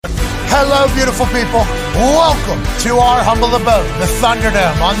Hello, beautiful people. Welcome to our humble abode, the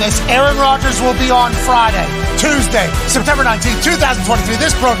ThunderDome. On this, Aaron Rodgers will be on Friday, Tuesday, September 19th, 2023.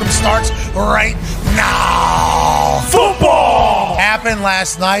 This program starts right now. Football happened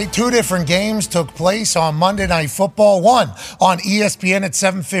last night. Two different games took place on Monday Night Football. One on ESPN at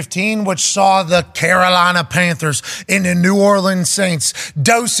 7:15, which saw the Carolina Panthers and the New Orleans Saints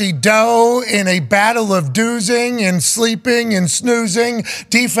do-si-do in a battle of doozing and sleeping and snoozing.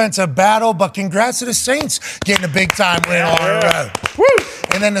 Defensive battle, but congrats to the Saints getting a big-time win on the road. Woo!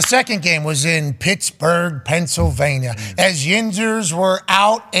 And then the second game was in Pittsburgh, Pennsylvania, as Yinzers were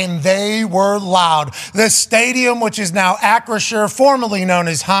out and they were loud. The stadium, which is now Acrisure, formerly known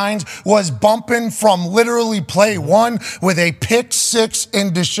as Heinz, was bumping from literally play one with a pick six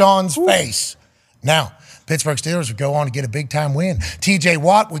in Deshaun's face. Now, Pittsburgh Steelers would go on to get a big-time win. T.J.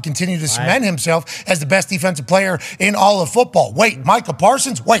 Watt would continue to cement himself as the best defensive player in all of football. Wait, Micah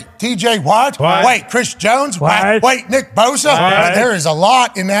Parsons? Wait, T.J. Watt? Wait, Chris Jones? Wait, Nick Bosa? There is a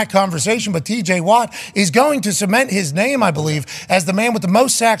lot in that conversation, but T.J. Watt is going to cement his name, I believe, as the man with the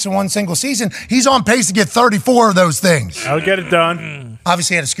most sacks in one single season. He's on pace to get 34 of those things. I'll get it done.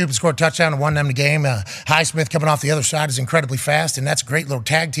 Obviously, had a scoop and scored a touchdown and won them the game. Highsmith coming off the other side is incredibly fast, and that's a great little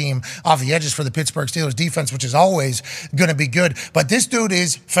tag team off the edges for the Pittsburgh Steelers defense, which is always going to be good. But this dude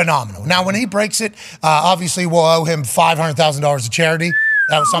is phenomenal. Now, when he breaks it, obviously we'll owe him $500,000 to charity.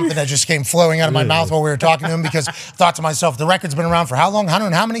 That was something that just came flowing out of my mouth while we were talking to him, because I thought to myself, the record's been around for how long? 100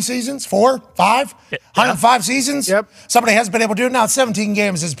 and how many seasons? 4? 5? 105 seasons? Yep. Somebody hasn't been able to do it. Now it's 17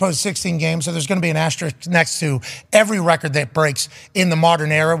 games as opposed to 16 games, so there's going to be an asterisk next to every record that breaks in the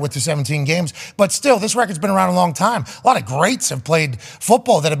modern era with the 17 games. But still, this record's been around a long time. A lot of greats have played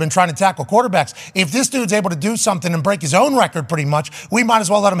football that have been trying to tackle quarterbacks. If this dude's able to do something and break his own record pretty much, we might as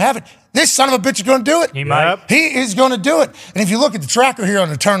well let him have it. This son of a bitch is going to do it. He might. He is going to do it. And if you look at the tracker here on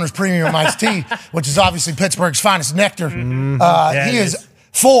the Turner's Premium Iced Tea, which is obviously Pittsburgh's finest nectar, he is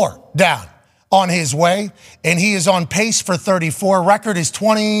 4 down on his way, and he is on pace for 34. Record is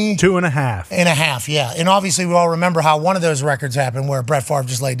 22 and a half. Yeah. And obviously we all remember how one of those records happened where Brett Favre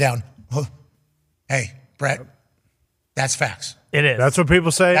just laid down. Hey, Brett, that's facts. It is. That's what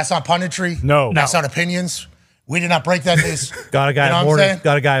people say? That's not punditry. No. That's not opinions. We did not break that news. Got a guy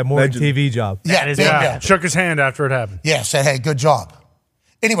a morning TV job. Yeah. Shook his hand after it happened. Yeah, said, hey, good job.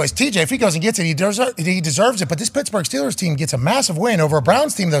 Anyways, TJ, if he goes and gets it, he deserves it. But this Pittsburgh Steelers team gets a massive win over a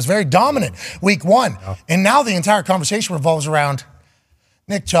Browns team that was very dominant week one. Oh. And now the entire conversation revolves around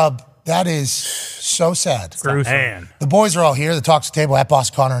Nick Chubb. That is so sad. Man. The boys are all here. The Talks Table at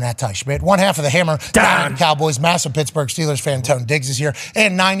Boss Connor and at Ty Schmidt. One half of the Hammer, down Cowboys. Massive Pittsburgh Steelers fan, Tone Diggs is here.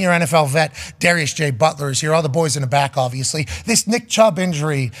 And 9-year NFL vet, Darius J. Butler is here. All the boys in the back, obviously. This Nick Chubb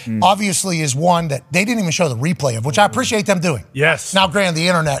injury, obviously, is one that they didn't even show the replay of, which I appreciate them doing. Yes. Now, granted, the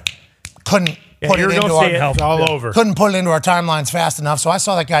internet couldn't put it into couldn't put it into our timelines fast enough. So I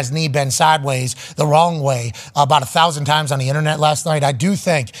saw that guy's knee bend sideways the wrong way about 1,000 times on the internet last night. I do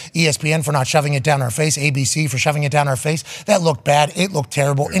thank ESPN for not shoving it down our face, ABC for shoving it down our face. That looked bad. It looked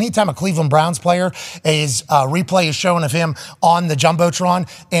terrible. Anytime a Cleveland Browns player replay is shown of him on the Jumbotron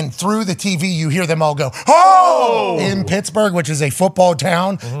and through the TV, you hear them all go, oh! In Pittsburgh, which is a football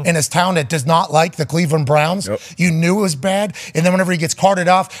town and a town that does not like the Cleveland Browns. Yep. You knew it was bad. And then whenever he gets carted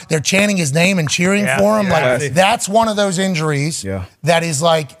off, they're chanting his name and cheering for him. Like, that's one of those injuries that is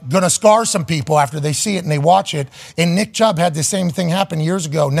like going to scar some people after they see it and they watch it. And Nick Chubb had the same thing happen years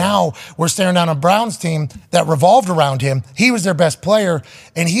ago. Now we're staring down a Browns team that revolved around him. He was their best player,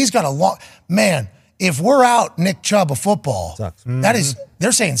 and he's got a long – man, if we're out Nick Chubb of football, that is –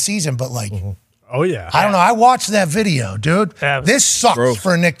 they're saying season, but like – Oh, yeah. I don't know. I watched that video, dude. This sucks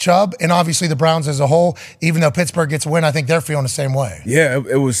for Nick Chubb and obviously the Browns as a whole. Even though Pittsburgh gets a win, I think they're feeling the same way. Yeah,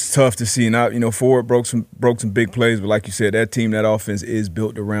 it was tough to see. Now, Ford broke some big plays, but like you said, that team, that offense is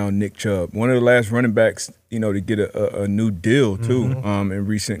built around Nick Chubb. One of the last running backs, to get a new deal, too, in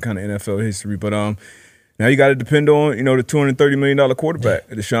recent kind of NFL history. But now you got to depend on, the $230 million quarterback,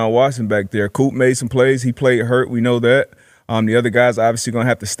 Deshaun Watson back there. Coop made some plays. He played hurt. We know that. The other guys obviously going to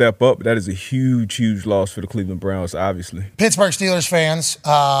have to step up, but that is a huge, huge loss for the Cleveland Browns, obviously. Pittsburgh Steelers fans,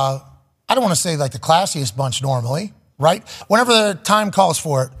 I don't want to say like the classiest bunch normally, right? Whenever the time calls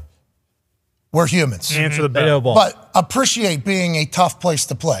for it, we're humans. Answer the bell. But appreciate being a tough place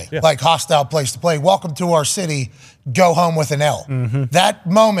to play, like hostile place to play. Welcome to our city. Go home with an L. That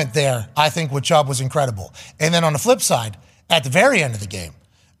moment there, I think, with Chubb was incredible. And then on the flip side, at the very end of the game,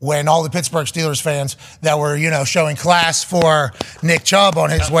 when all the Pittsburgh Steelers fans that were, showing class for Nick Chubb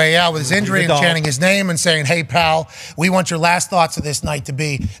on his way out with his injury and chanting his name and saying, hey, pal, we want your last thoughts of this night to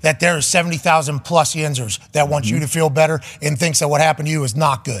be that there are 70,000 plus Yinzers that want you to feel better and thinks that what happened to you is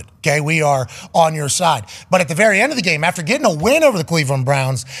not good. Okay, we are on your side. But at the very end of the game, after getting a win over the Cleveland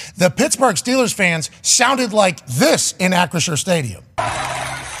Browns, the Pittsburgh Steelers fans sounded like this in Acrisure Stadium.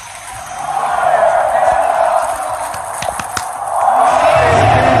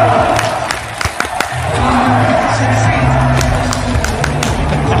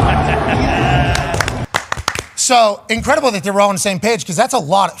 So incredible that they were all on the same page because that's a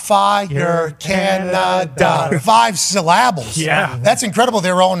lot. Fire Canada. 5 syllables. Yeah. That's incredible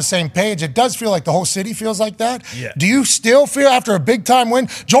they were all on the same page. It does feel like the whole city feels like that. Yeah. Do you still feel after a big-time win?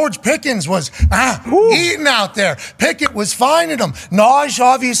 George Pickens was eating out there. Pickett was finding them. Naj,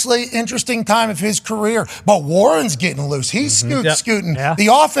 obviously, interesting time of his career. But Warren's getting loose. He's scooting. Yeah. The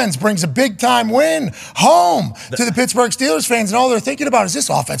offense brings a big-time win home to the Pittsburgh Steelers fans, and all they're thinking about is this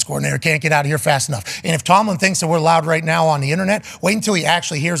offense coordinator can't get out of here fast enough. And if Tomlin thinks that we're loud right now on the internet, wait until he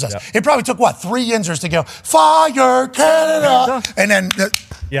actually hears us. It probably took, 3 Yinzers to go, Fire Canada! And then,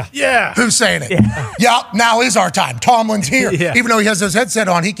 who's saying it? Now is our time. Tomlin's here. Even though he has his headset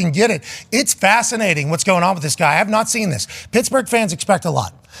on, he can get it. It's fascinating what's going on with this guy. I have not seen this. Pittsburgh fans expect a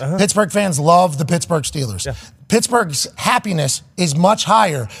lot. Pittsburgh fans love the Pittsburgh Steelers. Pittsburgh's happiness is much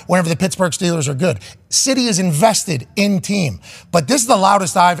higher whenever the Pittsburgh Steelers are good. City is invested in team. But this is the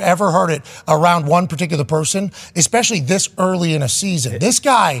loudest I've ever heard it around one particular person, especially this early in a season. This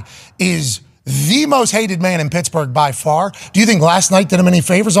guy is the most hated man in Pittsburgh by far. Do you think last night did him any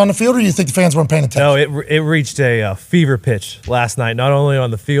favors on the field, or do you think the fans weren't paying attention? No, it reached a fever pitch last night, not only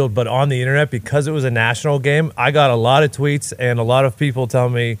on the field but on the internet because it was a national game. I got a lot of tweets and a lot of people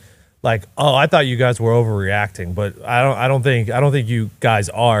telling me, like, oh, I thought you guys were overreacting, but I don't think you guys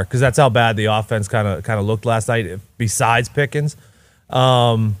are, because that's how bad the offense kind of looked last night. Besides Pickens,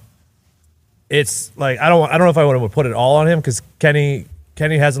 it's like I don't know if I would put it all on him because Kenny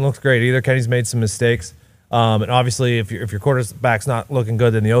hasn't looked great either. Kenny's made some mistakes, and obviously if your quarterback's not looking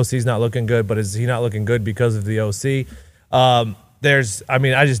good, then the OC's not looking good. But is he not looking good because of the OC? I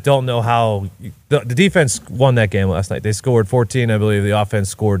just don't know how the defense won that game last night. They scored 14, I believe. The offense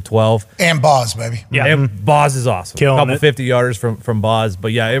scored 12. And Boz, baby. Yeah, and Boz is awesome. Killing a couple it. 50-yarders from Boz.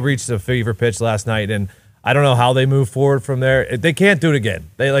 But, yeah, it reached a fever pitch last night, and I don't know how they move forward from there. They can't do it again.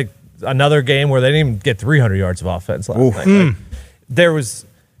 They, like, another game where they didn't even get 300 yards of offense last night. Like, there was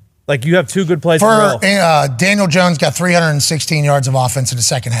 – like, you have 2 good plays in a row. Daniel Jones got 316 yards of offense in the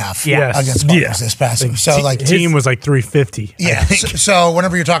second half against Bucks this past week. So, his team was like 350. Yeah. So,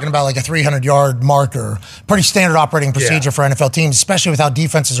 whenever you're talking about like a 300-yard marker, pretty standard operating procedure for NFL teams, especially with how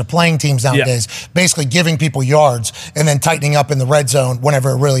defenses are playing teams nowadays, basically giving people yards and then tightening up in the red zone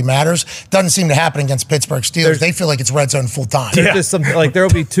whenever it really matters. Doesn't seem to happen against Pittsburgh Steelers. They feel like it's red zone full time. There's just some, like, there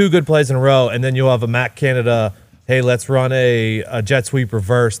will be 2 good plays in a row, and then you'll have a Matt Canada – hey, let's run a jet sweep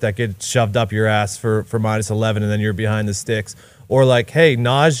reverse that gets shoved up your ass for minus 11, and then you're behind the sticks. Or like, hey,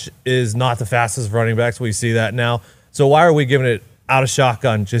 Naj is not the fastest running backs. We see that now. So why are we giving it out of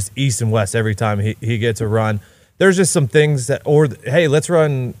shotgun just east and west every time he gets a run? There's just some things that, or hey, let's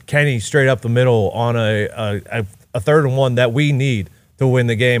run Kenny straight up the middle on a 3rd and 1 that we need to win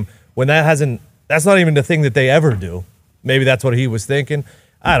the game. When that's not even the thing that they ever do. Maybe that's what he was thinking.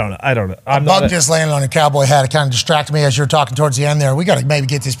 I don't know. A bug just landed on a Cowboy hat. It kind of distracted me as you were talking towards the end there. We got to maybe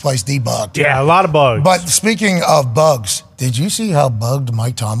get this place debugged. Yeah, a lot of bugs. But speaking of bugs, did you see how bugged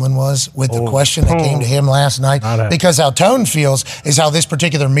Mike Tomlin was with the question that came to him last night? Because how Tone feels is how this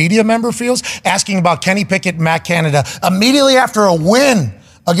particular media member feels, asking about Kenny Pickett and Matt Canada immediately after a win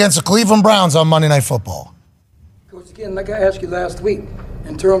against the Cleveland Browns on Monday Night Football. Coach, again, like I asked you last week,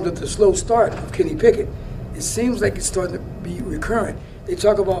 in terms of the slow start of Kenny Pickett, it seems like it's starting to be recurrent. They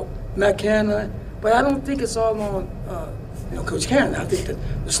talk about Matt Canada, but I don't think it's all on Coach Canada. I think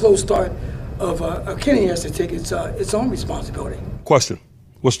that the slow start of Kenny has to take its own responsibility. Question.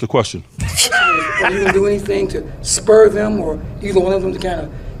 What's the question? Are you going to do anything to spur them or either one of them to kind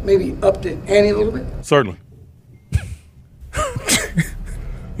of maybe up the ante a little bit? Certainly.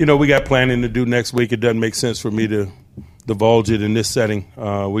 We got planning to do next week. It doesn't make sense for me to divulge it in this setting.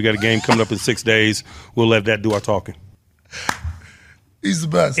 We got a game coming up in 6 days. We'll let that do our talking. He's the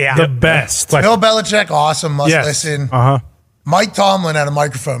best. Yeah, the best. Bill Belichick, awesome, must listen. Mike Tomlin at a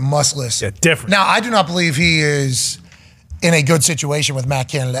microphone, must listen. Yeah, different. Now, I do not believe he is in a good situation with Matt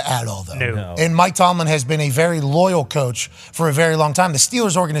Canada at all, though. No. And Mike Tomlin has been a very loyal coach for a very long time. The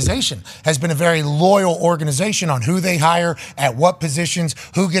Steelers organization has been a very loyal organization on who they hire, at what positions,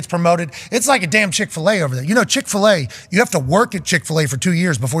 who gets promoted. It's like a damn Chick-fil-A over there. You know, Chick-fil-A, you have to work at Chick-fil-A for 2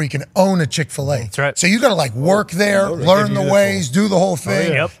 years before you can own a Chick-fil-A. That's right. So you got to like work there, learn the ways, do the whole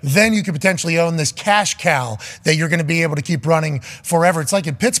thing. Yep. Then you could potentially own this cash cow that you're going to be able to keep running forever. It's like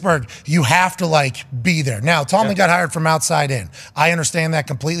in Pittsburgh, you have to like be there. Now, Tomlin got hired from outside in. I understand that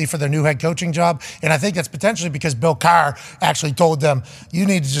completely for their new head coaching job, and I think that's potentially because Bill Carr actually told them, you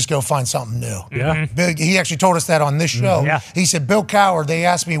need to just go find something new. Yeah. He actually told us that on this show. Yeah. He said, Bill Cowher, they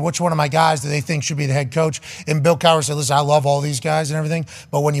asked me which one of my guys do they think should be the head coach, and Bill Cowher said, listen, I love all these guys and everything,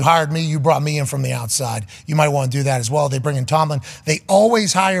 but when you hired me, you brought me in from the outside. You might want to do that as well. They bring in Tomlin. They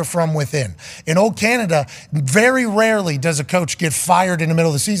always hire from within. In old Canada, very rarely does a coach get fired in the middle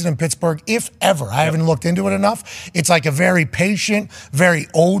of the season in Pittsburgh, if ever. I haven't looked into it enough. It's like a very patient, very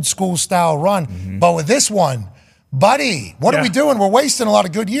old school style run. But with this one, buddy, what are we doing? We're wasting a lot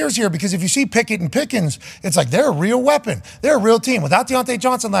of good years here because if you see Pickett and Pickens, it's like they're a real weapon. They're a real team. Without Deontay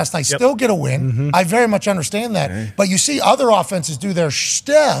Johnson last night, still get a win. I very much understand that. But you see other offenses do their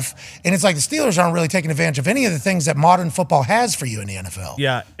stuff, and it's like the Steelers aren't really taking advantage of any of the things that modern football has for you in the NFL.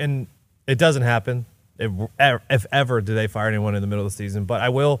 Yeah, and it doesn't happen. If ever do they fire anyone in the middle of the season. But I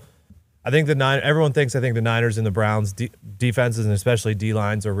think everyone thinks the Niners and the Browns defenses and especially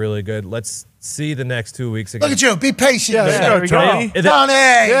D-lines are really good. Let's see the next 2 weeks again. Look at you. Be patient. There we go. Tony.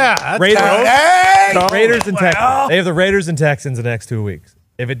 Yeah, Raiders and Texans. They have the Raiders and Texans the next 2 weeks.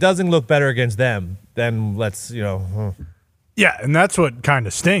 If it doesn't look better against them, then let's, Yeah, and that's what kind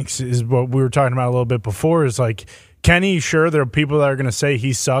of stinks is what we were talking about a little bit before is like, Kenny, sure, there are people that are going to say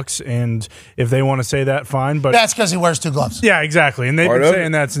he sucks, and if they want to say that, fine. But that's because he wears 2 gloves. Yeah, exactly. And they've been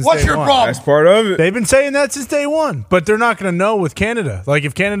saying that since What's day your one. problem? That's part of it. They've been saying that since day one, but they're not going to know with Canada. Like,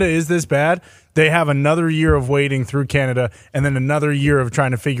 if Canada is this bad, they have another year of waiting through Canada and then another year of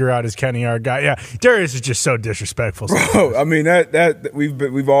trying to figure out is Kenny our guy. Yeah, Darius is just so disrespectful. Bro, I mean, that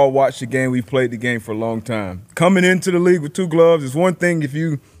we've all watched the game. We've played the game for a long time. Coming into the league with 2 gloves is one thing. If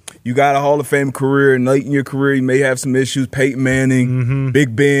you got a Hall of Fame career, and late in your career, you may have some issues. Peyton Manning,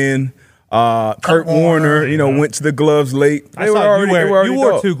 Big Ben, Kurt Warner, went to the gloves late. You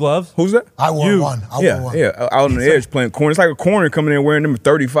wore 2 gloves. Who's that? I wore one. I wore one. Yeah, out on the edge playing corner. It's like a corner coming in wearing number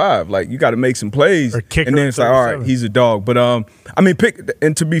 35. Like, you got to make some plays. Or kicker and then it's like, all right, he's a dog. But,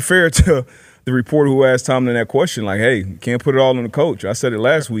 and to be fair to the reporter who asked Tomlin that question, like, hey, you can't put it all on the coach. I said it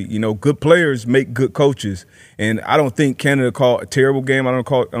last week. Good players make good coaches. And I don't think Canada called a terrible game. I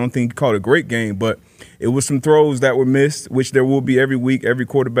don't think he called a great game, but it was some throws that were missed, which there will be every week, every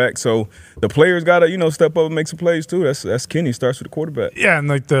quarterback. So the players got to, step up and make some plays too. That's Kenny. Starts with the quarterback. Yeah, and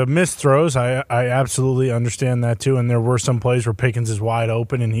like the missed throws, I absolutely understand that too. And there were some plays where Pickens is wide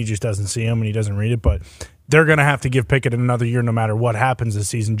open and he just doesn't see him and he doesn't read it. But they're going to have to give Pickett another year no matter what happens this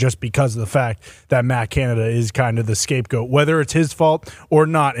season just because of the fact that Matt Canada is kind of the scapegoat. Whether it's his fault or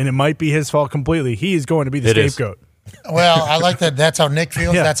not, and it might be his fault completely, he is going to be the scapegoat. Well, I like that. That's how Nick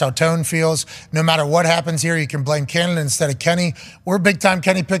feels. Yeah. That's how Tone feels. No matter what happens here, you can blame Canada instead of Kenny. We're big-time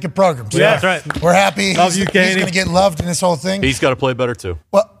Kenny Pickett programs. Yeah, So that's right. We're happy. Love you, Kenny. He's going to get loved in this whole thing. He's got to play better, too.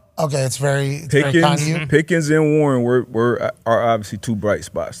 Well, okay, it's very kind of you. Pickens and Warren are obviously 2 bright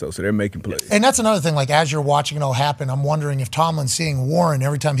spots, though, so they're making plays. And that's another thing. Like, as you're watching it all happen, I'm wondering if Tomlin's seeing Warren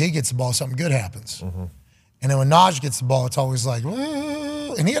every time he gets the ball, something good happens. And then when Najee gets the ball, it's always like,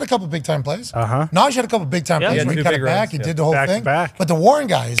 and he had a couple big-time plays. Najee had a couple big-time plays where he cut it back. He did the whole thing. Back. But the Warren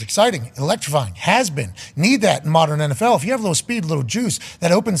guy is exciting, electrifying, has been. Need that in modern NFL. If you have a little speed, a little juice,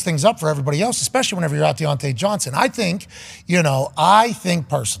 that opens things up for everybody else, especially whenever you're out Deontay Johnson. I think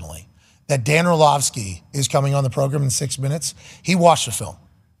personally that Dan Orlovsky is coming on the program in 6 minutes. He watched the film.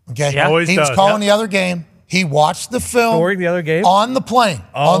 Okay? Yeah. Always he was does, calling the other game. He watched the film During the other game? on the plane,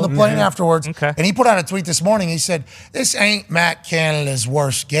 afterwards. Okay. And he put out a tweet this morning. He said, this ain't Matt Canada's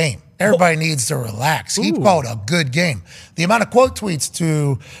worst game. Everybody needs to relax. He called a good game. The amount of quote tweets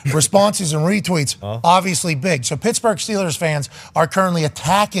to responses and retweets, obviously big. So Pittsburgh Steelers fans are currently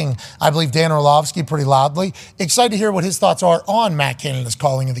attacking, I believe, Dan Orlovsky pretty loudly. Excited to hear what his thoughts are on Matt Canada's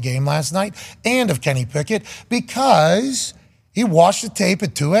calling of the game last night and of Kenny Pickett because he watched the tape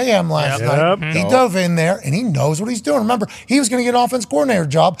at 2 a.m. last night. He dove in there, and he knows what he's doing. Remember, he was going to get an offense coordinator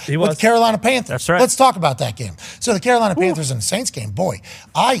job with the Carolina Panthers. That's right. Let's talk about that game. So the Carolina Panthers and the Saints game, boy,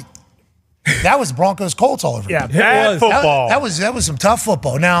 That was Broncos Colts all over. Yeah, again. bad football. That was some tough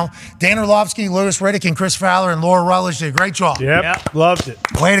football. Now, Dan Orlovsky, Louis Riddick, and Chris Fowler and Laura Rutledge did a great job. Yep, loved it.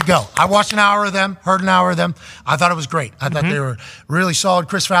 Way to go. I watched an hour of them, heard an hour of them. I thought it was great. I thought they were really solid.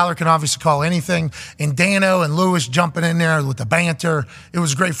 Chris Fowler can obviously call anything. And Dano and Louis jumping in there with the banter. It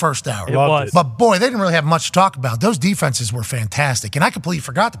was a great first hour. It was. But boy, they didn't really have much to talk about. Those defenses were fantastic. And I completely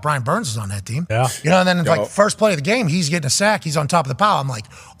forgot that Brian Burns was on that team. Yeah. You know, and then like first play of the game, he's getting a sack. He's on top of the pile. I'm like,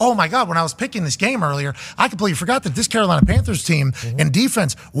 oh my God, when I was picking this game earlier, I completely forgot that this Carolina Panthers team in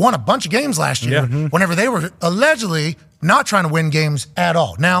defense won a bunch of games last year whenever they were allegedly not trying to win games at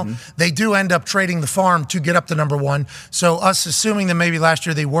all. Now, they do end up trading the farm to get up to number one. So us assuming that maybe last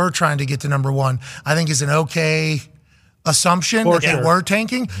year they were trying to get to number one, I think is an okay assumption that they were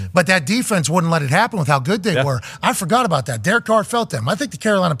tanking. But that defense wouldn't let it happen with how good they were. I forgot about that. Derek Carr felt them. I think the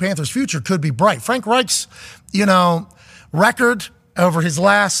Carolina Panthers' future could be bright. Frank Reich's, record over his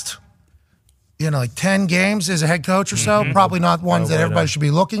last like 10 games as a head coach or so. Probably not ones that everybody should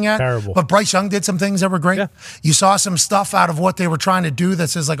be looking at. Terrible. But Bryce Young did some things that were great. Yeah. You saw some stuff out of what they were trying to do that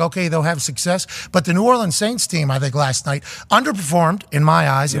says, like, okay, they'll have success. But the New Orleans Saints team, I think, last night underperformed in my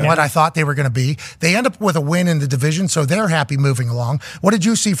eyes in what I thought they were going to be. They end up with a win in the division, so they're happy moving along. What did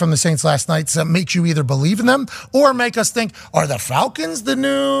you see from the Saints last night that makes you either believe in them or make us think, are the Falcons the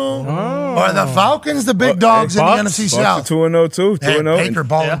new? Are the Falcons the big dogs in the NFC South? 2-0 too. 2-0. Baker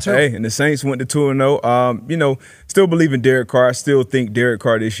balling too. Hey, and the Saints went to 2-0. Still believe in Derek Carr. I still think Derek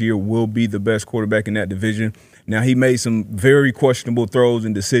Carr this year will be the best quarterback in that division. Now, he made some very questionable throws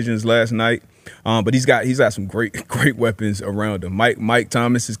and decisions last night, but he's got some great weapons around him. Mike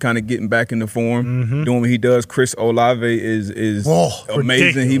Thomas is kind of getting back into form, doing what he does. Chris Olave is amazing.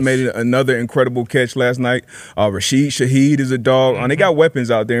 Ridiculous. He made another incredible catch last night. Rashid Shaheed is a dog. They got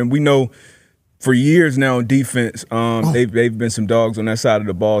weapons out there, and we know for years now on defense, they've been some dogs on that side of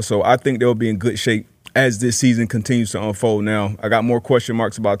the ball. So I think they'll be in good shape as this season continues to unfold. Now, I got more question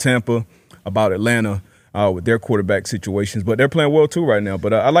marks about Tampa, about Atlanta with their quarterback situations, but they're playing well too right now.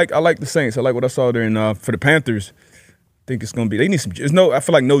 But I like the Saints. I like what I saw there. And for the Panthers, I think it's going to be – they need some – I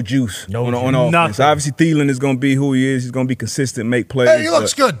feel like no juice on offense. Nothing. Obviously, Thielen is going to be who he is. He's going to be consistent, make plays. Hey, he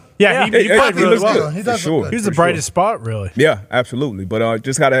looks good. Yeah, he played really looks well. good. He does for sure. look good. He's the brightest spot, really. Yeah, absolutely. But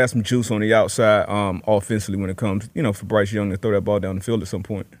just got to have some juice on the outside offensively when it comes, for Bryce Young to throw that ball down the field at some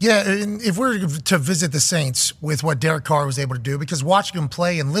point. Yeah, and if we're to visit the Saints with what Derek Carr was able to do, because watching him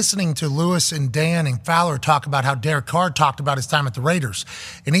play and listening to Lewis and Dan and Fowler talk about how Derek Carr talked about his time at the Raiders,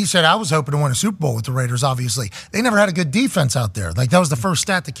 and he said, I was hoping to win a Super Bowl with the Raiders, obviously. They never had a good defense out there. Like, that was the first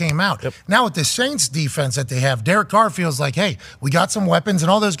stat that came out. Yep. Now with the Saints defense that they have, Derek Carr feels like, hey, we got some weapons,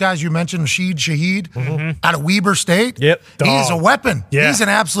 and all those guys you mentioned, Shaheed out of Weber State. Yep. He's a weapon. Yeah. He's an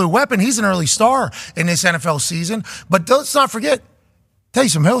absolute weapon. He's an early star in this NFL season. But let's not forget,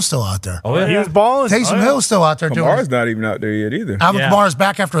 Taysom Hill's still out there. Oh, yeah. He was balling. Taysom Hill's still out there doing Kamara's not even out there yet either. Alvin Kamara's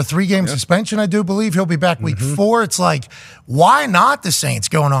back after a 3-game suspension, I do believe. He'll be back week 4. It's like, why not the Saints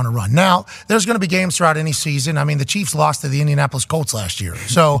going on a run? Now, there's going to be games throughout any season. I mean, the Chiefs lost to the Indianapolis Colts last year.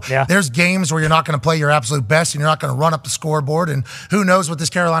 So there's games where you're not going to play your absolute best and you're not going to run up the scoreboard. And who knows what this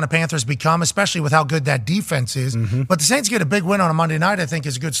Carolina Panthers become, especially with how good that defense is. But the Saints get a big win on a Monday night, I think,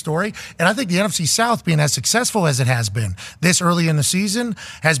 is a good story. And I think the NFC South being as successful as it has been this early in the season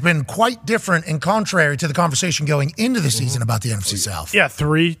has been quite different and contrary to the conversation going into the season about the NFC South. Yeah,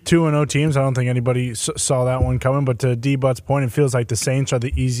 3 2-0 teams. I don't think anybody saw that one coming. But to D-Butt's point, it feels like the Saints are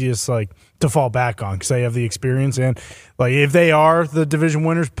the easiest to fall back on because they have the experience. And if they are the division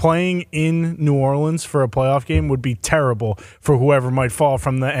winners, playing in New Orleans for a playoff game would be terrible for whoever might fall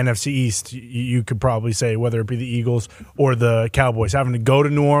from the NFC East. You could probably say, whether it be the Eagles or the Cowboys. Having to go to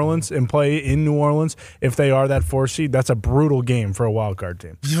New Orleans and play in New Orleans, if they are that 4th seed, that's a brutal game for a wild card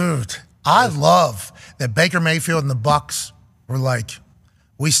team. Dude, I love that Baker Mayfield and the Bucs were like,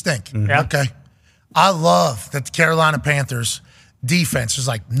 we stink. Okay. I love that the Carolina Panthers defense is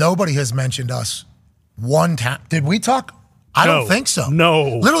like, nobody has mentioned us one time. Did we talk? I don't think so.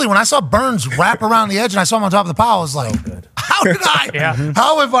 No. Literally, when I saw Burns wrap around the edge and I saw him on top of the pile, I was like, how did I?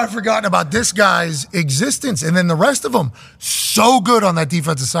 How have I forgotten about this guy's existence? And then the rest of them, so good on that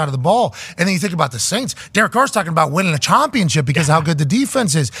defensive side of the ball. And then you think about the Saints. Derek Carr's talking about winning a championship because of how good the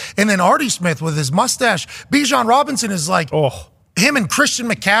defense is. And then Artie Smith with his mustache. Bijan Robinson is like, him and Christian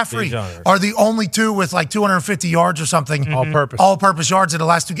McCaffrey are the only two with 250 yards or something. All-purpose yards in the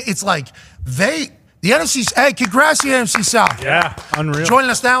last 2 games. It's like the NFC, hey, congrats to the NFC South. Yeah, unreal.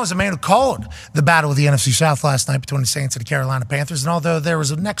 Joining us now is a man who called the battle of the NFC South last night between the Saints and the Carolina Panthers. And although there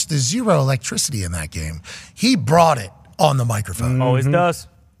was next to zero electricity in that game, he brought it on the microphone. Always does.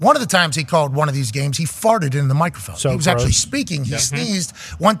 One of the times he called one of these games, he farted in the microphone. So he was gross. actually speaking. He sneezed,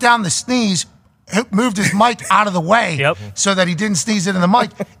 went down the sneeze, moved his mic out of the way so that he didn't sneeze into the mic.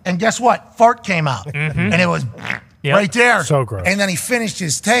 And guess what? Fart came out. And it was right there. So gross. And then he finished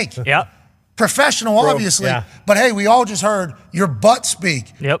his take. Yep. Professional, obviously. But hey, we all just heard your butt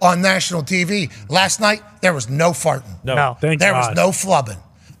speak on national TV. Last night, there was no farting. No. Thank There God. was no flubbing.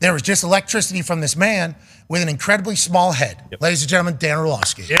 There was just electricity from this man with an incredibly small head. Ladies and gentlemen, Dan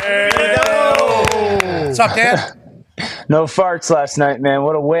Orlovsky. What's up, Dan? No farts last night, man.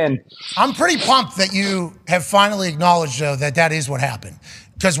 What a win. I'm pretty pumped that you have finally acknowledged, though, that that is what happened.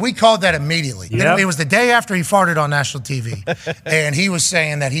 Because we called that immediately. Yep. It was the day after he farted on national TV. And he was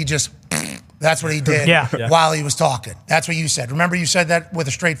saying that he just, that's what he did while he was talking. That's what you said. Remember you said that with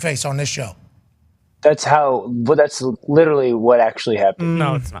a straight face on this show. That's literally what actually happened.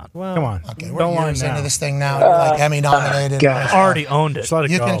 No, it's not. Well, come on. Okay, we're years into this thing now. You're like Emmy nominated. Already owned it. Just let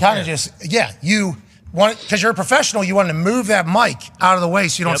it You go. can kind of just, you want, because you're a professional, you want to move that mic out of the way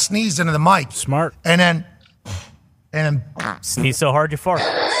so you don't sneeze into the mic. Smart. And then Sneeze so hard you fart.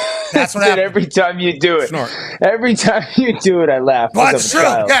 that's what Dude, happened. every time you do it. Every time you do it, I laugh. Well, Because that's I'm a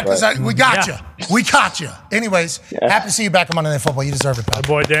true. child, Yeah, because but- we got you. We caught you. Anyways, happy to see you back on Monday Night Football. You deserve it, pal. My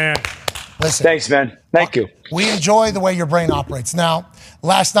boy Dan. Listen. Thanks, man. Thank you. We enjoy the way your brain operates. Now,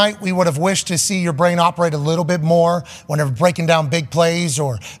 last night we would have wished to see your brain operate a little bit more whenever breaking down big plays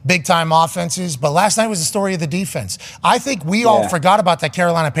or big-time offenses, but last night was the story of the defense. I think we all forgot about that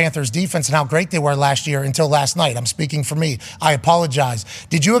Carolina Panthers defense and how great they were last year until last night. I'm speaking for me. I apologize.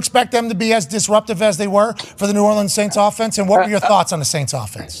 Did you expect them to be as disruptive as they were for the New Orleans Saints offense, and what were your thoughts on the Saints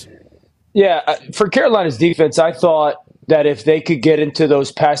offense? Yeah, for Carolina's defense, I thought that if they could get into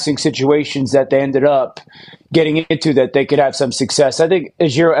those passing situations that they ended up getting into, that they could have some success. I think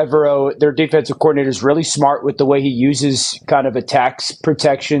Ejiro Evero, their defensive coordinator, is really smart with the way he uses kind of attacks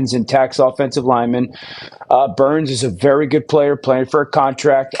protections and attacks offensive linemen. Burns is a very good player playing for a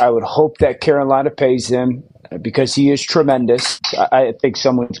contract. I would hope that Carolina pays him because he is tremendous. I think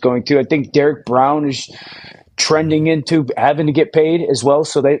someone's going to. I think Derek Brown is trending into having to get paid as well,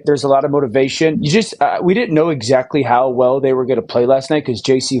 so there's a lot of motivation. We didn't know exactly how well they were going to play last night because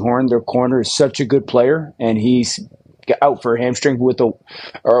J.C. Horn, their corner, is such a good player, and he's out for a hamstring with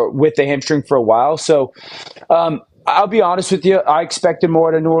the hamstring for a while. So I'll be honest with you, I expected more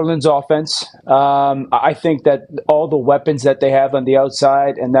out of New Orleans offense. I think that all the weapons that they have on the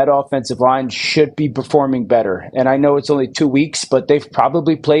outside and that offensive line should be performing better. And I know it's only 2 weeks, but they've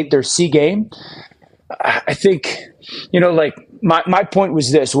probably played their C game. I think, my point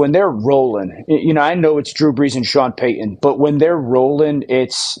was this: when they're rolling, I know it's Drew Brees and Sean Payton, but when they're rolling,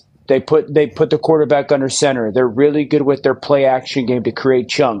 they put the quarterback under center. They're really good with their play action game to create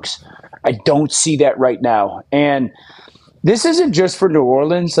chunks. I don't see that right now. And this isn't just for New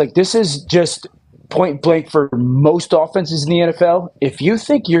Orleans. This is just point blank for most offenses in the NFL. If you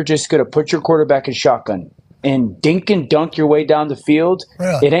think you're just going to put your quarterback in shotgun and dink and dunk your way down the field,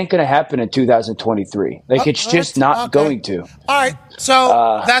 it ain't going to happen in 2023. It's just not going to. All right,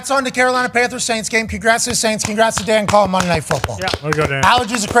 so that's on the Carolina Panthers Saints game. Congrats to the Saints. Congrats to Dan calling Monday Night Football. Yeah, we'll go Dan.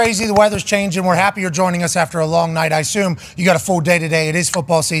 Allergies are crazy. The weather's changing. We're happy you're joining us after a long night. I assume you got a full day today. It is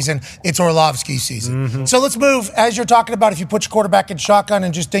football season. It's Orlovsky season. So let's move, as you're talking about, if you put your quarterback in shotgun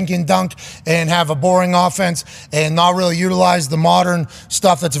and just dink and dunk and have a boring offense and not really utilize the modern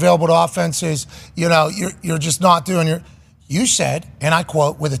stuff that's available to offenses, you're just not doing your... You said, and I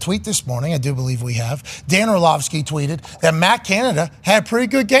quote with a tweet this morning, I do believe we have, Dan Orlovsky tweeted that Matt Canada had a pretty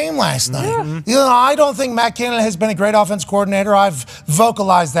good game last night. I don't think Matt Canada has been a great offense coordinator. I've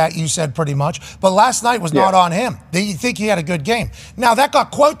vocalized that, you said, pretty much. But last night was not on him. You think he had a good game. Now, that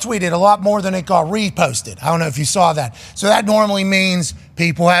got quote tweeted a lot more than it got reposted. I don't know if you saw that. So that normally means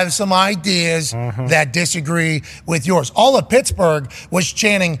people have some ideas that disagree with yours. All of Pittsburgh was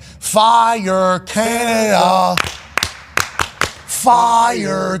chanting, "Fire Canada!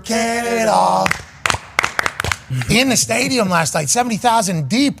 Fire Canada!" in the stadium last night, 70,000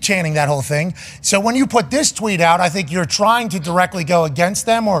 deep chanting that whole thing. So when you put this tweet out, I think you're trying to directly go against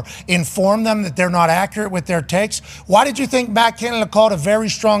them or inform them that they're not accurate with their takes. Why did you think Matt Canada called a very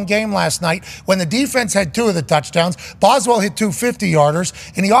strong game last night when the defense had 2 of the touchdowns, Boswell hit 2 50-yarders,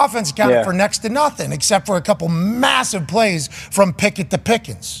 and the offense accounted for next to nothing except for a couple massive plays from Pickett to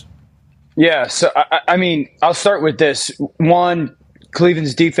Pickens? Yeah, so I mean, I'll start with this. One,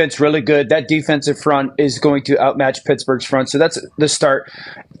 Cleveland's defense really good. That defensive front is going to outmatch Pittsburgh's front, so that's the start.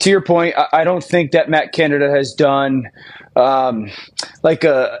 To your point, I don't think that Matt Canada has done the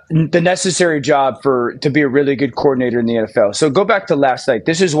necessary job to be a really good coordinator in the NFL. So go back to last night.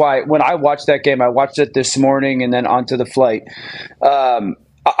 This is why when I watched that game, I watched it this morning and then onto the flight.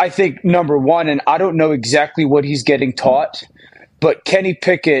 I think number one, and I don't know exactly what he's getting taught, but Kenny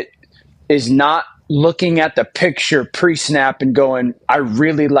Pickett is not looking at the picture pre-snap and going, I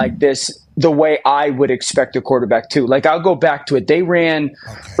really like this the way I would expect a quarterback to. Like, I'll go back to it. They ran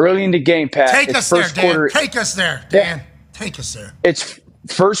early in the game, Pat. Take us there, Dan. Take us there, Dan. Take us there. It's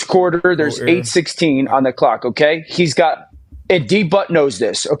first quarter. There's 8:16 on the clock, okay? He's got – and D-Butt knows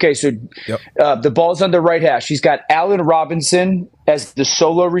this. Okay, so the ball's on the right hash. He's got Allen Robinson as the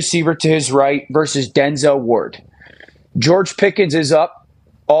solo receiver to his right versus Denzel Ward. George Pickens is up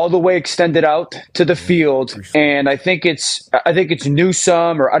all the way extended out to the field, and I think it's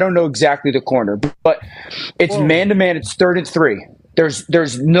Newsome, or I don't know exactly the corner, but it's man-to-man. It's 3rd and 3.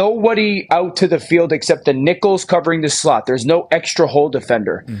 There's nobody out to the field except the nickels covering the slot. There's no extra hole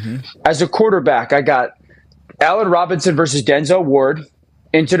defender. As a quarterback, I got Allen Robinson versus Denzel Ward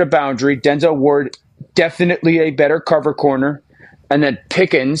into the boundary. Denzel Ward, definitely a better cover corner. And then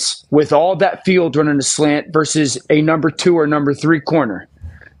Pickens with all that field running a slant versus a number 2 or number 3 corner.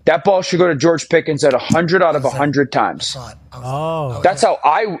 That ball should go to George Pickens at 100 out of 100 times. That's how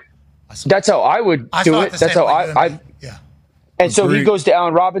I would do it. That's how I. And so he goes to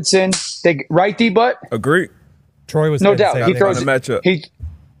Allen Robinson. Right, D-Butt? Agree. Troy was no doubt. He throws it.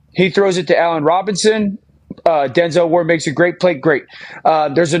 He throws it to Allen Robinson. Denzel Ward makes a great play. Great.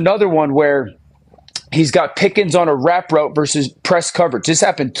 There's another one where he's got Pickens on a wrap route versus press coverage. This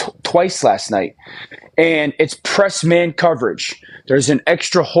happened twice last night. And it's press man coverage. There's an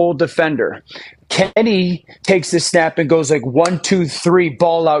extra hole defender. Kenny takes the snap and goes like 1, 2, 3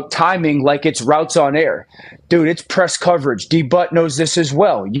 ball out timing like it's routes on air. Dude, it's press coverage. D-Butt knows this as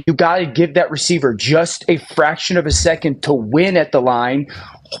well. You got to give that receiver just a fraction of a second to win at the line,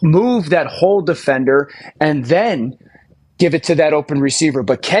 move that hole defender, and then give it to that open receiver.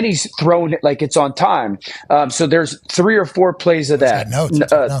 But Kenny's throwing it like it's on time. So there's 3 or 4 plays of that. Notes.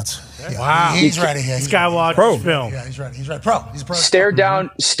 Wow. He's ready. This guy watched film. Yeah, he's ready. He's ready. Pro. He's a pro.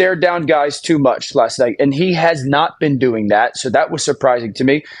 Stared down guys too much last night, and he has not been doing that. So that was surprising to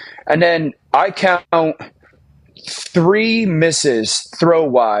me. And then I count 3 misses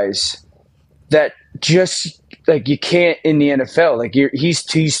throw-wise that just like you can't in the NFL. Like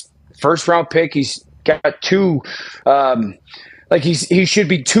he's first-round pick. He's got 2 he should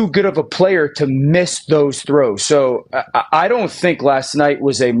be too good of a player to miss those throws. So I don't think last night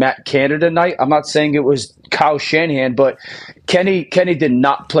was a Matt Canada night. I'm not saying it was Kyle Shanahan, but Kenny did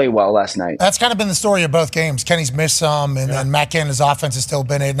not play well last night. That's kind of been the story of both games. Kenny's missed some, and Matt Canada's offense has still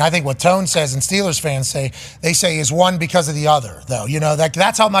been it. And I think what Tone says and Steelers fans say, they say is one because of the other, though. You know,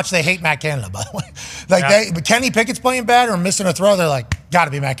 that's how much they hate Matt Canada, by the way. But Kenny Pickett's playing bad or missing a throw, they're like, got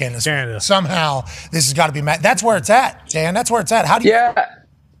to be Matt Canada. Somehow this has got to be Matt. That's where it's at, Dan. That's where it's at. How do you?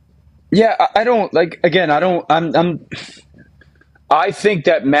 Yeah. I don't like. Again, I think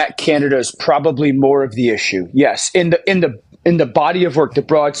that Matt Canada is probably more of the issue. Yes, in the body of work, the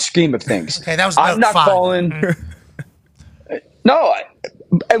broad scheme of things. Okay, that was I'm not 5. calling. No,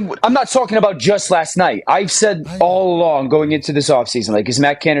 I'm not talking about just last night. I've said all along going into this offseason, like, is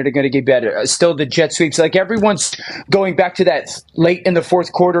Matt Canada going to get better? Still the jet sweeps. Like, everyone's going back to that late in the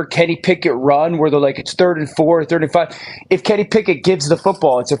fourth quarter Kenny Pickett run where they're like, it's 3rd and 4, 3rd and 5. If Kenny Pickett gives the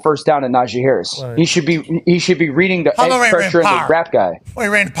football, it's a first down to Najee Harris. Right. He should be reading the edge pressure and the wrap guy. He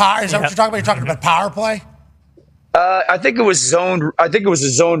ran power. Is that what you're talking about? You're talking about power play? I think it was zone. I think it was a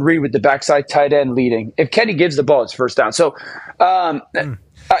zone read with the backside tight end leading. If Kenny gives the ball, it's first down. So,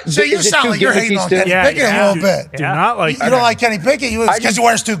 so you sound like you're hating on Kenny Pickett a little bit. Do not like. You don't like Kenny Pickett because he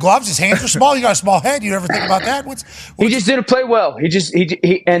wears 2 gloves. His hands are small. You got a small head. You ever think about that? He just didn't play well.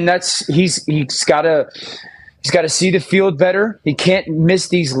 He's got to see the field better. He can't miss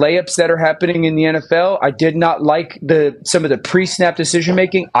these layups that are happening in the NFL. I did not like some of the pre-snap decision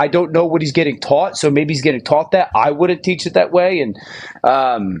making. I don't know what he's getting taught, so maybe he's getting taught that. I wouldn't teach it that way. And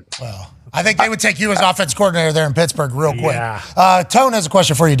I think they would take you as offense coordinator there in Pittsburgh real quick. Yeah. Tone has a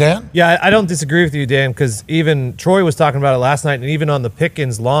question for you, Dan. Yeah, I don't disagree with you, Dan, because even Troy was talking about it last night, and even on the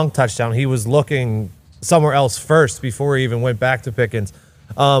Pickens long touchdown, he was looking somewhere else first before he even went back to Pickens.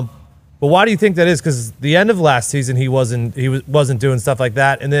 But why do you think that is? Because the end of last season, he wasn't doing stuff like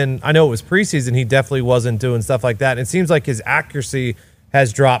that, and then I know it was preseason, he definitely wasn't doing stuff like that. And it seems like his accuracy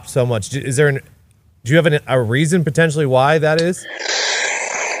has dropped so much. Do you have a reason potentially why that is?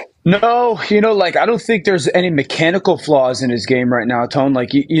 No, I don't think there's any mechanical flaws in his game right now, Tone.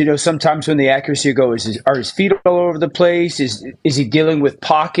 Like, sometimes when the accuracy goes, are his feet all over the place? Is he dealing with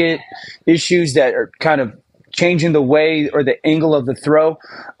pocket issues that are kind of changing the way or the angle of the throw?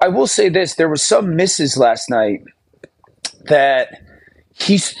 I will say this. There were some misses last night that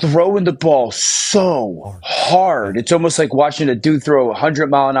he's throwing the ball so hard. It's almost like watching a dude throw a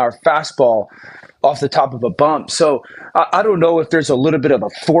 100-mile-an-hour fastball off the top of a bump. So I don't know if there's a little bit of a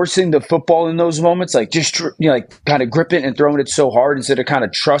forcing the football in those moments, like just like kind of gripping and throwing it so hard instead of kind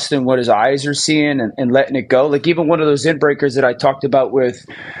of trusting what his eyes are seeing and letting it go. Like even one of those in breakers that I talked about with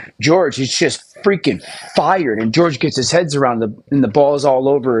George, he's just freaking fired, and George gets his heads around and the ball is all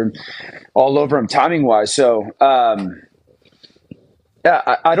over him timing wise. So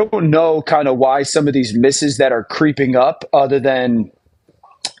yeah, I don't know kind of why some of these misses that are creeping up, other than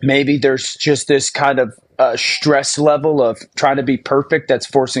maybe there's just this kind of stress level of trying to be perfect that's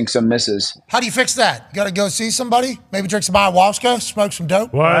forcing some misses. How do you fix that? You got to go see somebody? Maybe drink some ayahuasca, smoke some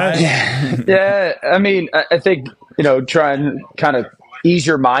dope? What? Yeah, I mean, I think, try and kind of ease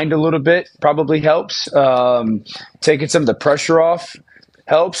your mind a little bit probably helps. Taking some of the pressure off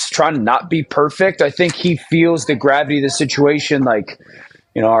helps. Trying to not be perfect. I think he feels the gravity of the situation, like,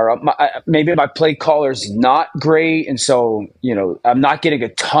 maybe my play caller's not great, and so, I'm not getting a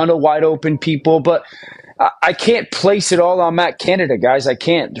ton of wide open people, but I can't place it all on Matt Canada, guys. I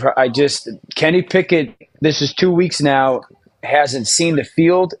can't. Kenny Pickett, this is 2 weeks now, hasn't seen the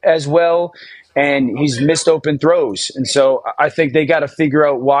field as well, and he's missed open throws. And so I think they got to figure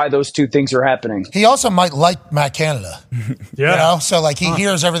out why those two things are happening. He also might like Matt Canada. Yeah. So like he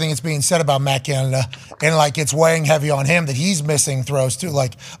hears everything that's being said about Matt Canada, and like it's weighing heavy on him that he's missing throws too.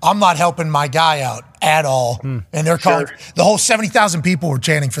 Like, I'm not helping my guy out at all. And they're calling, the whole 70,000 people were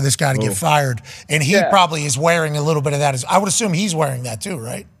chanting for this guy to get fired. And he probably is wearing a little bit of that. I would assume he's wearing that too,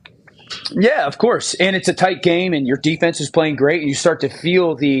 right? Yeah, of course. And it's a tight game, and your defense is playing great, and you start to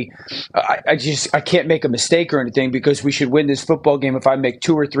feel I can't make a mistake or anything, because we should win this football game if I make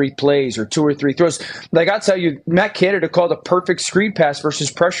 2 or 3 plays or 2 or 3 throws. Like, I'll tell you, Matt Canada called a perfect screen pass versus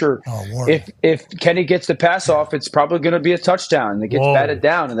pressure. If Kenny gets the pass off, it's probably going to be a touchdown, and it gets batted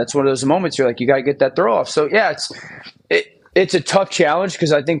down, and that's one of those moments you're like, you got to get that throw off. So, yeah, it's a tough challenge,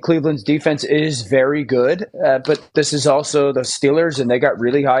 because I think Cleveland's defense is very good, but this is also the Steelers, and they got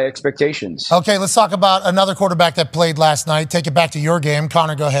really high expectations. Okay, let's talk about another quarterback that played last night. Take it back to your game.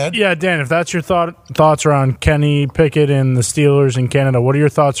 Connor, go ahead. Yeah, Dan, if that's your thoughts around Kenny Pickett and the Steelers in Canada, what are your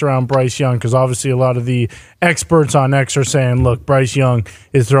thoughts around Bryce Young? Because obviously a lot of the experts on X are saying, look, Bryce Young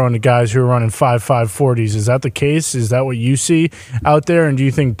is throwing to guys who are running 5.5 40s. Is that the case? Is that what you see out there? And do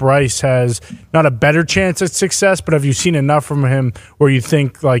you think Bryce has not a better chance at success, but have you seen enough from him where you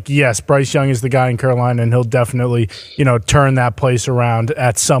think, like, yes, Bryce Young is the guy in Carolina, and he'll definitely, turn that place around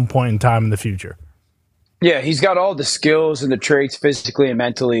at some point in time in the future? Yeah, he's got all the skills and the traits physically and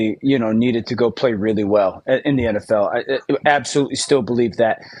mentally, needed to go play really well in the NFL. I absolutely still believe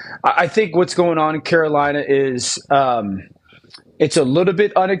that. I think what's going on in Carolina is it's a little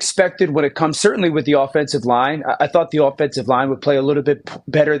bit unexpected when it comes, certainly with the offensive line. I thought the offensive line would play a little bit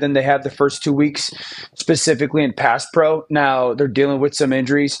better than they have the first 2 weeks, specifically in pass pro. Now they're dealing with some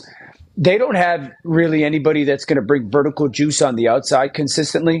injuries. They don't have really anybody that's going to bring vertical juice on the outside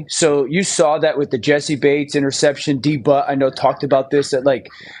consistently. So you saw that with the Jesse Bates interception. D. Butt, I know, talked about this, that like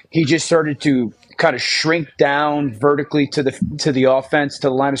he just started to kind of shrink down vertically to the offense, to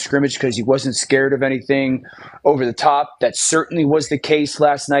the line of scrimmage, because he wasn't scared of anything over the top. That certainly was the case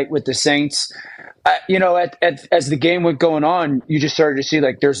last night with the Saints. As the game went going on, you just started to see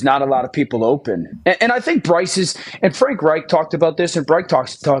like there's not a lot of people open. And I think and Frank Reich talked about this, and Reich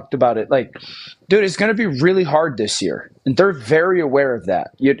talked about it. Like, dude, it's going to be really hard this year. And they're very aware of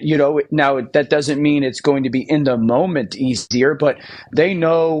that. Now that doesn't mean it's going to be in the moment easier, but they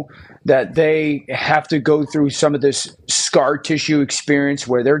know that they have to go through some of this scar tissue experience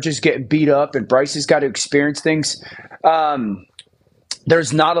where they're just getting beat up, and Bryce has got to experience things.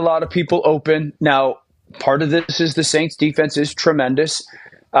 There's not a lot of people open. Now, part of this is the Saints' defense is tremendous.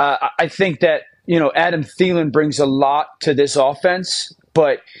 I think that, Adam Thielen brings a lot to this offense,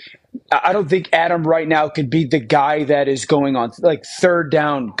 but I don't think Adam right now could be the guy that is going on like third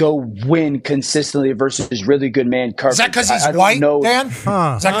down, go win consistently versus really good man Carpenter. Is that because he's white, Dan? Is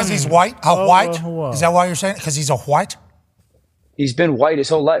that because he's white? White? Is that why you're saying it? Because he's a white? He's been white his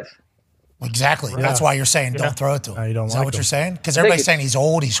whole life. Exactly. Yeah. That's why you're saying don't throw it to him. You don't Is like that what him. you're saying? Because everybody's saying he's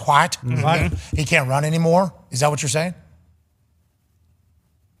old, he's white. Mm-hmm. He can't run anymore. Is that what you're saying?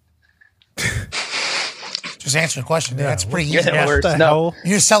 Just answer the question. Yeah. That's pretty easy. No,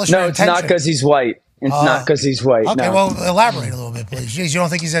 you just tell us your it's intention. not because he's white. It's not because he's white. Okay, no. well, elaborate a little bit, please. Jeez, you don't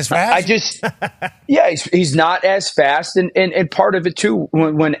think he's as fast? He's not as fast. And part of it, too,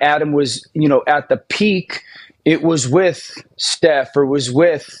 when Adam was, at the peak, it was with Steph or was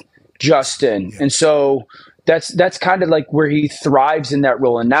with Justin. Yeah. And so That's kind of like where he thrives in that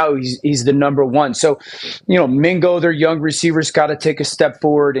role, and now he's the number one. So, Mingo, their young receivers, got to take a step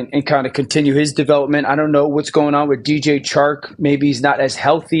forward and kind of continue his development. I don't know what's going on with DJ Chark. Maybe he's not as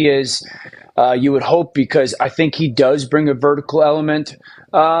healthy as you would hope, because I think he does bring a vertical element.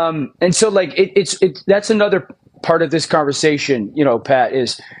 And so, like, that's another part of this conversation, Pat,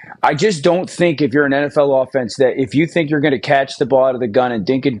 is I just don't think if you're an NFL offense that if you think you're going to catch the ball out of the gun and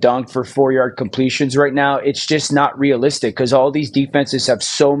dink and dunk for 4-yard completions right now, it's just not realistic, because all these defenses have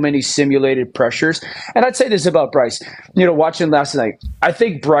so many simulated pressures. And I'd say this about Bryce, watching last night, I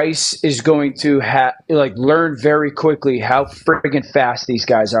think Bryce is going to learn very quickly how friggin' fast these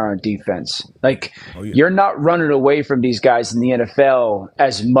guys are on defense. Like, you're not running away from these guys in the NFL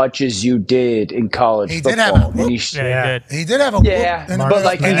as much as you did in college football. Did have a whoop. He did have a whoop. But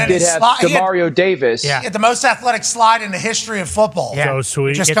like he did have Demario Davis. He had the most athletic slide in the history of football. Yeah. So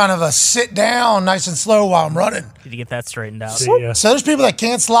sweet. Just kind of a sit down, nice and slow while I'm running. Did you get that straightened out? So there's people that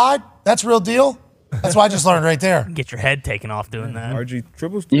can't slide. That's real deal. That's what I just learned right there. Get your head taken off doing that. RG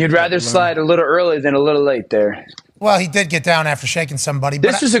triples. You'd rather slide a little early than a little late there. Well, he did get down after shaking somebody.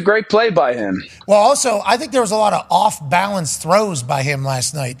 This was a great play by him. Well, also, I think there was a lot of off-balance throws by him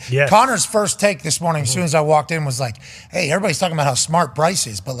last night. Yes. Connor's first take this morning, as soon as I walked in, was like, hey, everybody's talking about how smart Bryce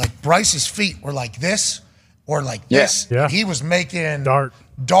is, but like Bryce's feet were like this or like this. Yeah. He was making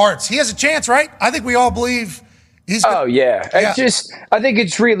darts. He has a chance, right? I think we all believe he's Oh, yeah. I think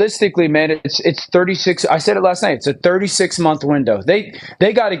it's realistically, man, it's 36. I said it last night. It's a 36-month window. They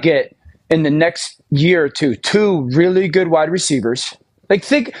got to get in the next year or two really good wide receivers. Like,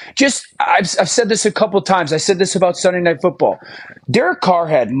 I've said this a couple times. I said this about Sunday Night Football. Derek Carr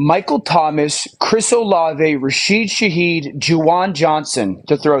had Michael Thomas, Chris Olave, Rashid Shaheed, Juwan Johnson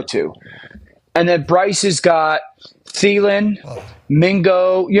to throw to. And then Bryce has got Thielen,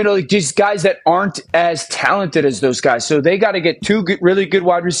 Mingo, just guys that aren't as talented as those guys. So they got to get two really good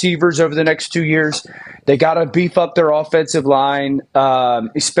wide receivers over the next 2 years. They got to beef up their offensive line,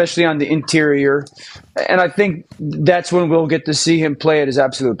 especially on the interior. And I think that's when we'll get to see him play at his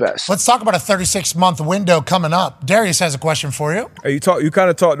absolute best. Let's talk about a 36-month window coming up. Darius has a question for you. Hey, you kind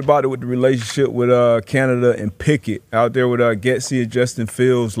of talked about it with the relationship with Canada and Pickett out there with Getsy and Justin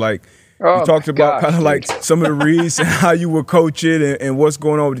Fields. Like, you talked about kind of like some of the reads and how you would coach it and what's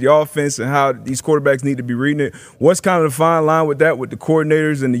going on with the offense and how these quarterbacks need to be reading it. What's kind of the fine line with that, with the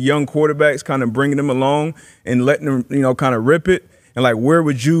coordinators and the young quarterbacks kind of bringing them along and letting them, kind of rip it? And like, where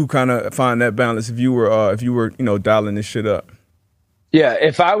would you kind of find that balance if you were dialing this shit up? Yeah,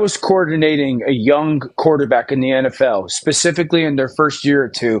 if I was coordinating a young quarterback in the NFL, specifically in their first year or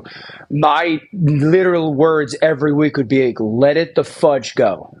two, my literal words every week would be, let it the fudge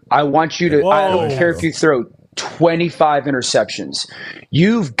go. I want you to, I don't care if you throw 25 interceptions.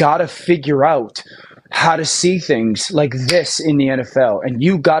 You've got to figure out how to see things like this in the NFL. And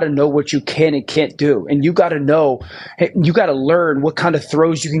you got to know what you can and can't do. And you got to know, you got to learn what kind of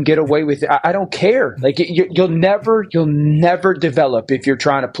throws you can get away with. I don't care. Like, you'll never develop if you're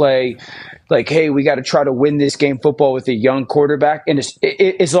trying to play like, hey, we got to try to win this game football with a young quarterback. And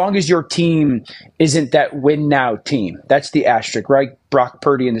as long as your team isn't that win now team, that's the asterisk, right? Brock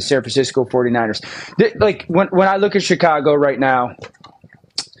Purdy and the San Francisco 49ers. Like, when I look at Chicago right now,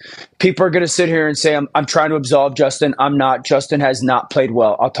 people are going to sit here and say, I'm trying to absolve Justin. I'm not. Justin has not played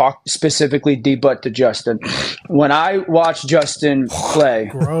well. I'll talk specifically D-Butt to Justin. When I watch Justin play.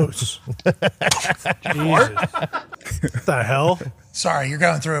 Gross. What the hell? Sorry, you're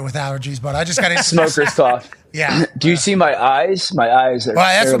going through it with allergies, but I just got to smoker's cough. Yeah. Do you see my eyes? My eyes are. Well,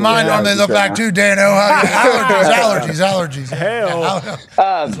 that's what mine normally look like too, Dano. Allergies. Hell.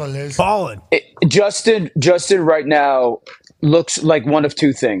 That's what it is. Fallen. Justin right now looks like one of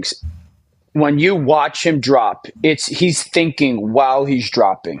two things. When you watch him drop, he's thinking while he's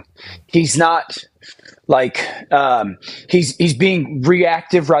dropping. He's not like he's being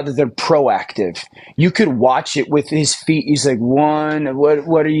reactive rather than proactive. You could watch it with his feet. He's like,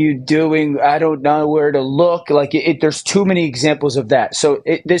 what are you doing? I don't know where to look. Like there's too many examples of that. So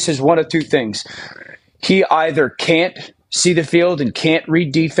this is one of two things. He either can't see the field and can't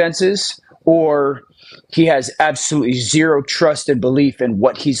read defenses, or he has absolutely zero trust and belief in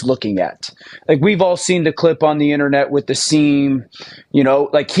what he's looking at. Like, we've all seen the clip on the internet with the seam,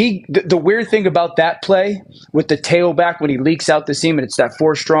 like the weird thing about that play with the tailback when he leaks out the seam and it's that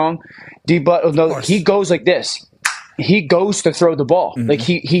 4 strong, he goes like this. He goes to throw the ball. Mm-hmm. Like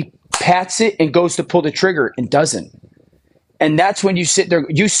he pats it and goes to pull the trigger and doesn't. And that's when you sit there,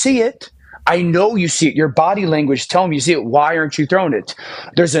 you see it. I know you see it. Your body language telling me you see it. Why aren't you throwing it?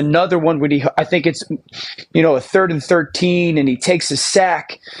 There's another one when I think it's, a 3rd and 13, and he takes a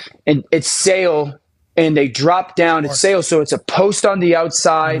sack, and it's Sale and they drop down. It's Sale, so it's a post on the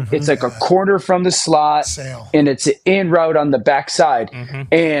outside. It's like a corner from the slot, and it's an in route on the backside.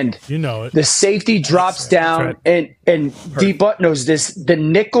 And the safety drops down, and D. Butt knows this. The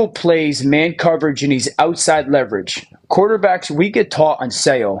nickel plays man coverage, and he's outside leverage. Quarterbacks, we get taught on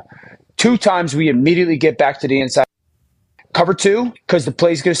Sale. 2 times we immediately get back to the inside. Cover 2, because the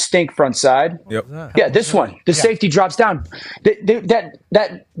play's going to stink front side. Yeah, this one. The safety drops down.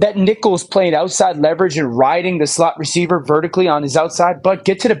 That nickel's playing outside leverage and riding the slot receiver vertically on his outside, but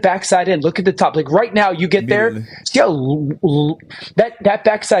get to the backside in. Look at the top. Like right now, you get there. See how that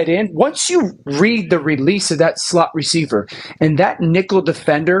backside in? Once you read the release of that slot receiver and that nickel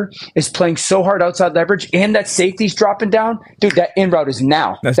defender is playing so hard outside leverage and that safety's dropping down, dude, that in route is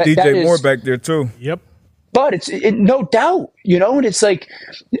now. That's DJ Moore back there too. Yep. But it's no doubt, and it's like,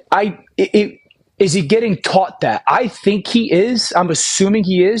 is he getting taught that? I think he is. I'm assuming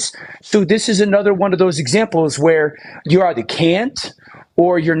he is. So this is another one of those examples where you either can't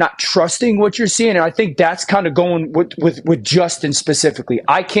or you're not trusting what you're seeing. And I think that's kind of going with Justin specifically.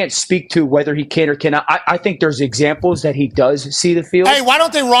 I can't speak to whether he can or cannot. I think there's examples that he does see the field. Hey, why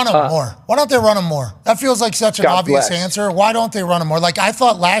don't they run him more? Why don't they run him more? That feels like such an obvious answer. Why don't they run him more? Like I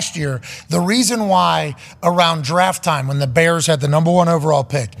thought last year, the reason why around draft time when the Bears had the number 1 overall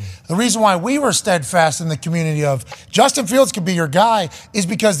pick, the reason why we were steadfast in the community of Justin Fields could be your guy is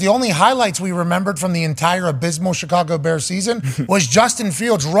because the only highlights we remembered from the entire abysmal Chicago Bears season was Justin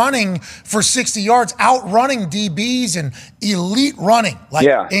Fields running for 60 yards, outrunning DBs and elite running,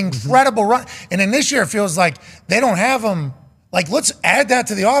 incredible run. And then this year it feels like they don't have him. Like, let's add that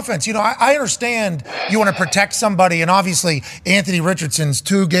to the offense. I understand you want to protect somebody, and obviously Anthony Richardson's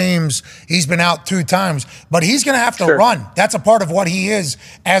 2 games, he's been out 2 times, but he's going to have to run. That's a part of what he is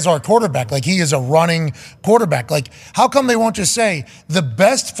as our quarterback. Like, he is a running quarterback. Like, how come they won't just say the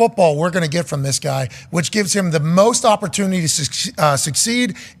best football we're going to get from this guy, which gives him the most opportunity to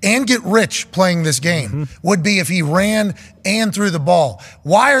succeed and get rich playing this game, would be if he ran and threw the ball.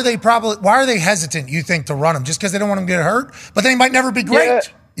 Why are they hesitant, you think, to run him? Just because they don't want him to get hurt? But then he might never be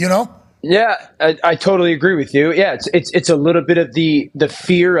great, Yeah, I totally agree with you. Yeah, it's a little bit of the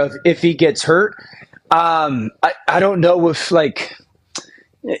fear of if he gets hurt. I don't know if, like,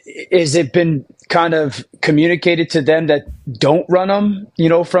 is it been kind of communicated to them that don't run him,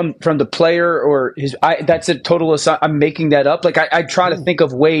 from the player or his – that's a total – I'm making that up. Like, I try to think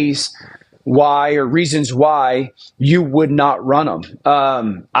of ways – why or reasons why you would not run them.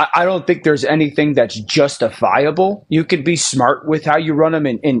 I don't think there's anything that's justifiable. You could be smart with how you run them,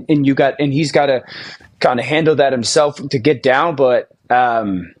 and he's got to kind of handle that himself to get down. But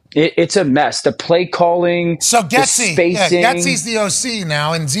it's a mess. The play calling, so Getsy, Getsy's the OC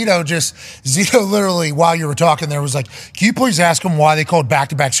now, and Zito literally, while you were talking there, was like, can you please ask him why they called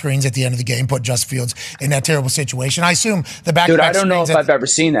back-to-back screens at the end of the game, put Justin Fields in that terrible situation? I assume the back-to-back screens. Dude, I don't know if I've ever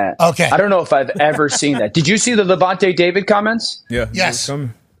seen that. Okay. I don't know if I've ever seen that. Did you see the Levante David comments? Yeah. Yes.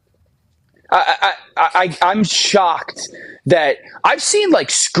 I'm shocked that I've seen like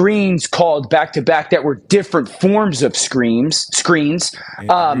screens called back to back that were different forms of screens.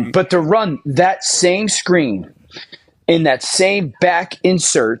 But to run that same screen in that same back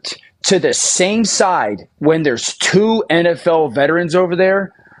insert to the same side when there's 2 NFL veterans over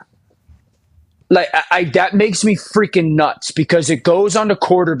there, like that makes me freaking nuts because it goes on the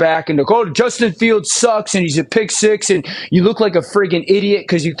quarterback and Justin Fields sucks and he's a pick 6 and you look like a friggin' idiot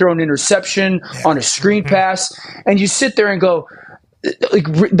because you throw an interception on a screen pass and you sit there and go, like,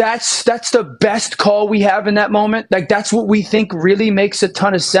 that's the best call we have in that moment. Like, that's what we think really makes a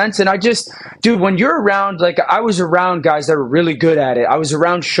ton of sense. And dude, when you're around, like, I was around guys that were really good at it. I was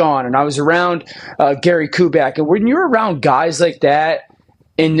around Sean and I was around Gary Kubiak. And when you're around guys like that,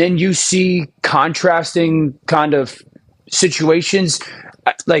 and then you see contrasting kind of situations,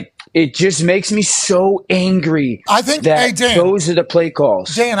 like, it just makes me so angry. I think that those are the play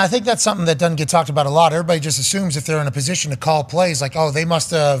calls. Dan, I think that's something that doesn't get talked about a lot. Everybody just assumes if they're in a position to call plays, like, oh, they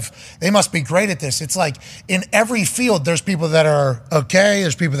must be great at this. It's like in every field, there's people that are okay,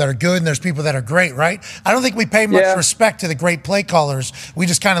 there's people that are good, and there's people that are great, right? I don't think we pay much respect to the great play callers. We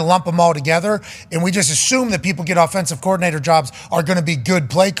just kind of lump them all together, and we just assume that people get offensive coordinator jobs are going to be good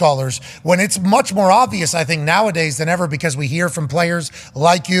play callers, when it's much more obvious, I think, nowadays than ever, because we hear from players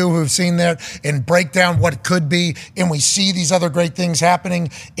like you who've seen that and break down what it could be, and we see these other great things happening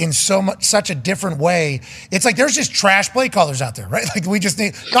in such a different way. It's like there's just trash play callers out there, right? Like, we just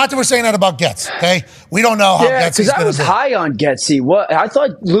need, not that we're saying that about Getz, okay? We don't know how Getz is going to be. Because I was high on Getsy. I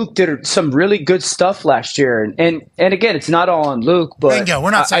thought Luke did some really good stuff last year, and again, it's not all on Luke, but bingo,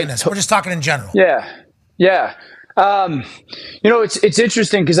 we're not saying this. We're just talking in general. Yeah. It's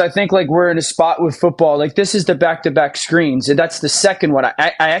interesting because I think like we're in a spot with football. Like this is the back-to-back screens, and that's the second one.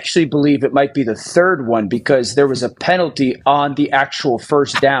 I actually believe it might be the third one because there was a penalty on the actual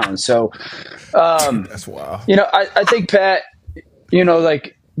first down. So that's wild. I think, Pat,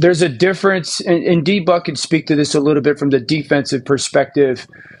 like there's a difference, and D-Buck can speak to this a little bit from the defensive perspective.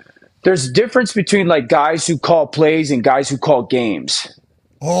 There's a difference between like guys who call plays and guys who call games.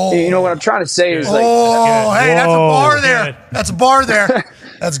 Oh, you know what I'm trying to say is like, hey, that's a bar there. That's a bar there.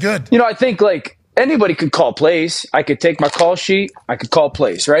 That's good. I think like anybody could call plays. I could take my call sheet. I could call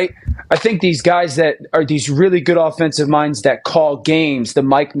plays, right? I think these guys that are these really good offensive minds that call games, the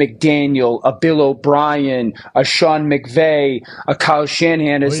Mike McDaniel, a Bill O'Brien, a Sean McVay, a Kyle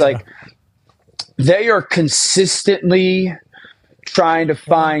Shanahan, is like they are consistently trying to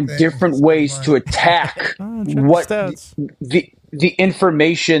find different ways to attack what the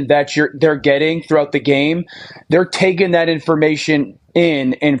information that they're getting throughout the game. They're taking that information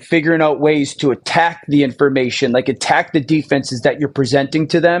in and figuring out ways to attack the information, like attack the defenses that you're presenting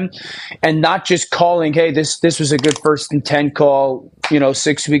to them, and not just calling, hey, this was a good 1st and 10 call,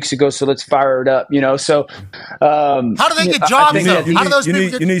 6 weeks ago, so let's fire it up, so how do they get jobs though? How do those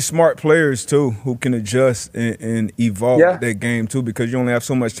people you need smart players too who can adjust and evolve that game too, because you only have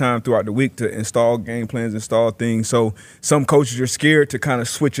so much time throughout the week to install game plans, install things. So some coaches are scared to kind of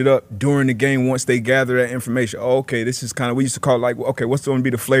switch it up during the game once they gather that information. Oh, okay, this is kind of, we used to call it like, okay, what's going to be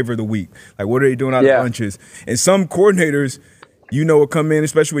the flavor of the week? Like, what are they doing out of bunches? And some coordinators, will come in,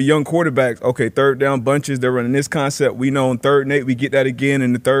 especially with young quarterbacks. Okay, 3rd down bunches, they're running this concept. We know on 3rd and 8, we get that again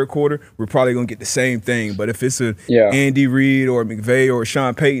in the 3rd quarter. We're probably going to get the same thing. But if it's a Andy Reid or McVay or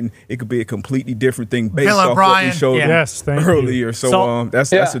Sean Payton, it could be a completely different thing based off what we showed earlier. So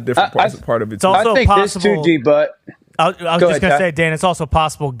that's a different part of it. It's also I think possible, this too, D, but I was just going to say, Dan, it's also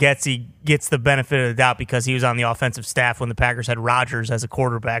possible Getsy gets the benefit of the doubt because he was on the offensive staff when the Packers had Rodgers as a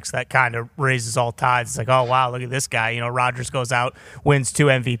quarterback, so that kind of raises all tides. It's like, oh, wow, look at this guy. Rodgers goes out, wins 2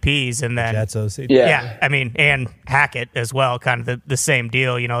 MVPs, and then Jets OC. Yeah, I mean, and Hackett as well, kind of the same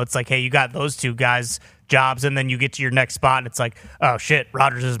deal. It's like, hey, you got those two guys' jobs, and then you get to your next spot, and it's like, oh, shit,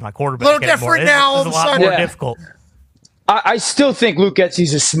 Rodgers is my quarterback. A little different now. It's a lot more difficult. I still think Luke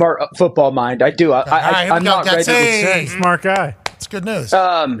Getsy's a smart football mind. I do. I'm not ready to say smart guy. It's good news.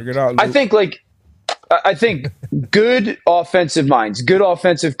 I think good offensive minds, good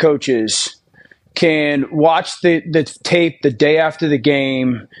offensive coaches can watch the tape the day after the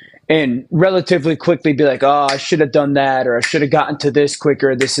game and relatively quickly be like, oh, I should have done that, or I should have gotten to this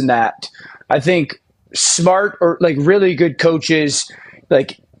quicker, this and that. I think smart or like really good coaches,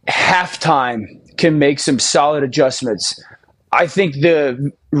 like halftime, can make some solid adjustments. I think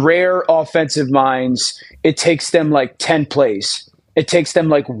the rare offensive minds, it takes them like 10 plays. It takes them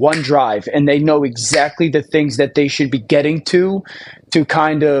like one drive, and they know exactly the things that they should be getting to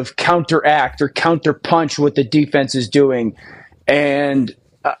kind of counteract or counterpunch what the defense is doing. And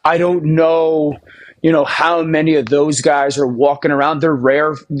I don't know, how many of those guys are walking around. They're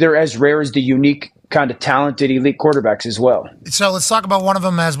rare. They're as rare as the unique kind of talented elite quarterbacks as well. So let's talk about one of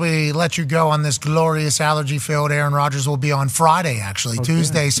them as we let you go on this glorious allergy-filled Aaron Rodgers will be on Friday, actually,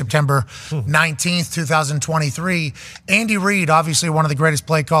 Tuesday, September 19th, 2023. Andy Reid, obviously one of the greatest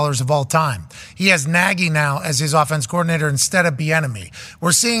play callers of all time. He has Nagy now as his offense coordinator instead of Bieniemy.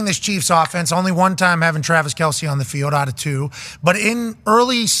 We're seeing this Chiefs offense only one time having Travis Kelce on the field out of 2, but in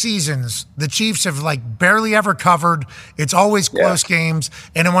early seasons, the Chiefs have like barely ever covered. It's always close games,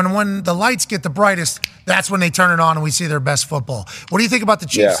 and when the lights get the brightest, that's when they turn it on and we see their best football. What do you think about the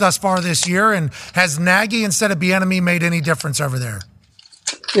Chiefs thus far this year? And has Nagy instead of Bieniemy made any difference over there?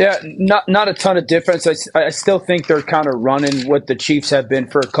 Yeah, not a ton of difference. I still think they're kind of running what the Chiefs have been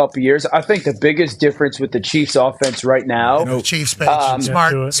for a couple of years. I think the biggest difference with the Chiefs offense right now. Chiefs page.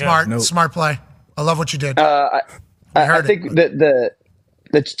 Smart play. I love what you did. I think that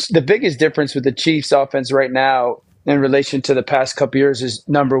the biggest difference with the Chiefs offense right now in relation to the past couple of years is,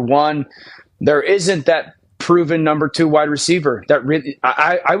 number one, there isn't that proven number 2 wide receiver. That really,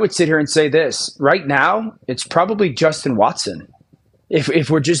 I would sit here and say this right now. It's probably Justin Watson.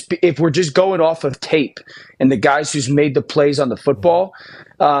 If we're just going off of tape and the guys who's made the plays on the football,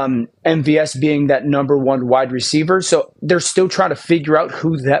 MVS being that number 1 wide receiver. So they're still trying to figure out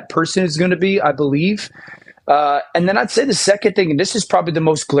who that person is going to be, I believe. And then I'd say the second thing, and this is probably the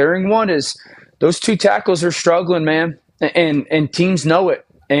most glaring one, is those 2 tackles are struggling, man, and teams know it.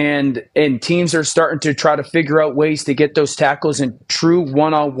 And teams are starting to try to figure out ways to get those tackles in true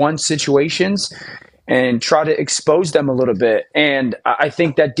one-on-one situations. and try to expose them a little bit. And I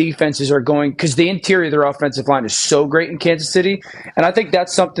think that defenses are going, because the interior of their offensive line is so great in Kansas City. And I think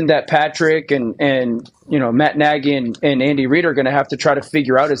that's something that Patrick and Matt Nagy and Andy Reid are going to have to try to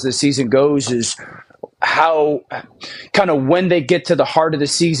figure out as the season goes, is how kind of when they get to the heart of the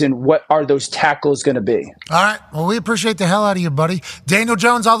season, what are those tackles going to be? All right. Well, we appreciate the hell out of you, buddy. Daniel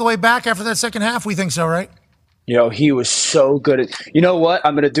Jones all the way back after that second half. We think so, right? He was so good at. You know what?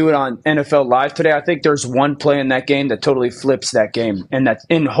 I'm going to do it on NFL Live today. I think there's one play in that game that totally flips that game, and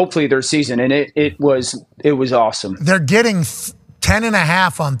hopefully their season. And it was awesome. They're getting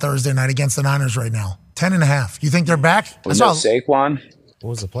 10.5 on Thursday night against the Niners right now. 10.5. You think they're back? Was that Saquon? What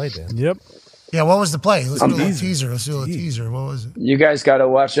was the play, Dan? Yep. Yeah, what was the play? Let's do a little teaser. What was it? You guys got to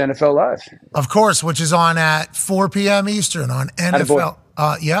watch NFL Live. Of course, which is on at 4 p.m. Eastern on NFL.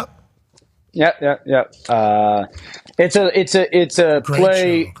 Yep. It's a Great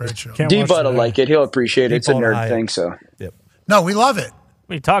play. show. Great show. D-Bud will like it. He'll appreciate it. It's a nerd thing. So. Yep. No, we love it. What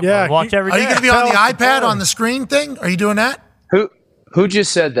are you talking about? Watch every day. Are you going to be on the iPad on the screen thing? Are you doing that? Who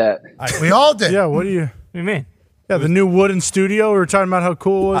just said that? We all did. Yeah, what do you mean? Yeah, the new wooden studio. We were talking about how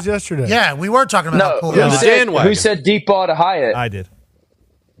cool it was yesterday. Yeah, we were talking about how cool it was. Who said D-Bud to Hyatt? I did.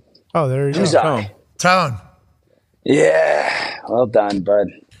 Oh, there you Who's go. Tone. Yeah, well done, bud.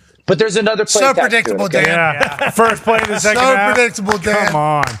 But there's another play. So predictable, Dan. Yeah. First play of the second half. So predictable, Dan. Come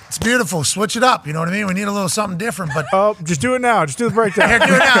on. It's beautiful. Switch it up. You know what I mean? We need a little something different. But just do it now. Just do the breakdown. Here, do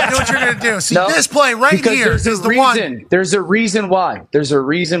it now. Do what you're going to do. See, this play right here is the one. There's a reason why. There's a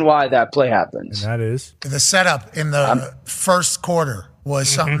reason why that play happens. And that is? The setup in the first quarter was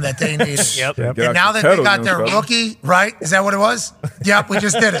something that they needed. Yep. And now that they got their rookie, right? Is that what it was? Yep, we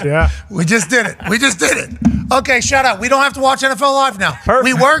just did it. Yeah. We just did it. Okay, shut up. We don't have to watch NFL Live now. Perfect.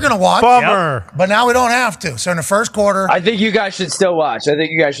 We were going to watch. Bummer. But now we don't have to. So in the first quarter. I think you guys should still watch.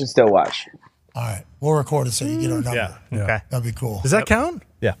 All right. We'll record it so you get our number. Yeah. Okay. That'd be cool. Does that count?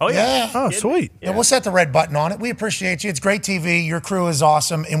 Yeah. Oh, yeah. Oh, sweet. Yeah, we'll set the red button on it. We appreciate you. It's great TV. Your crew is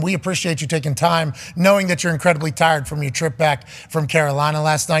awesome. And we appreciate you taking time, knowing that you're incredibly tired from your trip back from Carolina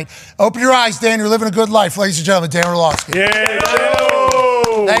last night. Open your eyes, Dan. You're living a good life. Ladies and gentlemen, Dan Orlovsky. Yeah.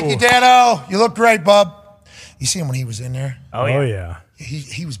 Thank you, Dano. You look great, bub. You see him when he was in there? Oh, yeah. Oh, yeah.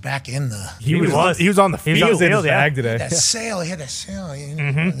 He was back in the... He was on the field. He was on the in his field, bag today. That sail. He had that sail.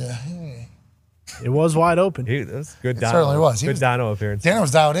 It was wide open. That was good. It certainly was. Good Dino appearance. Dano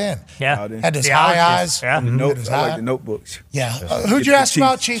was dialed in. Yeah. Had his The high allergies. eyes. Yeah. I like the notebooks. Yeah. Who'd you ask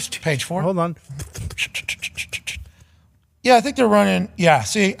about, Chiefs? Page 4. Hold on. Yeah, I think they're running. Yeah,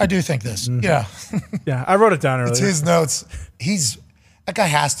 see, I do think this. Yeah. Yeah, I wrote it down earlier. It's his notes. That guy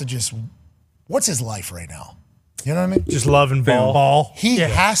has to just, what's his life right now? You know what I mean? Just loving ball. He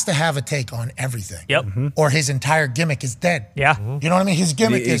has to have a take on everything. Yep. Or his entire gimmick is dead. Yeah. You know what I mean? His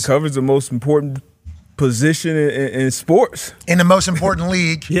gimmick He is covers the most important position in sports. in the most important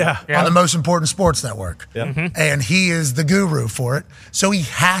league Yeah. on the most important sports network. And he is the guru for it. So he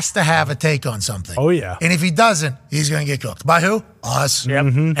has to have a take on something. Oh, yeah. And if he doesn't, he's going to get cooked. By who? Us. Yep.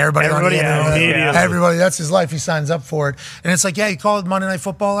 Everybody on the Everybody, internet. immediately. Everybody. That's his life. He signs up for it. And it's like, yeah, you called Monday Night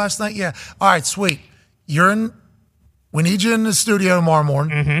Football last night? Yeah. All right, sweet. We need you in the studio tomorrow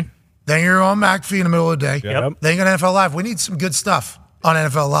morning. Then you're on McAfee in the middle of the day. Yep. Then you got NFL Live. We need some good stuff on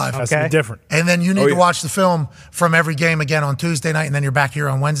NFL Live. Has to be different. And then you need to watch the film from every game again on Tuesday night, and then you're back here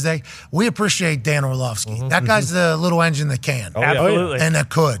on Wednesday. We appreciate Dan Orlovsky. That guy's the little engine that can. Absolutely. And that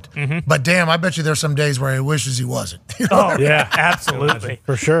could. But damn, I bet you there's some days where he wishes he wasn't. Oh, Yeah. absolutely.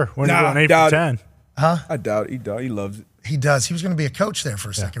 For sure. When you're going 8 for 10. I doubt it. He loves it. He does. He was going to be a coach there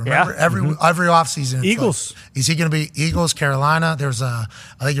for a second. Yeah. Remember, every offseason. Eagles. Is he going to be Eagles, Carolina? I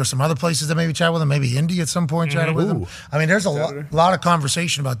think there's some other places that maybe chat with him. Maybe Indy at some point chatted with him. I mean, there's a lot of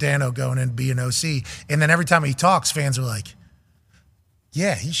conversation about Dano going in and being OC. And then every time he talks, fans are like,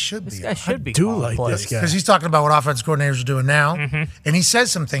 yeah, he should be. This guy should be. do calling like plays. this guy. Because he's talking about what offense coordinators are doing now. And he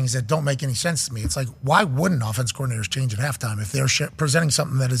says some things that don't make any sense to me. It's like, why wouldn't offense coordinators change at halftime? If they're presenting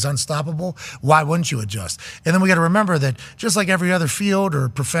something that is unstoppable, why wouldn't you adjust? And then we got to remember that just like every other field or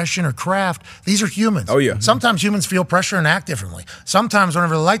profession or craft, these are humans. Oh, yeah. Sometimes humans feel pressure and act differently. Sometimes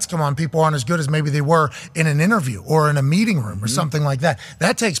whenever the lights come on, people aren't as good as maybe they were in an interview or in a meeting room or something like that.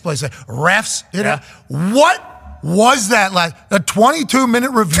 That takes place. Refs, what was that like? A 22-minute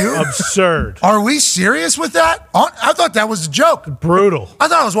review? Absurd. Are we serious with that? I thought that was a joke. Brutal. I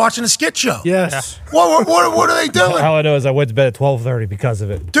thought I was watching a skit show. Yes. What are they doing? All I know is I went to bed at 12:30 because of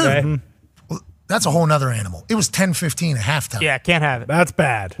it. Dude, Okay? that's a whole nother animal. It was 10:15 at halftime. Yeah, can't have it. That's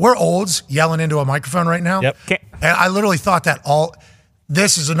bad. We're olds yelling into a microphone right now. Yep. And I literally thought that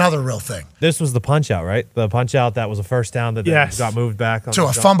This is another real thing. This was the punch out, right? The punch out that was a first down that then got moved back. To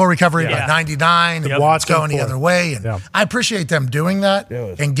a fumble recovery by 99. Yep. Watts going the other way. And I appreciate them doing that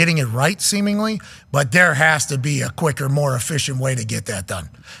and getting it right, seemingly. But there has to be a quicker, more efficient way to get that done.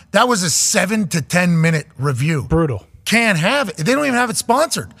 That was a 7 to 10 minute review. Brutal. Can't have it. They don't even have it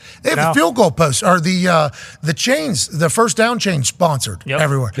sponsored. They have the field goal posts or the chains, the first down chain sponsored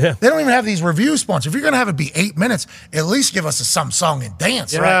everywhere. Yeah. They don't even have these reviews sponsored. If you're going to have it be 8 minutes, at least give us some song and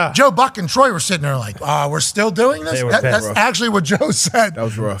dance. Yeah. Right? Joe Buck and Troy were sitting there like, we're still doing this? That's actually what Joe said. That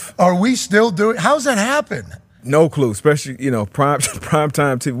was rough. Are we still doing how's that happen? No clue, especially, prime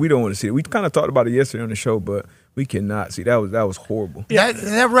time TV. We don't want to see it. We kind of talked about it yesterday on the show, but we cannot see. That was horrible.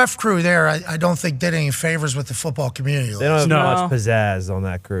 That ref crew there, I don't think did any favors with the football community. They don't have much pizzazz on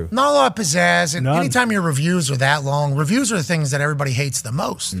that crew. Not a lot of pizzazz. And anytime your reviews are that long, reviews are the things that everybody hates the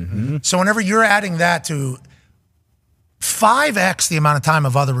most. Mm-hmm. So whenever you're adding that to 5x the amount of time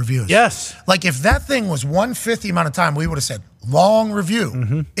of other reviews. Yes. Like if that thing was 1/5 the amount of time, we would have said long review.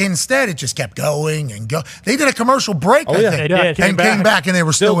 Mm-hmm. Instead, it just kept going and go. They did a commercial break, I think, they did. and came back and they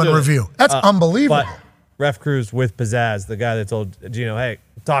were still in review. That's unbelievable. But ref crews with pizzazz, the guy that told Gino, hey,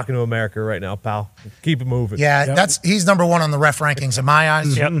 I'm talking to America right now, pal. Keep it moving. Yeah, he's number one on the ref rankings in my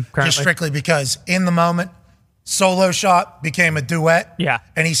eyes. Currently. Just strictly because in the moment, solo shot became a duet. Yeah.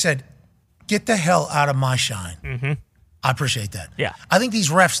 And he said, get the hell out of my shine. Mm-hmm. I appreciate that. Yeah. I think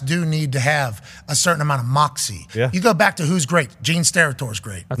these refs do need to have a certain amount of moxie. Yeah. You go back to who's great. Gene Steratore is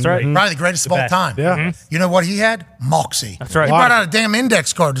great. That's right. Probably the greatest of all time. Yeah. Mm-hmm. You know what he had? Moxie. That's right. He brought out a damn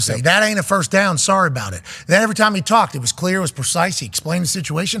index card to say, that ain't a first down. Sorry about it. Then every time he talked, it was clear, it was precise. He explained the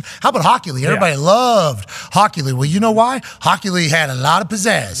situation. How about Hockey Lee? Everybody loved Hockey Lee. Well, you know why? Hockey Lee had a lot of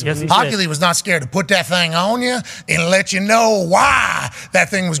pizzazz. Yes, he Hockey did. Lee was not scared to put that thing on you and let you know why that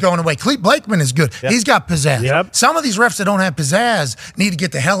thing was going away. Clete Blakeman is good. He's got pizzazz. Yep. Some of these refs that don't have pizzazz need to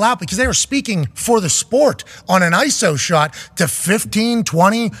get the hell out because they were speaking for the sport on an ISO shot to 15,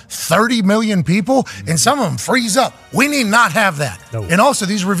 20, 30 million people, and some of them freeze up. We need not have that. No. And also,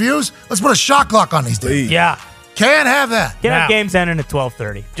 these reviews, let's put a shot clock on these things. Yeah. Can't have that. Can't have Now. games ending at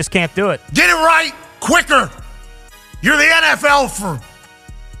 12:30. Just can't do it. Get it right quicker. You're the NFL for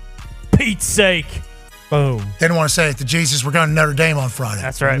Pete's sake. Boom. Didn't want to say it to Jesus. We're going to Notre Dame on Friday.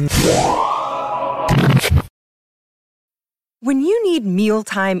 That's right. When you need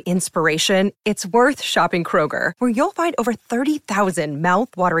mealtime inspiration, it's worth shopping Kroger, where you'll find over 30,000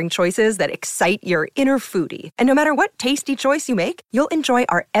 mouth-watering choices that excite your inner foodie. And no matter what tasty choice you make, you'll enjoy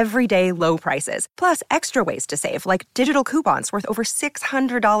our everyday low prices, plus extra ways to save, like digital coupons worth over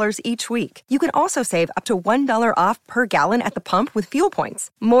 $600 each week. You can also save up to $1 off per gallon at the pump with fuel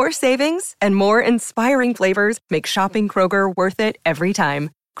points. More savings and more inspiring flavors make shopping Kroger worth it every time.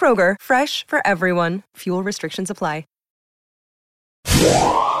 Kroger, fresh for everyone. Fuel restrictions apply.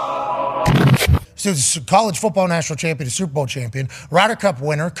 So the college football national champion, a Super Bowl champion, Ryder Cup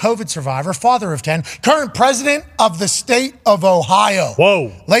winner, COVID survivor, father of 10, current president of the state of Ohio.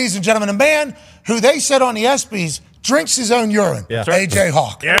 Whoa. Ladies and gentlemen, a man who they said on the ESPYs drinks his own urine. Yeah. A.J.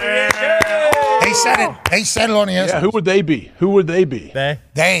 Hawk. They said it. They said it on the ESPYs. Yeah, who would they be? Who would they be? They.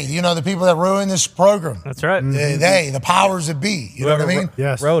 They, the people that ruined this program. That's right. The powers that be. You know what I mean?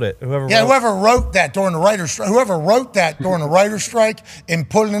 Yes. Wrote it. Whoever Whoever wrote that during the writer's strike and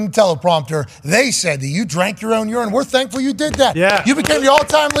put it in the teleprompter, they said that you drank your own urine. We're thankful you did that. Yeah. You became the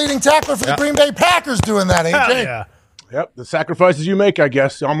all-time leading tackler for the Green Bay Packers doing that, AJ. Hell yeah. Yep, the sacrifices you make, I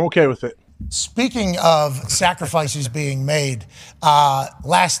guess. I'm okay with it. Speaking of sacrifices being made,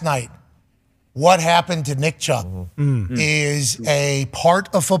 last night, what happened to Nick Chubb is a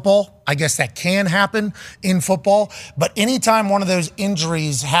part of football. I guess that can happen in football. But anytime one of those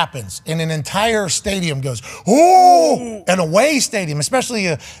injuries happens and an entire stadium goes, ooh, an away stadium, especially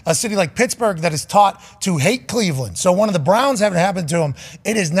a city like Pittsburgh that is taught to hate Cleveland. So one of the Browns having happened to him,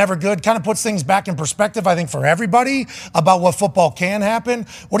 it is never good. Kind of puts things back in perspective, I think, for everybody about what football can happen.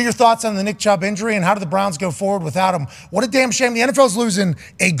 What are your thoughts on the Nick Chubb injury and how do the Browns go forward without him? What a damn shame. The NFL's losing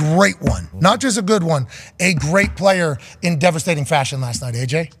a great one, not just a good one, a great player in devastating fashion last night,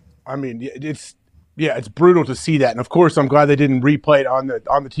 AJ. I mean, it's brutal to see that. And of course, I'm glad they didn't replay it on the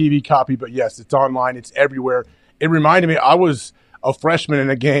TV copy. But yes, it's online. It's everywhere. It reminded me, I was a freshman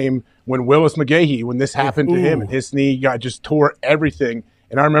in a game when Willis McGahee, when this happened to him, and his knee just tore everything.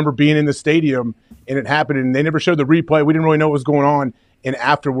 And I remember being in the stadium and it happened, and they never showed the replay. We didn't really know what was going on. And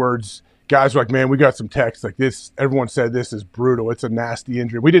afterwards, guys were like, man, we got some texts like this. Everyone said this is brutal. It's a nasty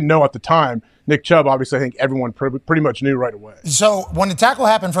injury. We didn't know at the time. Nick Chubb, obviously, I think everyone pretty much knew right away. So when the tackle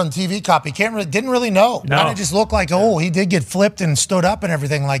happened from the TV copy, didn't really know. No. It just looked like, he did get flipped and stood up and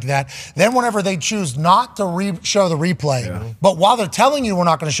everything like that. Then whenever they choose not to show the replay, but while they're telling you we're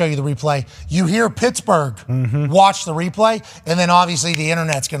not going to show you the replay, you hear Pittsburgh watch the replay, and then obviously the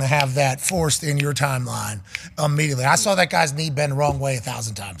internet's going to have that forced in your timeline immediately. I saw that guy's knee bend the wrong way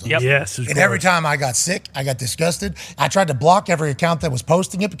 1,000 times. Yep. Yes. And every time I got sick, I got disgusted. I tried to block every account that was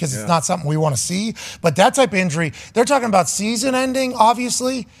posting it because it's not something we want to see. But that type of injury, they're talking about season ending,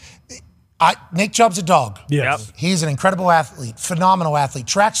 obviously. Nick Chubb's a dog. Yes. Yep. He's an incredible athlete, phenomenal athlete,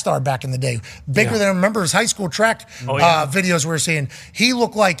 track star back in the day. Bigger than, remember his high school track videos we were seeing. He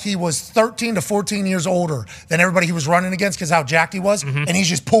looked like he was 13 to 14 years older than everybody he was running against because how jacked he was. And he's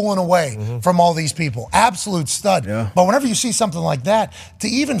just pulling away from all these people. Absolute stud. Yeah. But whenever you see something like that, to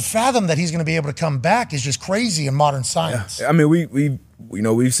even fathom that he's going to be able to come back is just crazy in modern science. Yeah. I mean, we've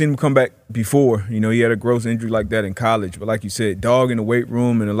seen him come back before. He had a gross injury like that in college. But like you said, dog in the weight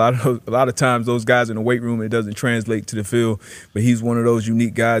room, and a lot of times those guys in the weight room, it doesn't translate to the field. But he's one of those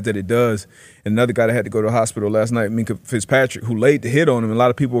unique guys that it does. And another guy that had to go to the hospital last night, Micah Fitzpatrick, who laid the hit on him. A lot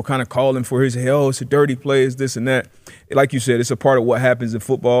of people were kind of calling for his, it's a dirty play, it's this and that. Like you said, it's a part of what happens in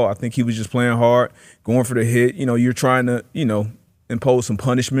football. I think he was just playing hard, going for the hit. You're trying to, impose some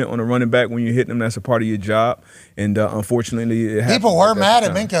punishment on a running back when you're hitting them. That's a part of your job. And unfortunately, it happened. People were mad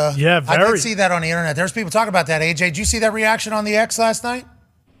at Micah. Yeah, very. I did see that on the internet. There's people talking about that, AJ. Did you see that reaction on the X last night?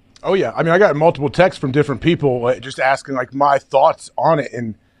 Oh, yeah. I mean, I got multiple texts from different people just asking, my thoughts on it.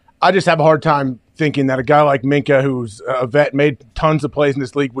 And I just have a hard time thinking that a guy like Micah, who's a vet, made tons of plays in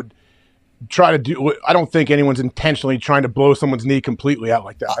this league, would try to do. I don't think anyone's intentionally trying to blow someone's knee completely out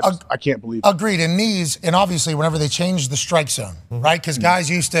like that. I can't believe it. Agreed. And knees, and obviously whenever they changed the strike zone, right? Because guys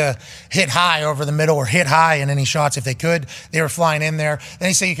used to hit high over the middle or hit high in any shots if they could. They were flying in there. Then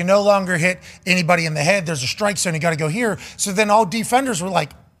they say you can no longer hit anybody in the head. There's a strike zone. You got to go here. So then all defenders were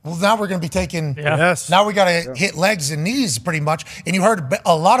like, well, now we're going to be taking. Yes. Now we got to hit legs and knees pretty much. And you heard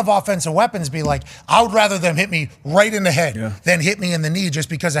a lot of offensive weapons be like, I would rather them hit me right in the head than hit me in the knee just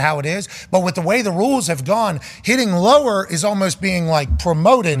because of how it is. But with the way the rules have gone, hitting lower is almost being like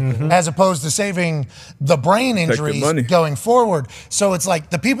promoted as opposed to saving the brain injuries going forward. So it's like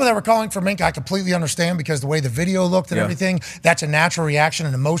the people that were calling for Micah, I completely understand because the way the video looked and everything, that's a natural reaction,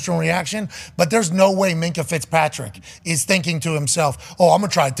 an emotional reaction. But there's no way Micah Fitzpatrick is thinking to himself, I'm going to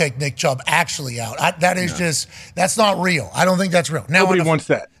try take Nick Chubb actually out. That's not real. I don't think that's real. Now, nobody wants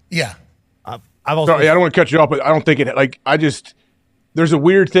that. Yeah. I don't want to cut you off, but I don't think it. There's a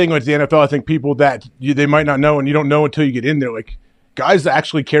weird thing with the NFL. I think people that they might not know, and you don't know until you get in there. Like guys that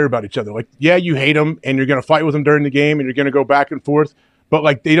actually care about each other. Like, yeah, you hate them, and you're going to fight with them during the game, and you're going to go back and forth. But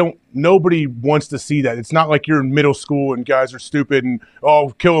like nobody wants to see that. It's not like you're in middle school and guys are stupid and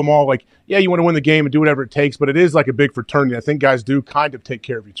kill them all. Like, yeah, you want to win the game and do whatever it takes, but it is like a big fraternity. I think guys do kind of take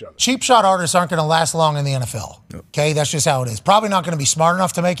care of each other. Cheap shot artists aren't going to last long in the NFL. Okay, that's just how it is. Probably not going to be smart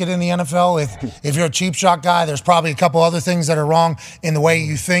enough to make it in the NFL. If you're a cheap shot guy, there's probably a couple other things that are wrong in the way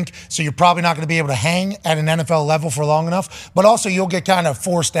you think. So you're probably not going to be able to hang at an NFL level for long enough. But also you'll get kind of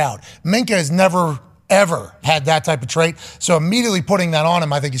forced out. Micah has never ever had that type of trait. So immediately putting that on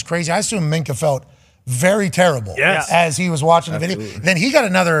him, I think is crazy. I assume Micah felt very terrible as he was watching the video. Then he got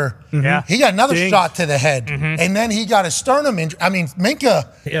another shot to the head. And then he got a sternum injury. I mean, Micah,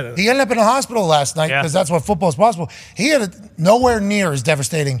 he ended up in a hospital last night because that's what football is possible. He had nowhere near as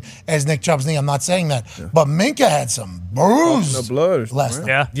devastating as Nick Chubb's knee. I'm not saying that. But Micah had some bruise last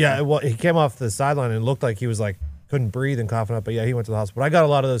night. Yeah, well, he came off the sideline and looked like he was like, couldn't breathe and coughing up, but he went to the hospital. I got a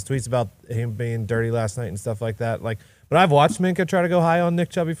lot of those tweets about him being dirty last night and stuff like that. Like, but I've watched Micah try to go high on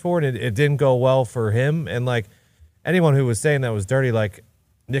Nick Chubb before, and it didn't go well for him. And like anyone who was saying that was dirty, like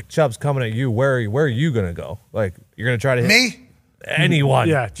Nick Chubb's coming at you. Where are you gonna go? Like you're gonna try to hit me? Anyone?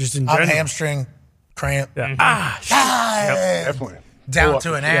 Yeah, just in general. I'm hamstring cramp. Yeah. Definitely. Down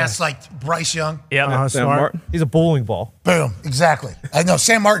to an ass like Bryce Young. Yeah, Sam Martin. He's a bowling ball. Boom. Exactly. I know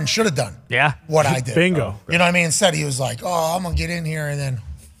Sam Martin should have done what I did. Bingo. You know what I mean? Instead, he was like, I'm going to get in here and then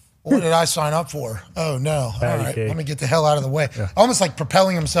what did I sign up for? Oh, no. All right. Let me get the hell out of the way. Yeah. Almost like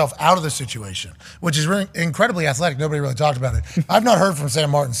propelling himself out of the situation, which is really incredibly athletic. Nobody really talked about it. I've not heard from Sam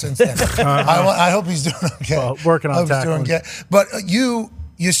Martin since then. I hope he's doing okay. Well, working on tackling. But you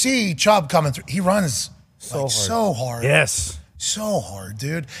see Chubb coming through. He runs so hard. Yes. So hard,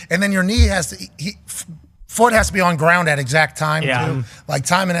 dude. And then your knee has to foot has to be on ground at exact time, too. Like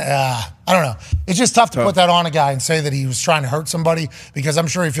timing it, I don't know. It's just tough to put that on a guy and say that he was trying to hurt somebody because I'm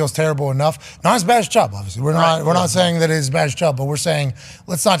sure he feels terrible enough. Not as bad as Chubb, obviously. We're not saying that it is bad as Chubb, but we're saying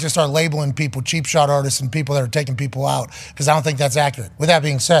let's not just start labeling people cheap shot artists and people that are taking people out because I don't think that's accurate. With that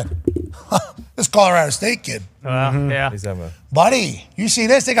being said, this Colorado State kid. Buddy, you see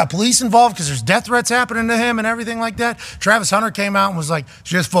this? They got police involved because there's death threats happening to him and everything like that. Travis Hunter came out and was like, it's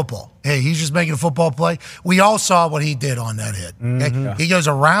just football. Hey, he's just making a football play. We all saw what he did on that hit. Okay? He goes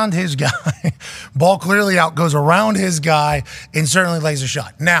around his guy. Ball clearly out, goes around his guy, and certainly lays a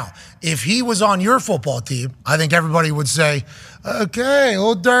shot. Now, if he was on your football team, I think everybody would say, okay, a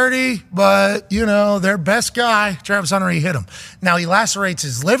little dirty, but, their best guy, Travis Hunter, he hit him. Now, he lacerates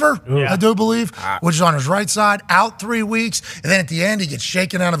his liver, I do believe, which is on his right side, out 3 weeks. And then at the end, he gets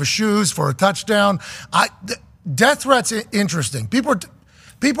shaken out of his shoes for a touchdown. Death threats interesting. People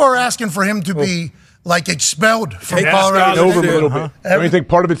are asking for him to be expelled from Colorado. Over him a little bit. Don't you think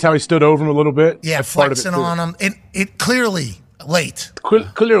part of it's how he stood over him a little bit? Yeah, that's flexing on him. It clearly late.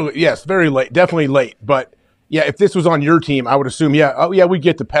 Clearly, yes, very late. Definitely late. But yeah, if this was on your team, I would assume, we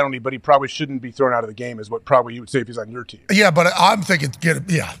get the penalty, but he probably shouldn't be thrown out of the game, is what probably you would say if he's on your team. Yeah, but I'm thinking,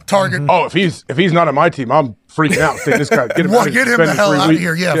 target. Oh, if he's not on my team, I'm freaking out. Saying this guy, get him the hell out of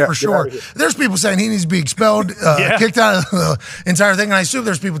here. Yeah, for sure. There's people saying he needs to be expelled, kicked out of the entire thing, and I assume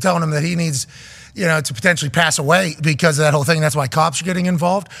there's people telling him that he needs to potentially pass away because of that whole thing. That's why cops are getting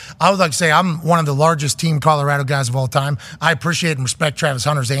involved. I would like to say I'm one of the largest Team Colorado guys of all time. I appreciate and respect Travis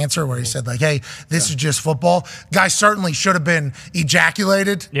Hunter's answer where he said, hey, this is just football. Guy certainly should have been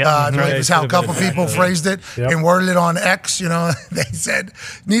ejaculated. I believe is how a couple people phrased it and worded it on X. They said,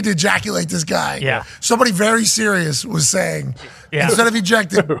 need to ejaculate this guy. Yeah. Somebody very serious was saying, instead of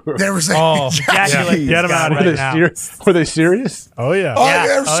ejected, they were saying ejaculate. Get him out of here now. Were they serious? Oh, yeah. Oh,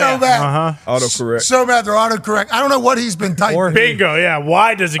 they're so bad. Autocorrect. So bad they're autocorrect. I don't know what he's been typing. Bingo, yeah.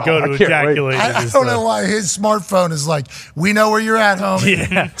 Why does it go to ejaculate? I don't know why his smartphone is like, we know where you're at,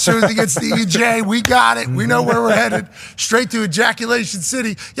 homie. As soon as he gets the EJ, we got it. We know where we're headed. Straight to ejaculation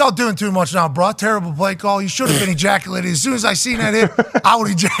city. Y'all doing too much now, bro. Terrible play call. You should have been ejaculated. As soon as I seen that hit, I would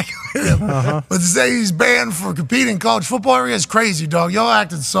ejaculate him. But to say he's banned for competing in college football area is crazy, dog. Y'all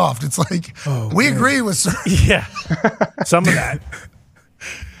acting soft. It's like, we agree with sir. Yeah. Some of that.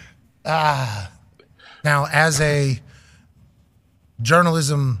 Now, as a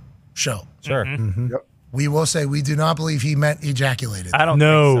journalism show, Sure. we will say we do not believe he meant ejaculated. I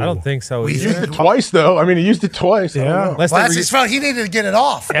don't think so. We He used it twice, though. I mean, he used it twice. Yeah. That's his phone. He needed to get it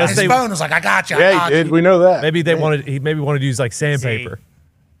off. His phone was like, I got you. Yeah, he did. We know that. Maybe he wanted to use like sandpaper.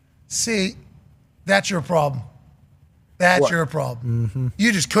 See, that's your problem. That's your problem.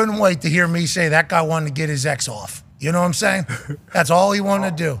 You just couldn't wait to hear me say that guy wanted to get his ex off. You know what I'm saying? That's all he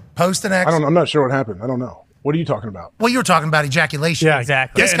wanted to do. Post an ex. I'm not sure what happened. I don't know. What are you talking about? Well, you were talking about ejaculation. Yeah,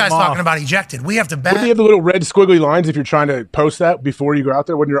 exactly. This guy's talking about ejected. We have to bet. Wouldn't you have the little red squiggly lines if you're trying to post that before you go out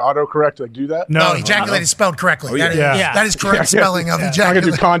there? Wouldn't your autocorrect do that? No, ejaculate is spelled correctly. That is correct spelling of I ejaculate.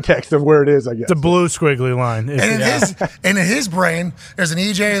 get the context of where it is, I guess. It's a blue squiggly line. And in his brain, there's an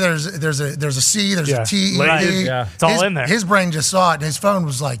EJ, there's a C, there's a T, Right. E, D. It's all in there. His brain just saw it, and his phone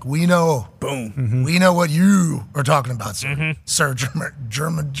was like, we know. Boom. We know what you are talking about, sir. Sir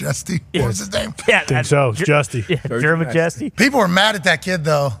German Justy. What was his name? Yeah, I think so. It's Justy. German Jesty. People were mad at that kid,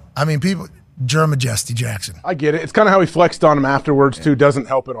 though. I mean, German Justy Jackson. I get it. It's kind of how he flexed on him afterwards, too. Doesn't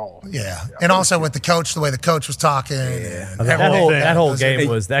help at all. Yeah. And also with the coach, the way the coach was talking. And That whole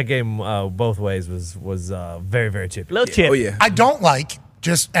game both ways was very, very chippy. Little chip. Oh, yeah. I don't like,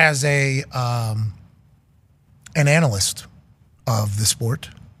 just as an analyst of the sport,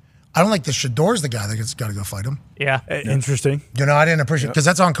 I don't like that Shador's the guy that's got to go fight him. Yeah. Interesting. I didn't appreciate it because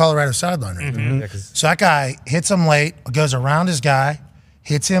that's on Colorado sideline right there. So that guy hits him late, goes around his guy,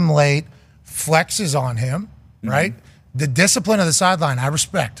 hits him late, flexes on him, right? The discipline of the sideline, I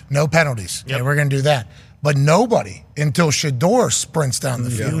respect. No penalties. Yeah, we're going to do that. But nobody until Shador sprints down the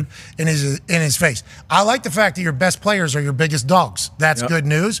field in his face. I like the fact that your best players are your biggest dogs. That's good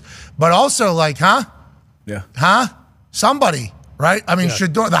news. But also, somebody. Right? I mean,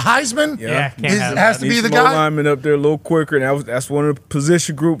 Shador, the Heisman has to be the guy. Lineman up there a little quicker, and that's one of the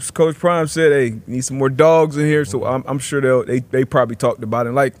position groups. Coach Prime said, "Hey, need some more dogs in here." So I'm sure they probably talked about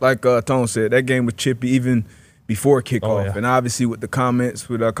it. Like Tone said, that game was chippy even before kickoff, and obviously with the comments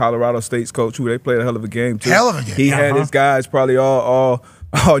with Colorado State's coach, who they played a hell of a game too. Hell of a game. He had his guys probably all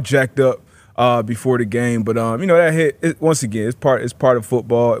jacked up before the game, but that hit once again. It's part of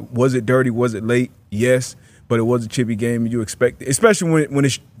football. Was it dirty? Was it late? Yes. But it was a chippy game, and you expect it, especially when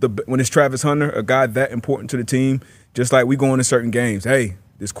it's Travis Hunter, a guy that important to the team. Just like we go into certain games, hey,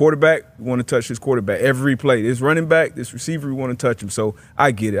 This quarterback, we want to touch this quarterback every play. This running back, this receiver, we want to touch him. So I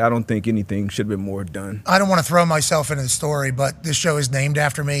get it. I don't think anything should have been more done. I don't want to throw myself into the story, but this show is named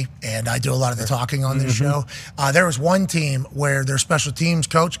after me, and I do a lot of the talking on this show. There was one team where their special teams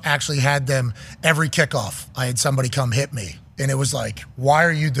coach actually had them every kickoff. I had somebody come hit me. And it was like, why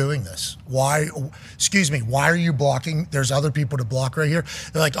are you doing this? Why are you blocking? There's other people to block right here.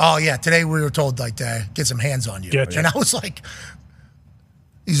 They're like, oh, yeah, today we were told like to get some hands on you. Gotcha. And I was like,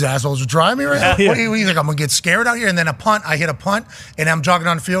 these assholes are trying me right now? What do you think? I'm going to get scared out here? And then I hit a punt, and I'm jogging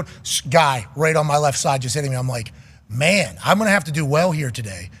on the field. Guy right on my left side just hitting me. I'm like, man, I'm going to have to do well here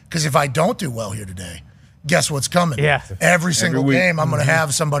today, because if I don't do well here today, guess what's coming? Yeah. Every single game, I'm going to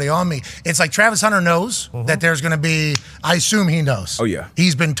have somebody on me. It's like Travis Hunter knows that there's going to be, I assume he knows. Oh, yeah.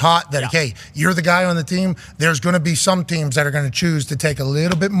 He's been taught that, okay, you're the guy on the team. There's going to be some teams that are going to choose to take a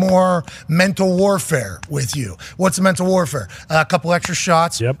little bit more mental warfare with you. What's the mental warfare? A couple extra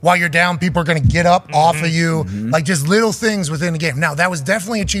shots. Yep. While you're down, people are going to get up off of you. Like just little things within the game. Now, that was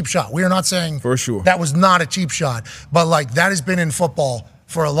definitely a cheap shot. We are not saying For sure. that was not a cheap shot. But like that has been in football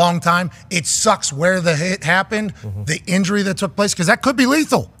for a long time. It sucks where the hit happened, the injury that took place, because that could be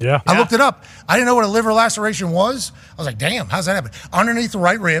lethal. Yeah. I looked it up. I didn't know what a liver laceration was. I was like, damn, how's that happen? Underneath the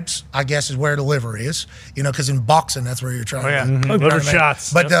right ribs, I guess, is where the liver is, because in boxing, that's where you're trying to Liver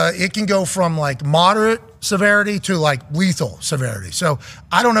shots. But it can go from like moderate severity to like lethal severity. So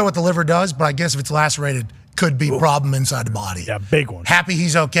I don't know what the liver does, but I guess if it's lacerated, could be a problem inside the body. Yeah, big one. Happy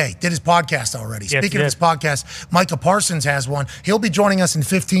he's okay. Did his podcast already. Yes, Speaking of his podcast, Micah Parsons has one. He'll be joining us in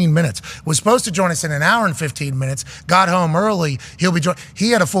 15 minutes. Was supposed to join us in an hour and 15 minutes. Got home early. He'll be He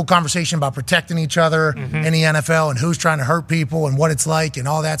had a full conversation about protecting each other in the NFL and who's trying to hurt people and what it's like and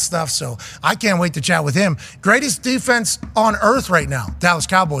all that stuff. So I can't wait to chat with him. Greatest defense on earth right now. Dallas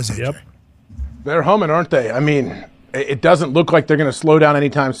Cowboys. AJ. Yep. They're humming, aren't they? I mean, it doesn't look like they're going to slow down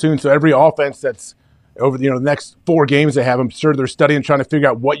anytime soon. So every offense that's over the next 4 games they have, I'm sure they're studying, trying to figure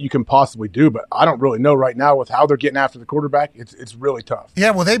out what you can possibly do. But I don't really know right now with how they're getting after the quarterback. It's really tough.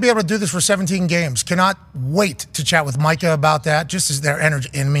 Yeah, will they be able to do this for 17 games? Cannot wait to chat with Micah about that, just as their energy.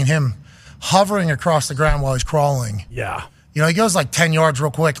 And I mean, him hovering across the ground while he's crawling. Yeah. He goes like 10 yards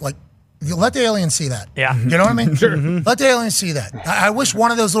real quick. Like, let the aliens see that. Yeah. You know what I mean? Sure. Let the aliens see that. I wish one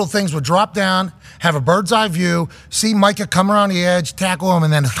of those little things would drop down, have a bird's eye view, see Micah come around the edge, tackle him,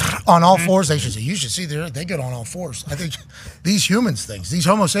 and then on all fours, they should say, you should see they get on all fours. I think these humans things, these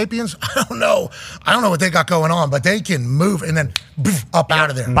Homo sapiens, I don't know what they got going on, but they can move and then up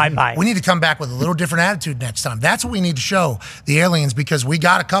out of there. Bye-bye. We need to come back with a little different attitude next time. That's what we need to show the aliens, because we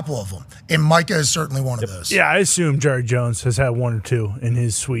got a couple of them, and Micah is certainly one of those. Yeah, I assume Jerry Jones has had 1 or 2 in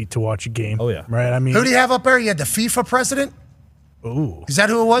his suite to watch a game. Oh, yeah. Right? I mean, Who do you have up there? You had the FIFA president? Ooh. Is that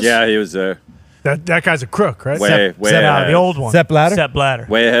who it was? Yeah, he was there. That guy's a crook, right? Way ahead. The old one. Sepp Blatter? Sepp Blatter.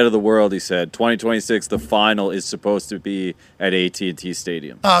 Way ahead of the world, he said. 2026, the final is supposed to be at AT&T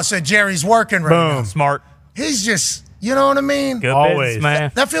Stadium. Oh, so Jerry's working right now. Smart. He's just, you know what I mean? Good Always. business,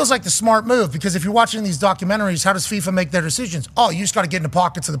 man. That feels like the smart move, because if you're watching these documentaries, how does FIFA make their decisions? Oh, you just got to get in the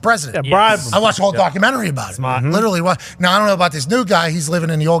pockets of the president. Yeah, bribe him. I watched a whole documentary about it. Literally. Now, I don't know about this new guy. He's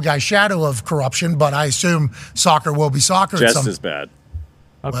living in the old guy's shadow of corruption, but I assume soccer will be soccer. Just as bad.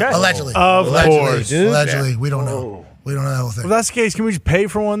 Okay. Allegedly. Of course. Allegedly. We don't know. We don't know the whole thing. If that's the case, can we just pay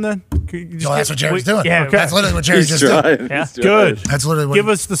for one then? That's what Jerry's doing. Yeah, okay. That's literally what Jerry's He's just trying. doing. Yeah. He's trying. Good. That's literally what Give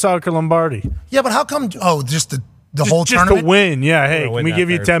us the soccer Lombardi. Yeah, but how come? Oh, just the whole Just tournament? to win. Yeah. Hey, win can we that give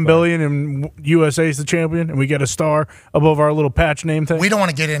you fair 10 play. billion and USA's the champion and we get a star above our little patch name thing? We don't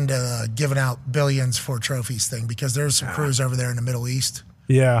want to get into giving out billions for trophies thing, because there's some crews over there in the Middle East.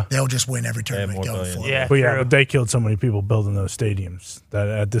 Yeah. They'll just win every tournament more going billions. forward. Yeah, But yeah, true. but they killed so many people building those stadiums that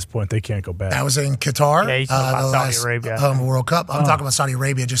at this point they can't go back. That was in Qatar. Yeah, he's talking about the Saudi last Arabia. World Cup. I'm talking about Saudi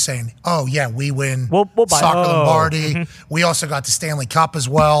Arabia, just saying, oh, yeah, we win We'll buy soccer it. Lombardi. We also got the Stanley Cup as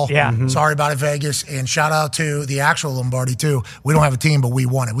well. Yeah. Sorry about it, Vegas. And shout out to the actual Lombardi, too. We don't have a team, but we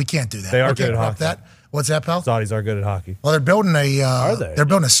won it. We can't do that. They are We can't good at rock hockey. that. What's that, pal? Saudis are good at hockey. Well, they're building a Are they? they're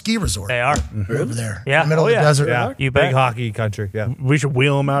building a ski resort They are. over there. Yeah. In the middle Oh, of the yeah. desert. Yeah, You big bet. hockey country. Yeah, We should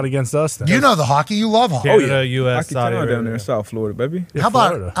wheel them out against us then. You know the hockey. You love hockey. Canada, U.S., Hockey Saudi town Arabia. down there in South Florida, baby. Yeah, How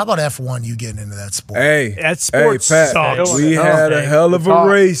Florida. about F1? You getting into that sport? Hey, That sport Pat, sucks. we had a hell of a Hot.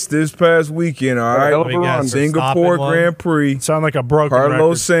 race this past weekend, all Hell of right? a We got run. Singapore Verstappen won. Grand Prix. Sound like a broken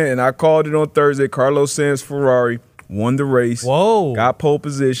Carlos record. Sainz, and I called it on Thursday. Carlos Sainz Ferrari won the race. Whoa. Got pole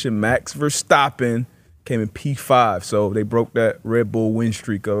position. Max Verstappen came in P5, so they broke that Red Bull win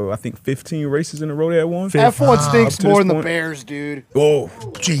streak of, I think, 15 races in a row they had won. F1 stinks more than the Bears, dude. Oh,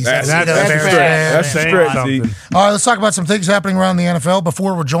 Jesus. That's That's a stretch, Z. All right, let's talk about some things happening around the NFL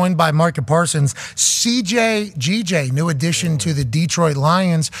before we're joined by Micah Parsons. CJ GJ, new addition to the Detroit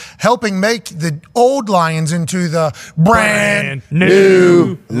Lions, helping make the old Lions into the brand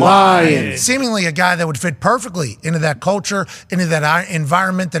new Lions. Seemingly a guy that would fit perfectly into that culture, into that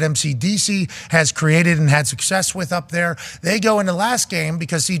environment that MCDC has created and had success with up there. They go into last game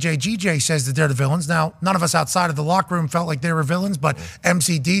because CJ GJ says that they're the villains. Now, none of us outside of the locker room felt like they were villains, but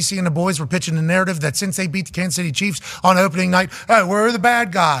MCDC and the boys were pitching the narrative that since they beat the Kansas City Chiefs on opening night, hey, we're the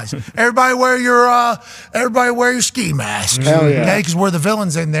bad guys. Everybody wear your ski masks. Hell yeah. Okay, because we're the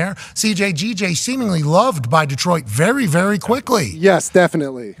villains in there. CJ GJ seemingly loved by Detroit very, very quickly. Yes,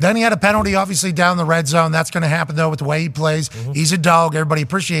 definitely. Then he had a penalty, obviously, down the red zone. That's going to happen, though, with the way he plays. He's a dog. Everybody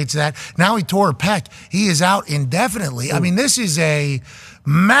appreciates that. Now he tore a pec. He is out indefinitely. I mean, this is a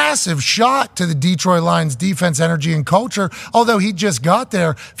massive shot to the Detroit Lions defense, energy, and culture. Although he just got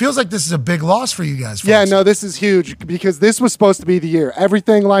there, feels like this is a big loss for you guys. Folks. Yeah, no, this is huge because this was supposed to be the year.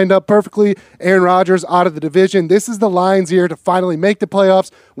 Everything lined up perfectly. Aaron Rodgers out of the division. This is the Lions' year to finally make the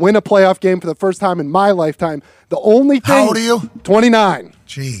playoffs, win a playoff game for the first time in my lifetime. The only thing. How old are you? 29.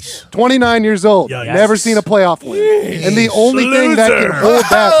 Jeez. 29 years old. Yes. Never seen a playoff win. And the only thing that can hold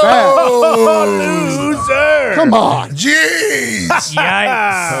that back. Loser. Come on. Jeez.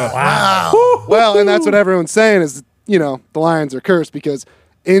 Yikes. Wow. Well, and that's what everyone's saying is, the Lions are cursed because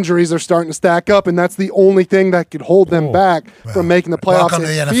injuries are starting to stack up, and that's the only thing that could hold them back from making the playoffs. Welcome to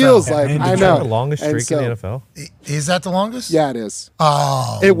the NFL. Feels like, I know. The longest streak in the NFL. Is that the longest? Yeah, it is.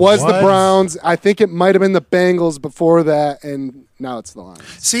 Oh. It was the Browns. I think it might have been the Bengals before that, and now it's the Lions.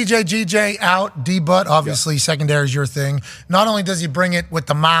 CJ GJ out, D-Butt, obviously secondary is your thing. Not only does he bring it with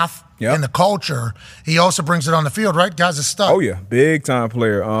the math and the culture, he also brings it on the field, right? Guy's a stud. Oh, yeah. Big time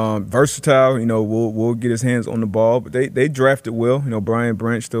player. Versatile, will get his hands on the ball. But they drafted well. Brian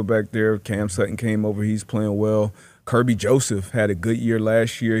Branch still back there. Cam Sutton came over. He's playing well. Kirby Joseph had a good year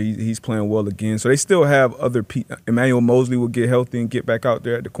last year. He's playing well again. So they still have other people. Emmanuel Mosley will get healthy and get back out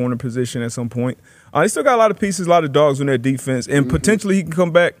there at the corner position at some point. They still got a lot of pieces, a lot of dogs on their defense. And potentially he can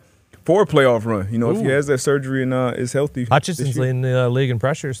come back for a playoff run. If he has that surgery and is healthy. Hutchinson's leading the league in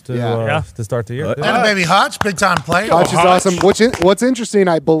pressures to start the year. And a baby Hutch, big time player. Hutch is awesome. What's interesting,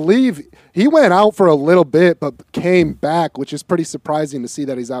 I believe he went out for a little bit but came back, which is pretty surprising to see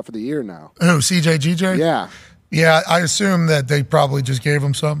that he's out for the year now. Who, CJ GJ? Yeah. Yeah, I assume that they probably just gave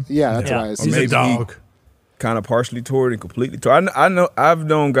him some. Yeah, that's what I assume. He's a dog. Kind of partially tore it and completely tore it. I've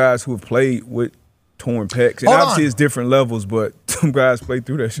known guys who have played with torn pecs. And obviously it's different levels, but some guys play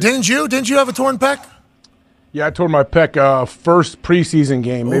through that shit. Didn't you have a torn pec? Yeah, I tore my pec first preseason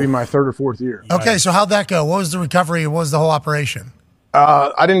game, maybe my third or fourth year. Okay, so how'd that go? What was the recovery? What was the whole operation?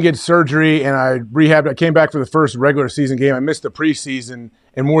 I didn't get surgery, and I rehabbed. I came back for the first regular season game. I missed the preseason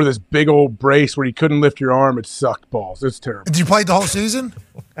and wore this big old brace where you couldn't lift your arm. It sucked balls. It's terrible. Did you play the whole season?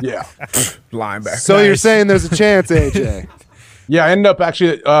 Yeah. Linebacker. So you're saying there's a chance, AJ? Yeah, I ended up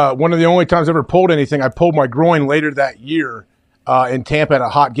actually one of the only times I ever pulled anything. I pulled my groin later that year in Tampa at a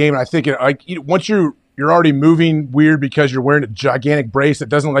hot game, and I think once you're already moving weird because you're wearing a gigantic brace that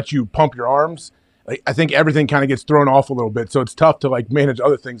doesn't let you pump your arms. I think everything kind of gets thrown off a little bit, so it's tough to manage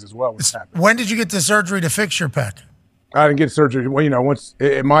other things as well. When did you get the surgery to fix your pec? I didn't get surgery. Well, once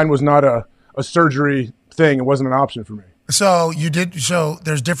mine was not a surgery thing. It wasn't an option for me. So you did. So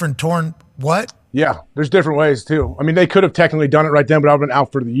there's different torn what? Yeah, there's different ways too. I mean, they could have technically done it right then, but I've been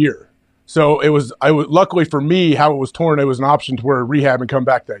out for the year. So it was. Luckily for me, how it was torn, it was an option to where rehab and come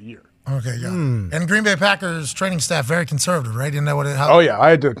back that year. Okay, yeah. And Green Bay Packers training staff very conservative, right? Didn't know what it. Oh yeah, I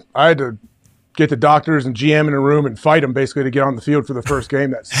had to get the doctors and GM in a room and fight them basically to get on the field for the first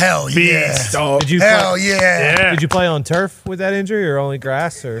game. That's hell yeah. Did you play on turf with that injury or only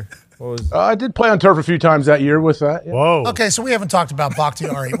grass or what was? I did play on turf a few times that year with that. Yeah. Whoa. Okay, so we haven't talked about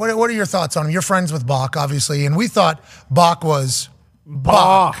Bakhtiari. What are your thoughts on him? You're friends with Bach, obviously, and we thought Bach was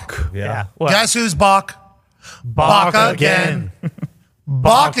Bach. Yeah. Guess who's Bach? Bach again.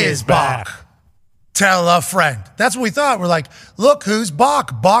 Bach is Bach. Tell a friend. That's what we thought. We're like, look, who's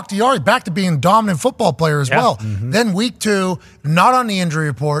Bach? Bakhtiari, back to being a dominant football player as well. Then week 2, not on the injury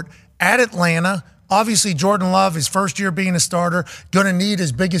report, at Atlanta. Obviously, Jordan Love, his first year being a starter, going to need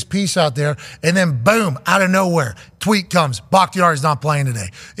his biggest piece out there. And then, boom, out of nowhere, tweet comes, Bakhtiari's not playing today.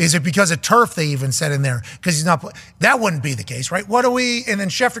 Is it because of turf, they even said in there? Because he's not that wouldn't be the case, right? What do we – and then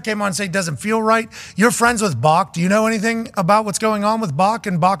Schefter came on and said it doesn't feel right. You're friends with Bach. Do you know anything about what's going on with Bach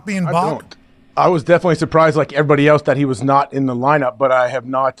and Bach being Bach? I was definitely surprised, like everybody else, that he was not in the lineup, but I have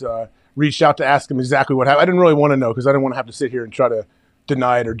not reached out to ask him exactly what happened. I didn't really want to know because I didn't want to have to sit here and try to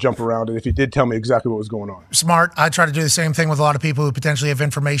deny it or jump around it if he did tell me exactly what was going on. Smart. I try to do the same thing with a lot of people who potentially have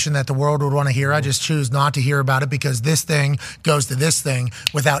information that the world would want to hear. I just choose not to hear about it because this thing goes to this thing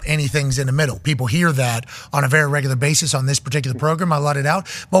without anything's in the middle. People hear that on a very regular basis on this particular program. I let it out.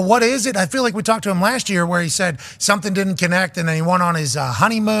 But what is it? I feel like we talked to him last year where he said something didn't connect and then he went on his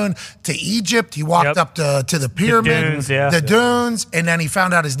honeymoon to Egypt. He walked up to the pyramid, the dunes, and then he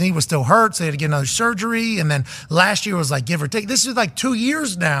found out his knee was still hurt, so he had to get another surgery. And then last year was like give or take. This is like 2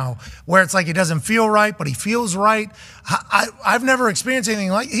 years now where it's like he doesn't feel right, but he feels right. I've never experienced anything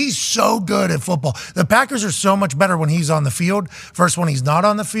like. He's so good at football. The Packers are so much better when he's on the field versus when he's not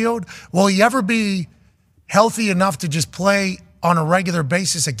on the field. Will he ever be healthy enough to just play on a regular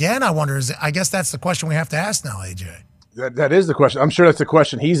basis again? I wonder. I guess that's the question we have to ask now, AJ. That is the question. I'm sure that's the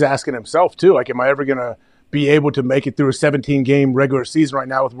question he's asking himself too. Like, am I ever going to be able to make it through a 17-game regular season right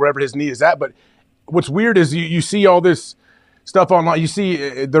now with wherever his knee is at? But what's weird is you see all this stuff online. You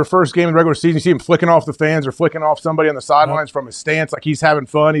see their first game in the regular season, you see him flicking off the fans or flicking off somebody on the sidelines from his stance, like he's having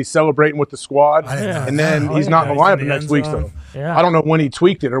fun, he's celebrating with the squad, and then he's not in the lineup next week. So I don't know when he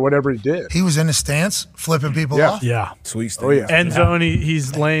tweaked it or whatever he did. He was in the stance, flipping people off. Yeah. Sweet stance. Oh, yeah. End zone,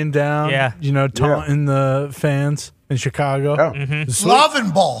 he's laying down, taunting the fans in Chicago.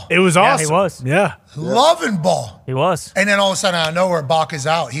 Loving ball. It was awesome. He was. Yeah. Loving ball. He was. And then all of a sudden, out of nowhere, Bach is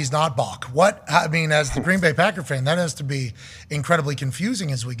out. He's not Bach. What? I mean, as the Green Bay Packer fan, that has to be incredibly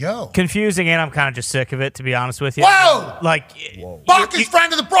confusing as we go. Confusing, and I'm kind of just sick of it, to be honest with you. Whoa! Bach is you,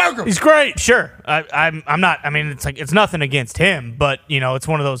 friend of the program. He's great. Sure. I'm not. I mean, it's nothing against him, but, it's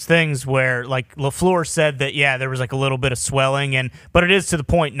one of those things where, like, LaFleur said that, there was, like, a little bit of swelling, but it is to the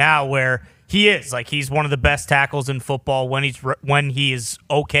point now where he is. Like, he's one of the best tackles in football when he is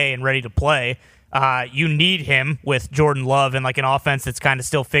okay and ready to play. You need him with Jordan Love and like an offense that's kind of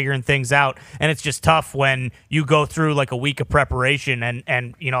still figuring things out, and it's just tough when you go through like a week of preparation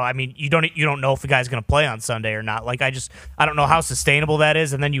and you don't know if the guy's going to play on Sunday or not. Like I don't know how sustainable that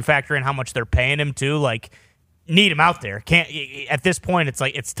is, and then you factor in how much they're paying him too. Like need him out there. Can't at this point it's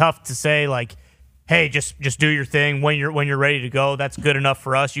like it's tough to say like, hey, just do your thing when you're ready to go. That's good enough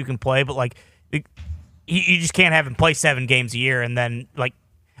for us. You can play, but like you just can't have him play 7 games a year and then like.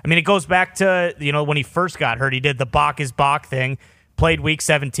 I mean, it goes back to, when he first got hurt, he did the Bach is Bach thing, played week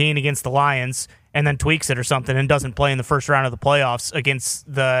 17 against the Lions, and then tweaks it or something and doesn't play in the first round of the playoffs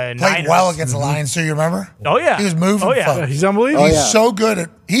against the Niners. Played well against the Lions, too, you remember? Oh, yeah. He was moving folks. Yeah, he's unbelievable. He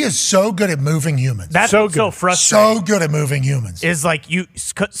is so good at moving humans. That's so frustrating. So good at moving humans. Is like you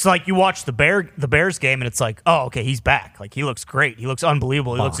watch the Bears game and it's like, oh, okay, he's back. Like he looks great. He looks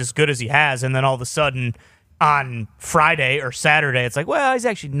unbelievable. He looks as good as he has. And then all of a sudden on Friday or Saturday, it's like, well, he's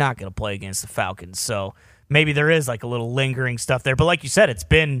actually not going to play against the Falcons. So maybe there is like a little lingering stuff there. But like you said, it's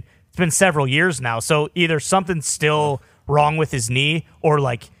been several years now. So either something's still wrong with his knee or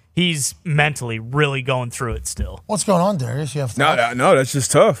like he's mentally really going through it still. What's going on, Darius? You have No, that's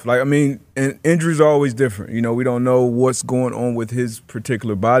just tough. Like, I mean, and injuries are always different. We don't know what's going on with his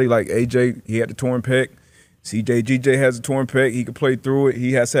particular body. Like AJ, he had the torn pec. GJ has a torn pec. He could play through it.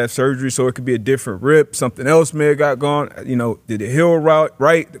 He has to have surgery, so it could be a different rip. Something else may have got gone. Did it heal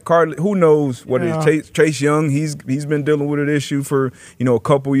right? The cartilage, who knows what it is. Chase Young, he's been dealing with an issue for, a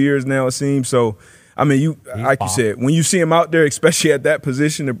couple years now, it seems. So, I mean, you said, when you see him out there, especially at that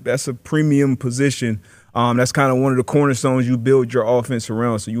position, that's a premium position. That's kind of one of the cornerstones you build your offense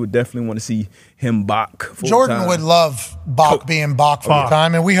around. So you would definitely want to see him Bach. Jordan would love Bach being Bach full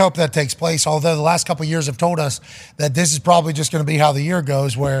time, and we hope that takes place. Although the last couple of years have told us that this is probably just going to be how the year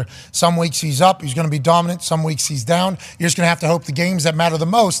goes, where some weeks he's up, he's going to be dominant, some weeks he's down. You're just going to have to hope the games that matter the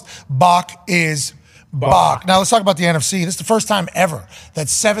most, Bach is Bach. Now let's talk about the NFC. This is the first time ever that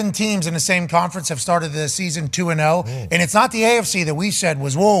 7 teams in the same conference have started the season 2-0. And it's not the AFC that we said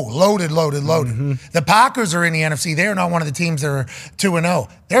was, loaded. The Packers are in the NFC. They're not one of the teams that are 2-0.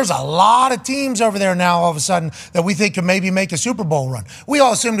 There's a lot of teams over there now all of a sudden that we think could maybe make a Super Bowl run. We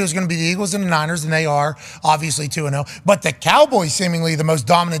all assumed it was going to be the Eagles and the Niners, and they are obviously 2-0. But the Cowboys seemingly the most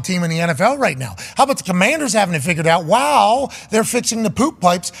dominant team in the NFL right now. How about the Commanders having it figured out? Wow, they're fixing the poop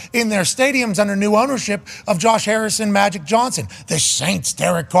pipes in their stadiums under new ownership of Josh Harrison, Magic Johnson. The Saints,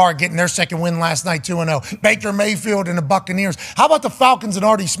 Derek Carr getting their second win last night, 2-0. Baker Mayfield and the Buccaneers. How about the Falcons and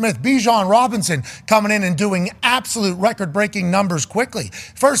Artie Smith? Bijan Robinson coming in and doing absolute record-breaking numbers quickly.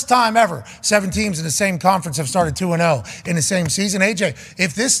 First time ever, 7 teams in the same conference have started 2-0 in the same season. AJ,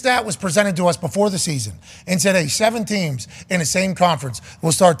 if this stat was presented to us before the season and said, hey, 7 teams in the same conference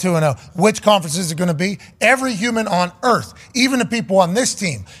will start 2-0, which conference is it going to be? Every human on earth, even the people on this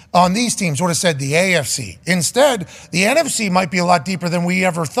team, on these teams would have said the AFC. Instead, the NFC might be a lot deeper than we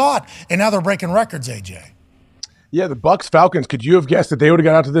ever thought, and now they're breaking records, AJ. Yeah, the Bucks Falcons. Could you have guessed that they would have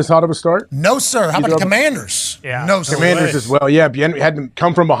got out to this hot of a start? No, sir. How about the Commanders? Yeah, no, sir. Commanders as well. Yeah, Bieniemy had to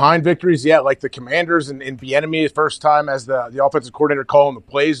come from behind victories. Yeah, like the Commanders and Bieniemy, first time as the offensive coordinator calling the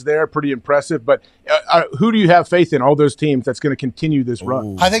plays there, pretty impressive. But who do you have faith in? All those teams that's going to continue this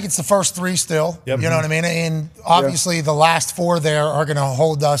run. I think it's the first three still. Yep. You know what I mean? And obviously the last four there are going to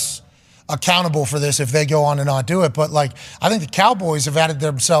hold us accountable for this if they go on to not do it. But, like, I think the Cowboys have added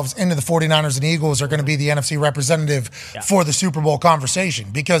themselves into the 49ers and Eagles are going to be the NFC representative for the Super Bowl conversation.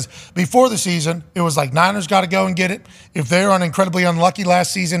 Because before the season, it was like Niners got to go and get it. If they're incredibly unlucky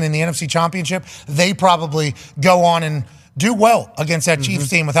last season in the NFC Championship, they probably go on and do well against that Chiefs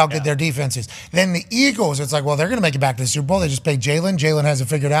team with how good their defense is. Then the Eagles, it's like, well, they're going to make it back to the Super Bowl. They just paid Jalen. Jalen has it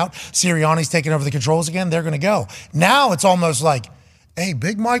figured out. Sirianni's taking over the controls again. They're going to go. Now it's almost like, hey,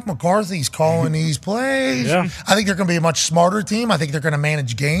 Big Mike McCarthy's calling these plays. Yeah. I think they're going to be a much smarter team. I think they're going to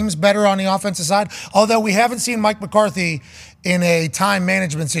manage games better on the offensive side, although we haven't seen Mike McCarthy in a time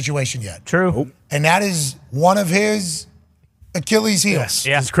management situation yet. True. And that is one of his Achilles heels.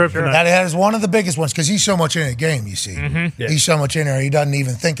 Yeah. It's kryptonite. That is one of the biggest ones because he's so much in a game, you see. He's so much in there, he doesn't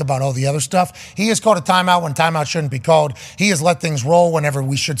even think about all the other stuff. He has called a timeout when timeout shouldn't be called. He has let things roll whenever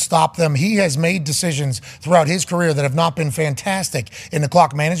we should stop them. He has made decisions throughout his career that have not been fantastic in the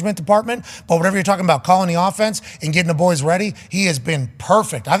clock management department, but whatever you're talking about, calling the offense and getting the boys ready, he has been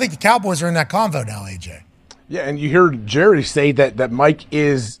perfect. I think the Cowboys are in that convo now, AJ. Yeah, and you hear Jerry say that Mike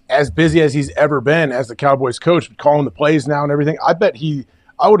is as busy as he's ever been as the Cowboys coach, calling the plays now and everything. I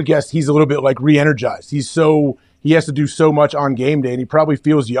would have guessed he's a little bit like re-energized. He has to do so much on game day, and he probably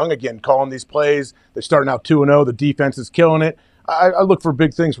feels young again calling these plays. They're starting out 2-0. The defense is killing it. I look for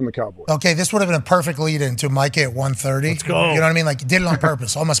big things from the Cowboys. Okay, this would have been a perfect lead into Micah at 1:30. Let's go. You know what I mean? Like, you did it on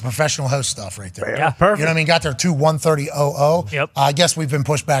purpose. Almost professional host stuff right there. Yeah, perfect. You know what I mean? Got there to 1:30:00. Yep. I guess we've been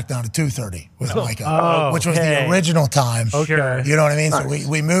pushed back down to 2:30 with Micah, which was the original time. Okay. You know what I mean? Nice. So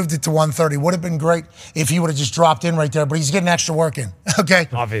we moved it to 1:30. Would have been great if he would have just dropped in right there, but he's getting extra work in. Okay?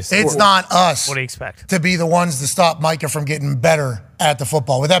 Obviously. It's not us What do you expect? to be the ones to stop Micah from getting better at the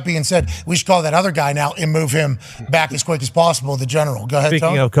football. With that being said, we should call that other guy now and move him back as quick as possible, the general. Go ahead, Speaking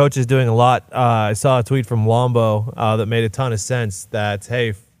Tony. of coaches doing a lot, I saw a tweet from Wombo that made a ton of sense that,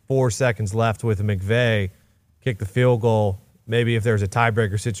 hey, 4 seconds left with McVay, kick the field goal. Maybe if there's a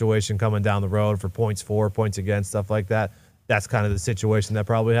tiebreaker situation coming down the road for points for, points against, stuff like that, that's kind of the situation that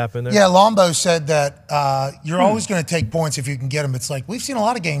probably happened there. Yeah, Lombo said that you're always going to take points if you can get them. It's like we've seen a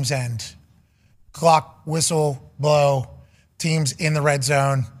lot of games end. Clock, whistle, blow, teams in the red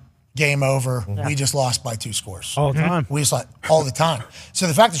zone, game over. Yeah. We just lost by 2 scores. All the time. We just all the time. So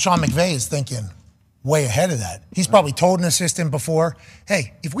the fact that Sean McVay is thinking way ahead of that, he's probably told an assistant before,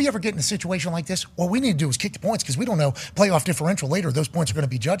 hey, if we ever get in a situation like this, what we need to do is kick the points because we don't know playoff differential later. Those points are going to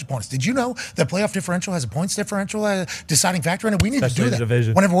be judged upon us. Did you know that playoff differential has a points differential deciding factor in it? We need Especially to do the that.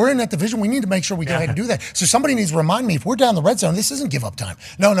 division. Whenever we're in that division, we need to make sure we go ahead and do that. So somebody needs to remind me, if we're down the red zone, this isn't give up time.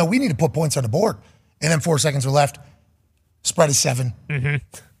 No, we need to put points on the board. And then 4 seconds are left. Spread is 7.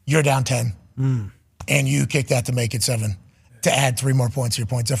 You're down 10. And you kick that to make it 7. To add 3 more points to your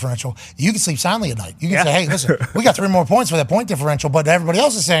point differential. You can sleep soundly at night. You can say, hey, listen, we got 3 more points for that point differential, but everybody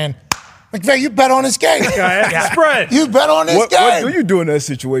else is saying, McVay, you bet on this game. Spread. You bet on this game. What do you do in that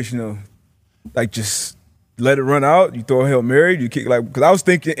situation, though? Like, just let it run out? You throw a Hail Mary? You kick, like, because I was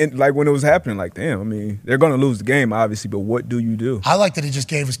thinking, like, when it was happening, like, damn, I mean, they're going to lose the game, obviously, but what do you do? I like that he just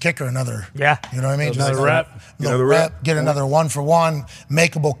gave his kicker another, you know what I mean? Another rep. Another rep. Get another 1-for-1,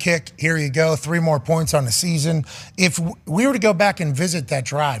 makeable kick. Here you go. 3 more points on the season. If we were to go back and visit that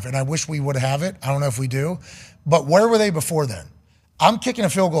drive, and I wish we would have it, I don't know if we do, but where were they before then? I'm kicking a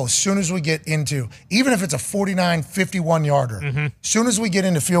field goal as soon as we get into, even if it's a 49, 51-yarder, as soon as we get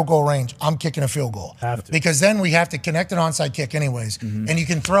into field goal range, I'm kicking a field goal. Because then we have to connect an onside kick anyways. And you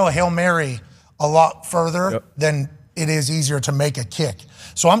can throw a Hail Mary a lot further than it is easier to make a kick.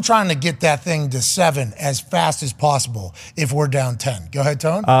 So I'm trying to get that thing to 7 as fast as possible if we're down 10. Go ahead,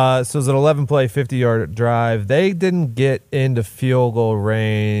 Tone. So it's an 11-play, 50-yard drive. They didn't get into field goal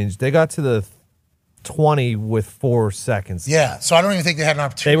range. They got to the 20 with 4 seconds. Yeah, so I don't even think they had an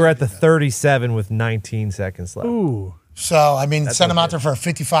opportunity. They were at the 37 with 19 seconds left. Ooh. So, I mean, send them out there for a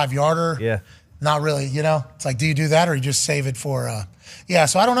 55-yarder. Yeah. Not really, you know? It's like, do you do that or you just save it for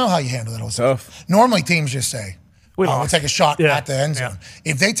so I don't know how you handle that. Tough. Normally, teams just say, we'll take a shot at the end zone.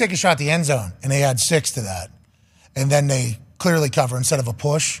 Yeah. If they take a shot at the end zone and they add 6 to that, and then they clearly cover instead of a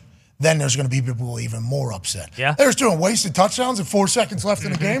push, then there's going to be people even more upset. Yeah. They're just doing wasted touchdowns with 4 seconds left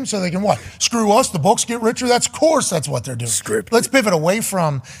in the game so they can what? Screw us, the books get richer? That's what they're doing. Let's pivot away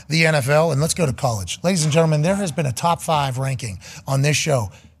from the NFL and let's go to college. Ladies and gentlemen, there has been a top 5 ranking on this show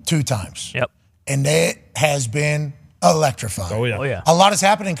 2 times. Yep. And it has been electrifying. Oh, yeah. A lot has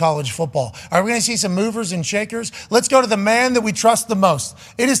happened in college football. Are we going to see some movers and shakers? Let's go to the man that we trust the most.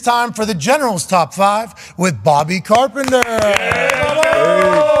 It is time for the General's Top 5 with Bobby Carpenter.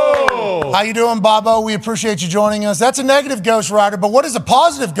 How you doing, Bobo? We appreciate you joining us. That's a negative Ghost Rider, but what is a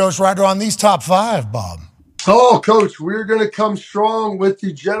positive Ghost Rider on these top 5, Bob? Oh, Coach, we're going to come strong with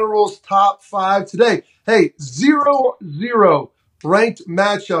the General's Top 5 today. Hey, 0-0 ranked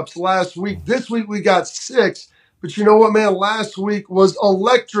matchups last week. This week we got 6. But you know what, man? Last week was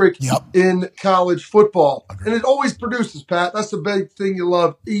electric in college football. And it always produces, Pat. That's the big thing you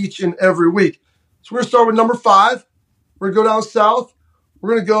love each and every week. So we're going to start with number 5. We're going to go down south.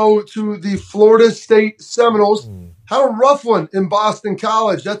 We're going to go to the Florida State Seminoles. Had a rough one in Boston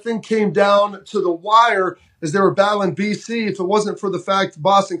College. That thing came down to the wire as they were battling BC. If it wasn't for the fact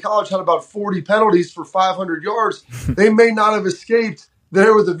Boston College had about 40 penalties for 500 yards, they may not have escaped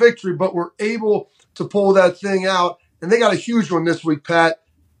there with a victory, but were able to pull that thing out. And they got a huge one this week, Pat.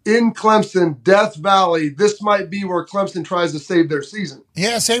 In Clemson, Death Valley. This might be where Clemson tries to save their season.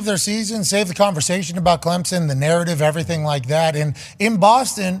 Yeah, save their season, save the conversation about Clemson, the narrative, everything like that. And in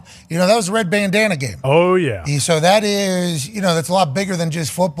Boston, that was a red bandana game. Oh, yeah. So that is, that's a lot bigger than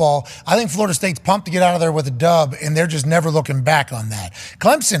just football. I think Florida State's pumped to get out of there with a dub, and they're just never looking back on that.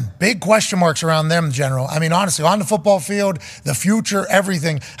 Clemson, big question marks around them, General. I mean, honestly, on the football field, the future,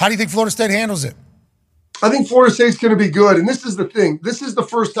 everything. How do you think Florida State handles it? I think Florida State's going to be good. And this is the thing. This is the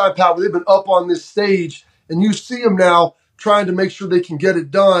first time, Pat, where they've been up on this stage, and you see them now trying to make sure they can get it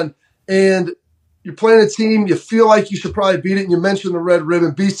done. And you're playing a team, you feel like you should probably beat it, and you mentioned the red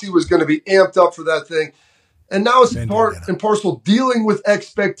ribbon. BC was going to be amped up for that thing. And now it's part and parcel dealing with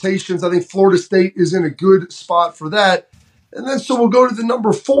expectations. I think Florida State is in a good spot for that. And then so we'll go to the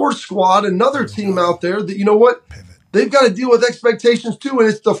number 4 squad, another team out there that, you know what? They've got to deal with expectations too, and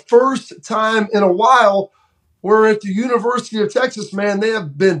it's the first time in a while where at the University of Texas, man, they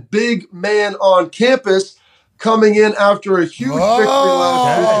have been big man on campus coming in after a huge victory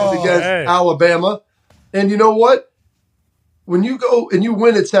last week against Alabama. And you know what? When you go and you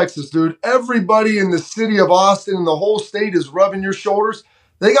win at Texas, dude, everybody in the city of Austin and the whole state is rubbing your shoulders.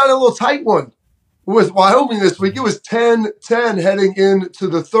 They got a little tight one with Wyoming this week. It was 10-10 heading into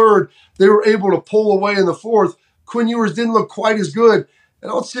the third. They were able to pull away in the fourth. Quinn Ewers didn't look quite as good.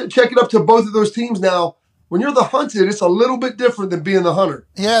 And I'll check it up to both of those teams now. When you're the hunted, it's a little bit different than being the hunter.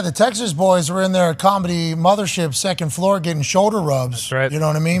 Yeah, the Texas boys were in their comedy mothership second floor getting shoulder rubs. That's right. You know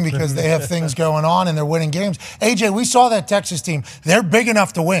what I mean? Because they have things going on and they're winning games. AJ, we saw that Texas team. They're big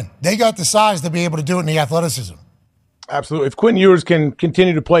enough to win. They got the size to be able to do it in the athleticism. Absolutely. If Quinn Ewers can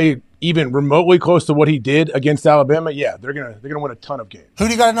continue to play even remotely close to what he did against Alabama, yeah, they're gonna win a ton of games. Who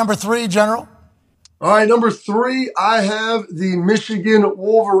do you got at number 3, General? All right, number 3, I have the Michigan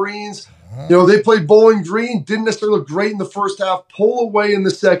Wolverines. They played Bowling Green, didn't necessarily look great in the first half, pull away in the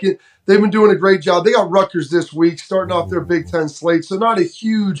second. They've been doing a great job. They got Rutgers this week, starting off their Big Ten slate, so not a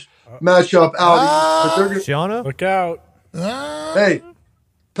huge matchup out. Shiano? Look out. Hey,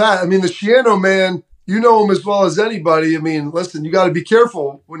 Pat, I mean, the Shiano man, you know him as well as anybody. I mean, listen, you got to be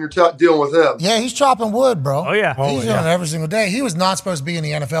careful when you're dealing with him. Yeah, he's chopping wood, bro. Oh, yeah. He's doing it every single day. He was not supposed to be in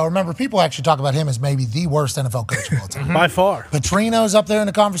the NFL. Remember, people actually talk about him as maybe the worst NFL coach of all time. By far. Petrino's up there in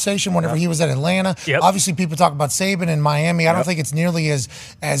the conversation whenever he was at Atlanta. Yep. Obviously, people talk about Saban in Miami. I don't think it's nearly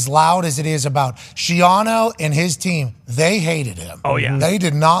as loud as it is about Shiano and his team. They hated him. Oh, yeah. They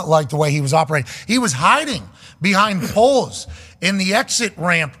did not like the way he was operating. He was hiding behind poles in the exit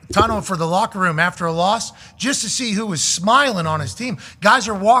ramp tunnel for the locker room after a loss just to see who was smiling on his team. Guys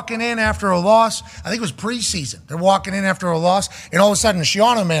are walking in after a loss. I think it was preseason. They're walking in after a loss, and all of a sudden, the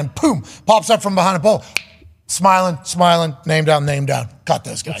Shiano man, boom, pops up from behind a pole. Smiling, name down. Cut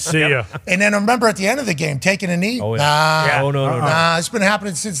those guys. See ya. And then remember at the end of the game, taking a knee. Oh, yeah. No. It's been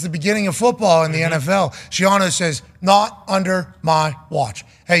happening since the beginning of football in the NFL. Shiano says, not under my watch.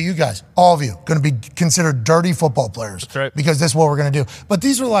 Hey, you guys, all of you, going to be considered dirty football players. That's right. Because this is what we're going to do. But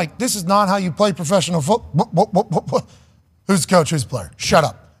these are this is not how you play professional football. Who's the coach? Who's the player? Shut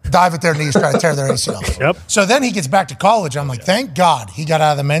up. Dive at their knees, try to tear their ACL. Yep. So then he gets back to college. I'm like, thank God he got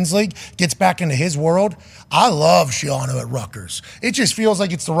out of the men's league, gets back into his world. I love Shiano at Rutgers. It just feels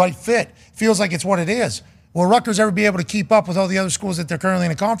like it's the right fit. Feels like it's what it is. Will Rutgers ever be able to keep up with all the other schools that they're currently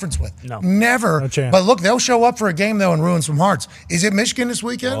in a conference with? No. Never. No chance. But look, they'll show up for a game, though, and ruin some hearts. Is it Michigan this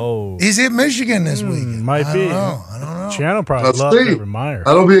weekend? Oh. Is it Michigan this weekend? Might be. I don't know. Schiano probably Let's loves see. Urban Meyer.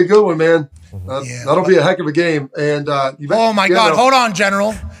 That'll be a good one, man. That'll be a heck of a game. And oh my God, hold on,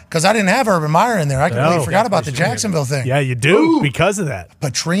 General, because I didn't have Urban Meyer in there. I completely forgot about the Jacksonville thing. Yeah, you do because of that.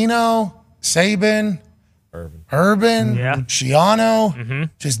 Petrino, Saban, Urban, Schiano,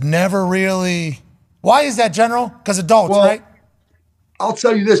 just never really. Why is that, General? Because adults, right? I'll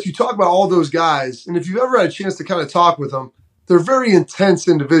tell you this. You talk about all those guys, and if you've ever had a chance to kind of talk with them, they're very intense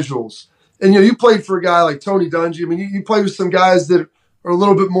individuals. And, you played for a guy like Tony Dungy. I mean, you play with some guys that are a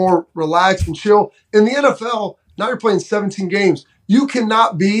little bit more relaxed and chill. In the NFL, now you're playing 17 games. You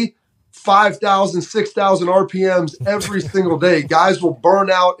cannot be 5,000, 6,000 RPMs every single day. Guys will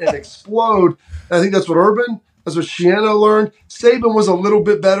burn out and explode. And I think that's what that's what Schiano learned. Saban was a little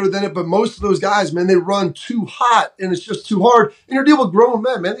bit better than it, but most of those guys, man, they run too hot, and it's just too hard. And you're dealing with grown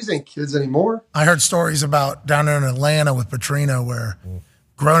men, man. These ain't kids anymore. I heard stories about down there in Atlanta with Petrino where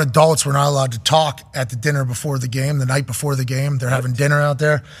grown adults were not allowed to talk at the dinner before the game, the night before the game. They're having dinner out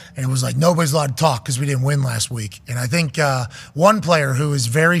there, and it was like nobody's allowed to talk because we didn't win last week. And I think one player who is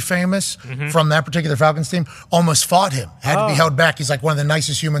very famous from that particular Falcons team almost fought him, had to be held back. He's like one of the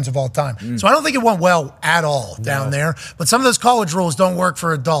nicest humans of all time. So I don't think it went well at all down there. But some of those college rules don't work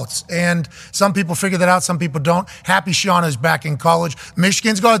for adults. And some people figure that out, some people don't. Happy Schiano's back in college.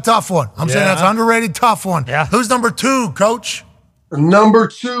 Michigan's got a tough one. I'm saying that's an underrated, tough one. Who's number 2, Coach? Number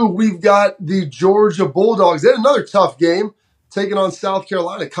 2, we've got the Georgia Bulldogs. They had another tough game taking on South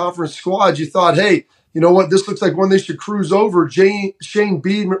Carolina conference squad. You thought, hey, you know what? This looks like one they should cruise over. Shane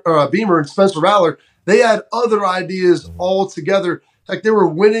Beamer and Spencer Rattler, they had other ideas altogether. Heck, they were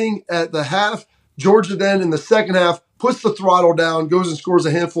winning at the half. Georgia then in the second half puts the throttle down, goes and scores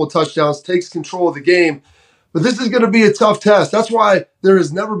a handful of touchdowns, takes control of the game. But this is going to be a tough test. That's why there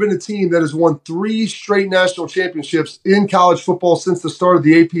has never been a team that has won 3 straight national championships in college football since the start of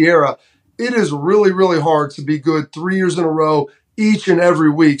the AP era. It is really, really hard to be good 3 years in a row, each and every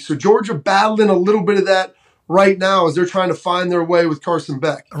week. So Georgia battling a little bit of that right now as they're trying to find their way with Carson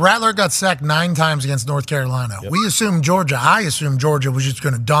Beck. Rattler got sacked 9 times against North Carolina. I assumed Georgia was just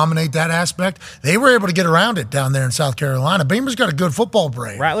going to dominate that aspect. They were able to get around it down there in South Carolina. Beamer's got a good football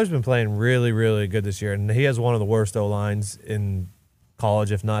brain. Rattler's been playing really, really good this year, and he has one of the worst O-lines in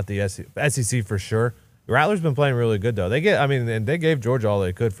college, if not the SEC for sure. Rattler's been playing really good, though. They gave Georgia all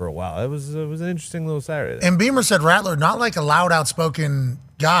they could for a while. It was an interesting little Saturday. And Beamer said Rattler, not like a loud, outspoken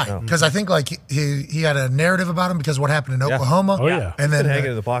guy, because I think like he had a narrative about him because of what happened in Oklahoma. Oh yeah, and then then hanging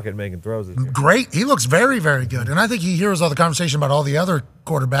in the pocket making throws. Great, he looks very, very good, and I think he hears all the conversation about all the other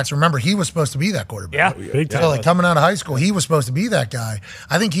quarterbacks. Remember, he was supposed to be that quarterback. Big time. So like coming out of high school, he was supposed to be that guy.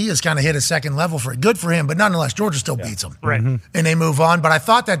 I think he has kind of hit a second level for it. Good for him, but nonetheless, Georgia still beats him, right? And they move on. But I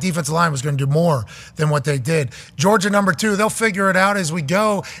thought that defensive line was going to do more than what they did. Georgia number 2, they'll figure it out as we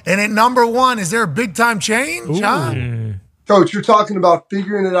go. And at number 1, is there a big time change, huh? Coach, you're talking about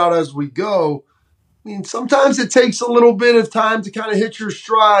figuring it out as we go. I mean, sometimes it takes a little bit of time to kind of hit your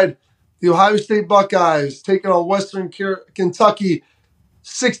stride. The Ohio State Buckeyes taking on Western Kentucky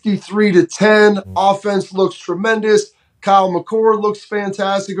 63-10. Offense looks tremendous. Kyle McCord looks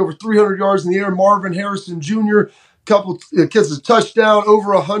fantastic. Over 300 yards in the air. Marvin Harrison Jr., couple kids a touchdown,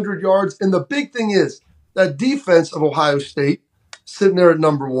 over 100 yards. And the big thing is that defense of Ohio State, sitting there at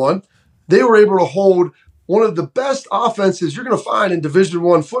number 1, they were able to hold one of the best offenses you're going to find in Division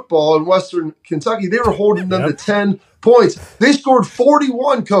I football in Western Kentucky. They were holding them to 10 points. They scored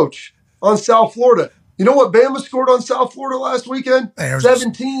 41, Coach, on South Florida. You know what Bama scored on South Florida last weekend?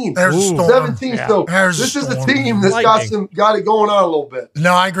 17. 17. Yeah. So this is the team that's got it going on a little bit.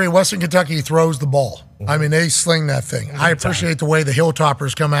 No, I agree. Western Kentucky throws the ball. I mean, they sling that thing. I appreciate the way the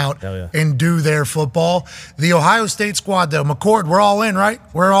Hilltoppers come out and do their football. The Ohio State squad, though, McCord, we're all in, right?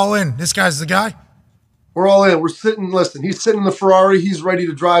 We're all in. This guy's the guy? We're all in. We're sitting, listen, he's sitting in the Ferrari. He's ready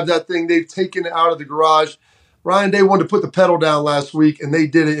to drive that thing. They've taken it out of the garage. Ryan Day wanted to put the pedal down last week, and they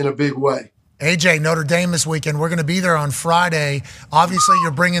did it in a big way. AJ, Notre Dame this weekend. We're going to be there on Friday. Obviously,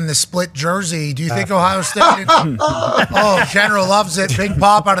 you're bringing the split jersey. Do you think Ohio State? Oh, General loves it. Big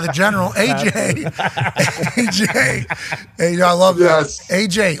pop out of the General. AJ, I love that.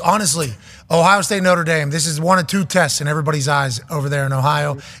 AJ, honestly, Ohio State, Notre Dame. This is 1 of 2 tests in everybody's eyes over there in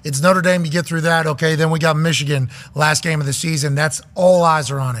Ohio. It's Notre Dame. You get through that. Okay, then we got Michigan, last game of the season. That's all eyes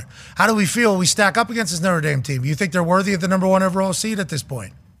are on it. How do we feel we stack up against this Notre Dame team? You think they're worthy of the number 1 overall seed at this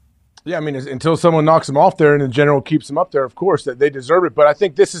point? Yeah, I mean, until someone knocks them off there and the General keeps them up there, of course, that they deserve it. But I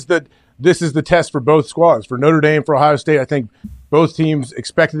think this is the test for both squads, for Notre Dame, for Ohio State. I think both teams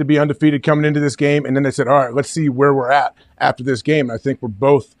expected to be undefeated coming into this game, and then they said, all right, let's see where we're at after this game. And I think we're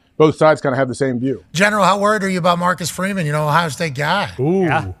both both sides kind of have the same view. General, how worried are you about Marcus Freeman? Ohio State guy. Ooh.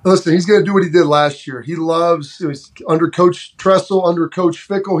 Yeah. Listen, he's going to do what he did last year. He's under Coach Tressel, under Coach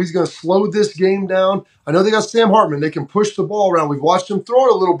Fickle. He's going to slow this game down. I know they got Sam Hartman. They can push the ball around. We've watched him throw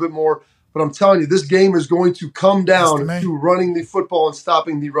it a little bit more, but I'm telling you, this game is going to come down to running the football and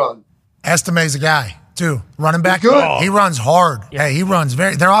stopping the run. Estime's a guy, too. Running back. He's good. He runs hard. Yeah. Hey, he runs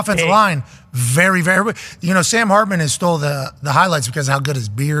their offensive line, very, very. Sam Hartman has stole the highlights because of how good his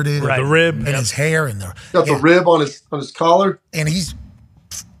beard is. Right. The rib. And his hair. And got the rib on his collar. And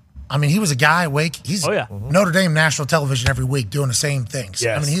he was a guy at Wake. He's Notre Dame national television every week doing the same things.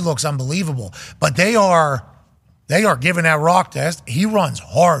 Yes. He looks unbelievable. But they are giving that rock test. He runs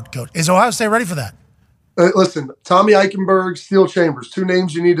hard, Coach. Is Ohio State ready for that? Listen, Tommy Eichenberg, Steel Chambers, 2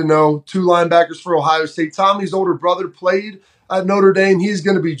 names you need to know, 2 linebackers for Ohio State. Tommy's older brother played at Notre Dame. He's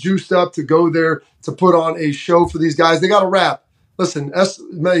going to be juiced up to go there to put on a show for these guys. They got a wrap. Listen,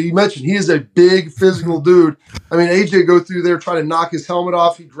 you mentioned he is a big physical dude. AJ go through there, try to knock his helmet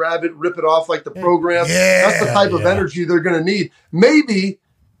off. He grab it, rip it off like the program. Yeah, that's the type of energy they're going to need. Maybe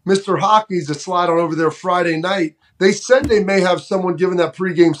Mr. Hawk needs to slide on over there Friday night. They said they may have someone giving that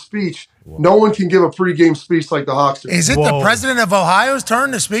pregame speech. No one can give a pregame speech like the Hawks do. Is it the president of Ohio's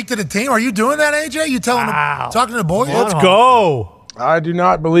turn to speak to the team? Are you doing that, AJ? You talking to the boys? Let's go. I do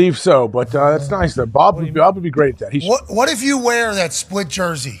not believe so, but that's nice. Bob would be great at that. What if you wear that split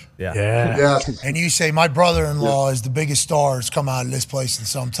jersey? Yeah. And you say, my brother-in-law is the biggest star that's come out of this place in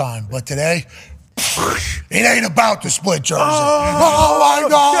some time. But today, it ain't about the split jersey. Oh my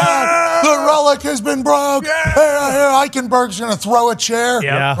God. The relic has been broke. Here, Eichenberg's going to throw a chair.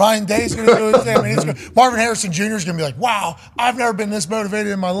 Yeah. Ryan Day's going to do his thing. Marvin Harrison Jr. is going to be like, wow, I've never been this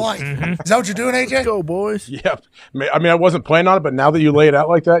motivated in my life. Is that what you're doing, AJ? Let's go, boys. Yeah. I wasn't planning on it, but now that you lay it out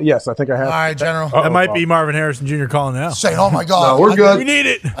like that, yes, I think I have. All right, General. That might be Marvin Harrison Jr. calling now. Saying, oh my God. No, we're good. We need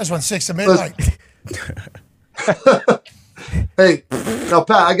it. I just went 6 to midnight. Hey, now,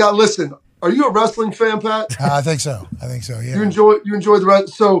 Pat, listen. Are you a wrestling fan, Pat? I think so. Yeah. You enjoy the rest.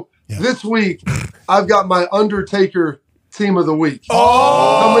 So this week, I've got my Undertaker team of the week.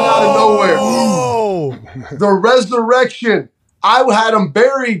 Coming out of nowhere. Oh, The Resurrection. I had him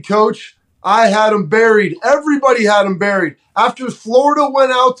buried, Coach. I had him buried. Everybody had him buried. After Florida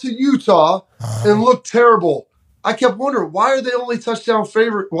went out to Utah and looked terrible, I kept wondering, why are they only touchdown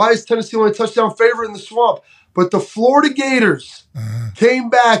favorite? Why is Tennessee only touchdown favorite in the Swamp? But the Florida Gators came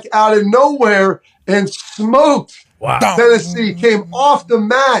back out of nowhere and smoked Tennessee. Came off the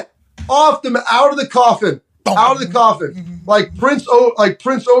mat, out of the coffin. Like Prince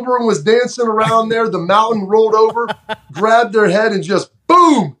Oberyn was dancing around there. The mountain rolled over, grabbed their head, and just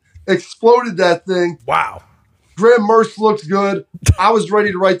boom, exploded that thing. wow. Graham Mertz looked good. I was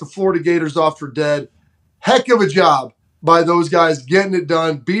ready to write the Florida Gators off for dead. Heck of a job by those guys getting it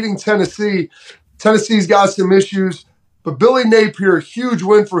done, beating Tennessee. Tennessee's got some issues, but Billy Napier, huge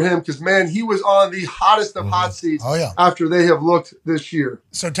win for him because, man, he was on the hottest of hot seats after they have looked this year.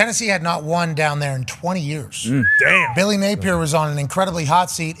 So Tennessee had not won down there in 20 years. Damn. Billy Napier was on an incredibly hot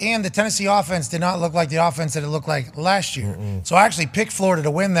seat, and the Tennessee offense did not look like the offense that it looked like last year. So I actually picked Florida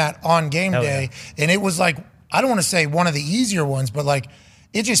to win that on game day, and it was like, I don't want to say one of the easier ones, but like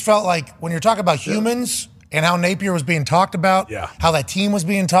it just felt like when you're talking about humans and how Napier was being talked about, how that team was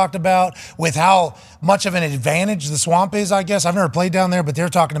being talked about, with how much of an advantage the Swamp is, I guess. I've never played down there, but they're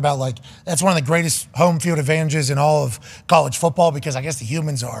talking about like that's one of the greatest home field advantages in all of college football because I guess the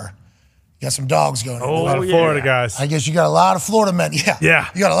humans are. You got some dogs going on. A lot of Florida guys. I guess you got a lot of Florida men. Yeah.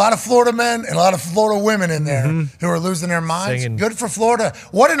 You got a lot of Florida men and a lot of Florida women in there who are losing their minds. Good for Florida.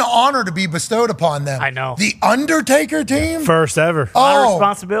 What an honor to be bestowed upon them. I know. The Undertaker team? First ever. A lot of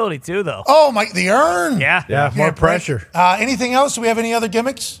responsibility, too, though. Oh, my, the urn. Yeah. More pressure. Anything else? Do we have any other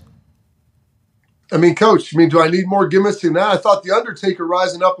gimmicks? I mean, Coach, do I need more gimmicks than that? I thought The Undertaker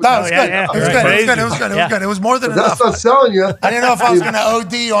rising up was good. It was more than enough. That's not selling you. I didn't know if I was going to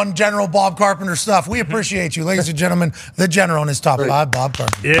OD on General Bob Carpenter stuff. We appreciate you, ladies and gentlemen. The General on his top 5, Bob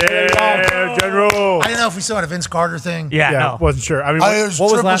Carpenter. Yeah, General. I didn't know if we still had a Vince Carter thing. Yeah, wasn't sure. I mean,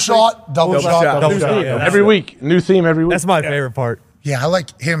 what was last shot? Double shot. Every week. New theme every week. That's my favorite part. Yeah, I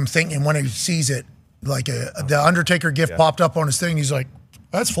like him thinking when he sees it, like the Undertaker gift popped up on his thing. He's like,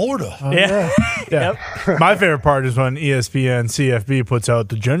 that's Florida. Yeah. My favorite part is when ESPN CFB puts out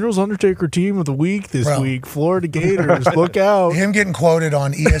the General's Undertaker team of the week this week. Florida Gators, look out. Him getting quoted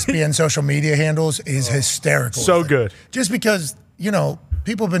on ESPN social media handles is hysterical. So good. Just because,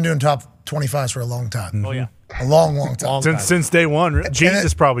 people have been doing top 25s for a long time. Oh, yeah. A long time. Since day one.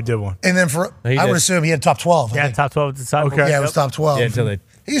 Jesus probably did one. And then I would assume he had top 12. Yeah, top 12 at the time. Okay. Yeah, it was top 12. Yeah, until they...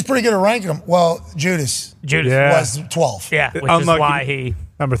 He's pretty good at ranking them. Well, Judas was 12. Yeah, which is why he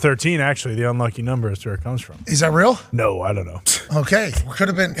Number 13, actually, the unlucky number is where it comes from. Is that real? No, I don't know. Okay. Could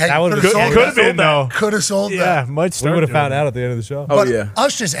have been. Hey, That would could have have though. Could have sold that. Yeah, might We start. would have doing found that. out at the end of the show. But yeah.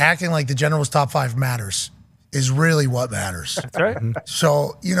 us just acting like the General's top 5 matters is really what matters. That's right.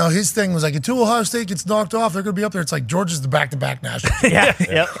 So, his thing was like, until Ohio State gets knocked off, they're going to be up there. It's like Georgia's the back-to-back national. Yeah.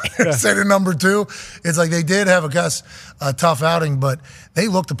 Yep. Instead of number 2, it's like they did have a tough outing, but they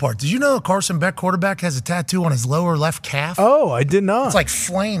looked the part. Did you know Carson Beck, quarterback, has a tattoo on his lower left calf? Oh, I did not. It's like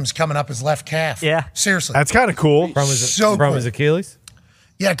flames coming up his left calf. Yeah. Seriously. That's kind of cool. From cool. his Achilles?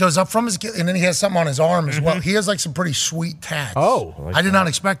 Yeah, it goes up from his, and then he has something on his arm as well. He has like some pretty sweet tats. Oh. I did not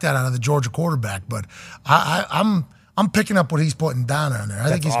expect that out of the Georgia quarterback, but I'm picking up what he's putting down on there.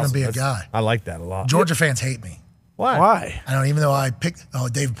 I think he's going to be a guy. I like that a lot. Georgia fans hate me. Why? I don't even though I picked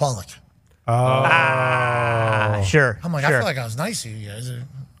David Pollock. Sure. I'm like, sure. I feel like I was nice to you guys. I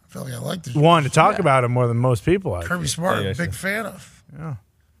feel like I liked it. Wanted to talk about him more than most people. Kirby Smart, Yeah, big fan of. Yeah.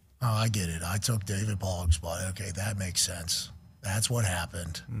 Oh, I get it. I took David Pollock's spot. Okay, that makes sense. That's what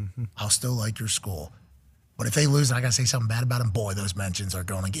happened. I'll still like your school. But if they lose and I got to say something bad about them, boy, those mentions are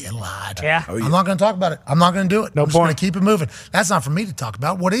going to get lied. Yeah. I'm not going to talk about it. I'm not going to do it. No I'm just going point. to keep it moving. That's not for me to talk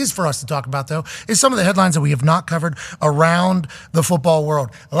about. What is for us to talk about, though, is some of the headlines that we have not covered around the football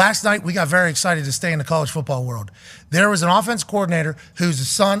world. Last night, we got very excited to stay in the college football world. There was an offense coordinator who's the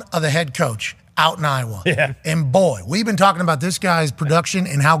son of the head coach out in Iowa. Yeah. And boy, we've been talking about this guy's production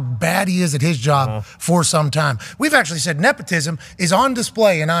and how bad he is at his job for some time. We've actually said nepotism is on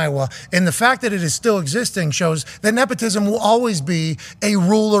display in Iowa, and the fact that it is still existing shows that nepotism will always be a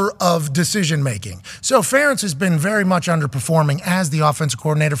ruler of decision making. So Ferentz has been very much underperforming as the offensive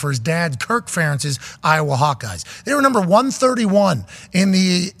coordinator for his dad, Kirk Ferentz's Iowa Hawkeyes. They were number 131 in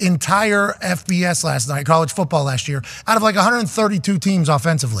the entire FBS last night, college football last year, out of like 132 teams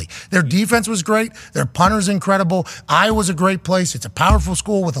offensively. Their defense was great. Their punter's incredible. Iowa's a great place. It's a powerful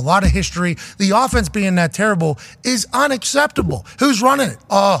school with a lot of history. The offense being that terrible is unacceptable. Who's running it?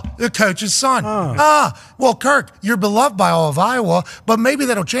 Oh, the coach's son. Well, Kirk, you're beloved by all of Iowa, but maybe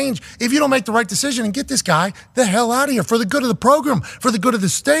that'll change if you don't make the right decision and get this guy the hell out of here for the good of the program, for the good of the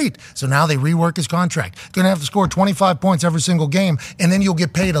state. So now they rework his contract. Going to have to score 25 points every single game, and then you'll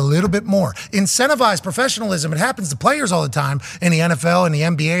get paid a little bit more. Incentivize professionalism. It happens to players all the time in the NFL and the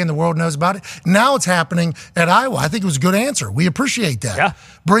NBA, and the world knows about it. Now it's happening at Iowa. I think it was a good answer. We appreciate that. Yeah.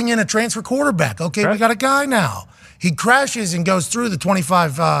 Bring in a transfer quarterback. Okay, we got a guy now. He crashes and goes through the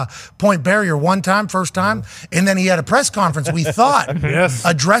 25-point barrier one time, first time, and then he had a press conference, we thought,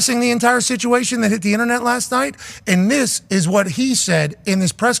 addressing the entire situation that hit the internet last night. And this is what he said in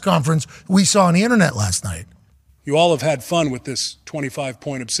this press conference we saw on the internet last night. You all have had fun with this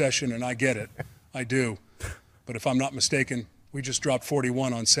 25-point obsession, and I get it. I do. But if I'm not mistaken, we just dropped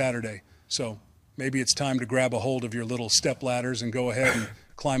 41 on Saturday. So maybe it's time to grab a hold of your little step ladders and go ahead and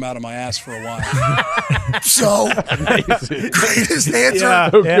climb out of my ass for a while. So, greatest answer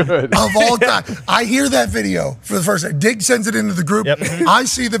of all time. I hear that video for the first time. Dig sends it into the group. I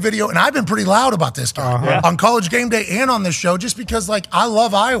see the video, and I've been pretty loud about this guy on College Game Day and on this show just because, like, I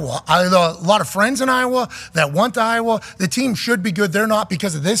love Iowa. I have a lot of friends in Iowa that want to Iowa. The team should be good. They're not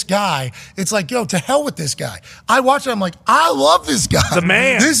because of this guy. It's like, yo, to hell with this guy. I watch it. I'm like, I love this guy. The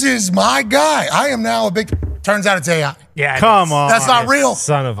man. This is my guy. I am now a big... Turns out it's AI. Yeah. Come on. That's not real.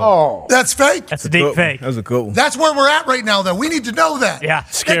 Son of a. Oh, That's fake. That's a deep fake. That was a good one. That's where we're at right now, though. We need to know that. Yeah.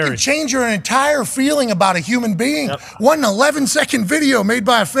 That Scary. can change your entire feeling about a human being. One 11-second video made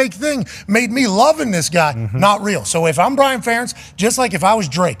by a fake thing made me loving this guy. Not real. So if I'm Brian Ferentz, just like if I was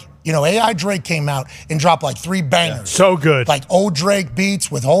Drake, AI Drake came out and dropped like 3 bangers. So good. Like old Drake beats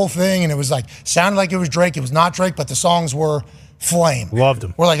with whole thing, and it was like, sounded like it was Drake. It was not Drake, but the songs were flame. Loved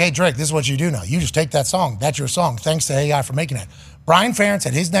him. We're like, hey, Drake, this is what you do now. You just take that song. That's your song. Thanks to AI for making it. Brian Ferentz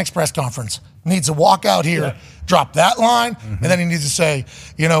at his next press conference needs to walk out here, drop that line, and then he needs to say,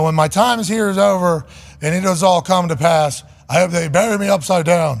 when my time is here is over and it has all come to pass, I hope they bury me upside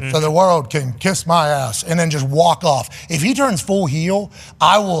down so the world can kiss my ass, and then just walk off. If he turns full heel,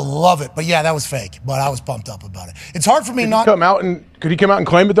 I will love it. But yeah, that was fake, but I was pumped up about it. It's hard for me not... Could he come out and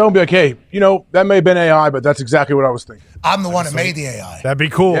claim it, though, and be like, hey, that may have been AI, but that's exactly what I was thinking. I'm the one that made the AI. That'd be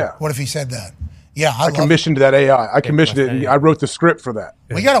cool. Yeah. What if he said that? Yeah, I commissioned that AI. I commissioned it. I wrote the script for that.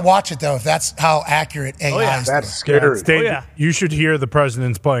 We got to watch it, though, if that's how accurate AI is. That's scary. State, you should hear the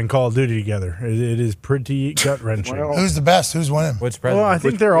presidents playing Call of Duty together. It is pretty gut-wrenching. Who's the best? Who's winning? Which president? Well, I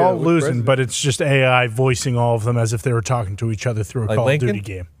think they're all losing, but it's just AI voicing all of them as if they were talking to each other through a Call Lincoln? of Duty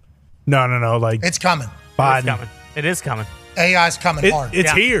game. No. Like It's coming. Biden. It is coming. AI's coming hard.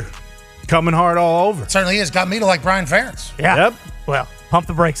 It's here. Coming hard all over. It certainly is. Got me to like Brian Ferentz. Yeah. Yep. Well, Pump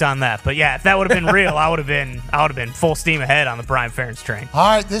the brakes on that. But yeah, if that would have been real, I would have been full steam ahead on the Brian Ferentz train.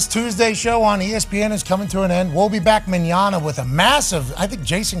 All right, this Tuesday show on ESPN is coming to an end. We'll be back manana with a massive, I think,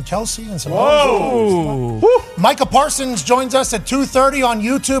 Jason Kelsey and some others. Micah Parsons joins us at 2:30 on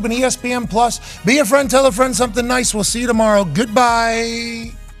YouTube and ESPN Plus. Be a friend, tell a friend something nice. We'll see you tomorrow.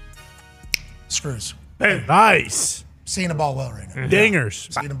 Goodbye. Screws. Nice. Seeing the ball well right now.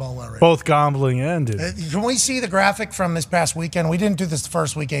 Dingers. Seeing the ball well right now. Both gambling ended. Can we see the graphic from this past weekend? We didn't do this the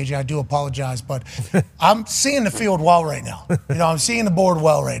first week, AJ. I do apologize, but I'm seeing the field well right now. I'm seeing the board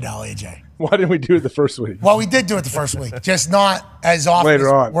well right now, AJ. Why didn't we do it the first week? Well, we did do it the first week, just not as often.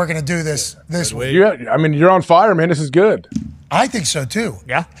 Later on. We're going to do this week. You're on fire, man. This is good. I think so, too.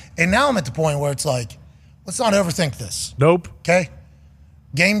 Yeah. And now I'm at the point where it's like, let's not overthink this. Nope. Okay?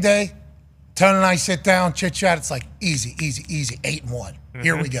 Game day. Tony and I sit down, chit-chat. It's like easy, 8-1.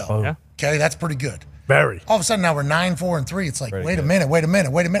 Here we go. Oh. Yeah. Okay, that's pretty good. Very. All of a sudden now we're 9-4-3. It's like, wait a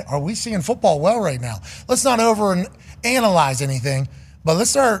minute. Are we seeing football well right now? Let's not overanalyze anything, but let's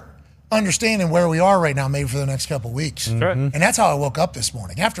start understanding where we are right now maybe for the next couple of weeks. And that's how I woke up this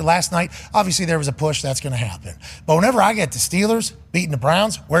morning. After last night, obviously there was a push. That's going to happen. But whenever I get the Steelers beating the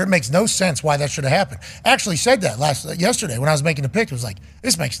Browns, where it makes no sense why that should have happened. I actually said that yesterday when I was making the pick. It was like,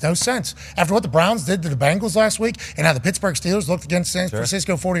 this makes no sense. After what the Browns did to the Bengals last week and how the Pittsburgh Steelers looked against San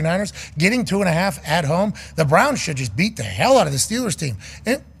Francisco 49ers, getting 2.5 at home, the Browns should just beat the hell out of the Steelers team.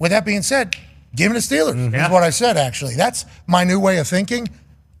 And with that being said, give me the Steelers is what I said, actually. That's my new way of thinking.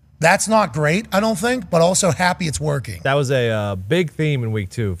 That's not great, I don't think, but also happy it's working. That was a big theme in week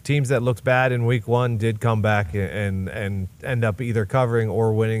 2. Teams that looked bad in week 1 did come back and end up either covering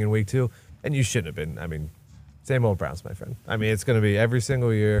or winning in week 2. And you shouldn't have been. I mean, same old Browns, my friend. I mean, it's going to be every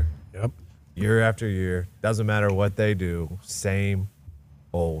single year, year after year. Doesn't matter what they do. Same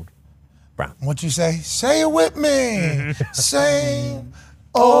old Browns. What'd you say? Say it with me. Same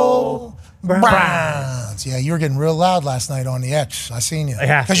old Browns. Yeah, you were getting real loud last night on the X. I seen you.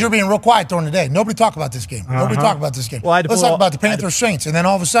 Because you were being real quiet during the day. Nobody talk about this game. Nobody talk about this game. Let's talk about the Panthers Saints. And then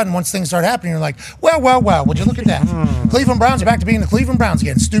all of a sudden, once things start happening, you're like, well, would you look at that? Cleveland Browns are back to being the Cleveland Browns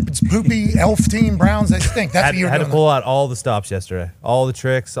again. Stupid, poopy, elf team Browns that stink. That's what you're doing. Had to pull out all the stops yesterday. All the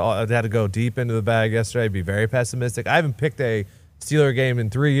tricks. I had to go deep into the bag yesterday. Be very pessimistic. I haven't picked a Steeler game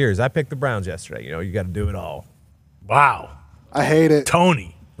in 3 years. I picked the Browns yesterday. You got to do it all. Wow. I hate it.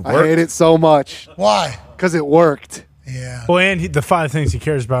 Tony. I hate it so much. Why? Because it worked. Yeah. Well, and the 5 things he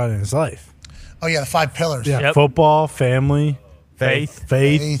cares about in his life. Oh, yeah, the 5 pillars. Yeah, football, family, faith.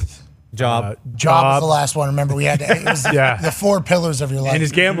 Job. Job was the last one. Remember, we had to, it was the 4 pillars of your life. And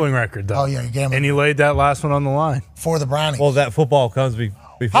his gambling record, though. Oh, yeah, your gambling. And he laid that last one on the line. For the Brownies. Well, that football comes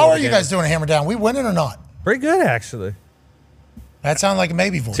before. How are you guys doing, Hammer Down? We winning or not? Pretty good, actually. That sounded like a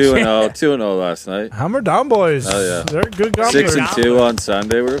maybe voice. 2-0 last night. Hammer Down boys. Oh, yeah. They're good gamblers. 6-2 on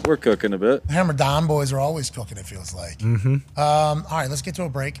Sunday. We're cooking a bit. The Hammer Down boys are always cooking, it feels like. All right, let's get to a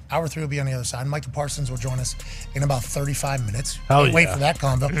break. Hour 3 will be on the other side. Micah Parsons will join us in about 35 minutes. Can't wait for that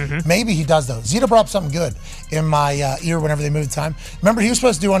convo. Maybe he does, though. Zito brought up something good in my ear whenever they moved the time. Remember, he was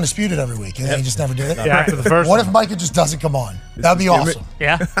supposed to do Undisputed every week, and he just never did it? Yeah, after the first What if Micah just doesn't come on? That would be awesome.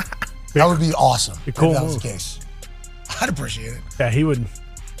 Yeah. That would be awesome if cool that was the case. I'd appreciate it. Yeah, he would.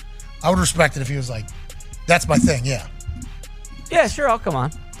 I would respect it if he was like, that's my thing, yeah. Yeah, sure, I'll come on.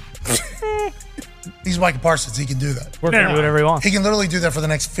 He's Micah Parsons. He can do that. We're going to do whatever he wants. He can literally do that for the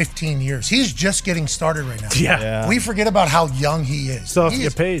next 15 years. He's just getting started right now. Yeah. We forget about how young he is. Still have to He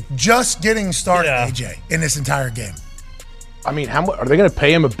get is paid. Just getting started, AJ, in this entire game. I mean, how much are they going to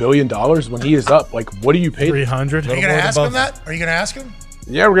pay him $1 billion when he is up? Like, what do you pay? 300. Are you going to ask him that? Are you going to ask him?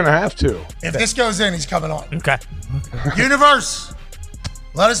 Yeah, we're going to have to. If this goes in, he's coming on. Okay. Universe,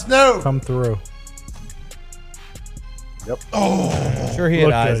 let us know. Come through. Yep. Oh. Sure, he had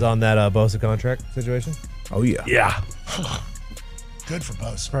Look eyes good. on that Bosa contract situation. Oh, yeah. Yeah. Good for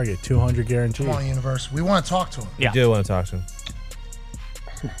Bosa. Probably get 200 guaranteed. Come on, Universe. We want to talk to him. Yeah. You do want to talk to him.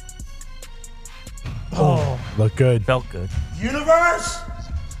 Look good. Felt good. Universe.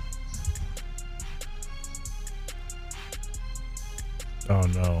 Oh,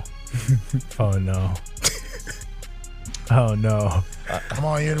 no. Oh, no. Oh, no. Come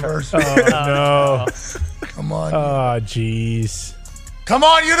on, Universe. Oh, no. Come on. Oh, jeez. Come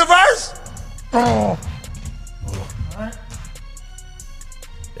on, Universe. Oh.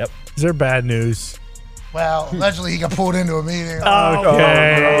 Yep. Is there bad news? Well, allegedly he got pulled into a meeting.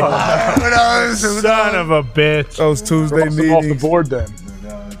 Okay. Who knows? Who Son knows? of a bitch. Those Tuesday Cross him off the meetings. board then.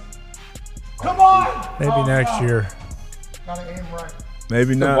 Come on. Maybe Oh, next no. year. Gotta aim right.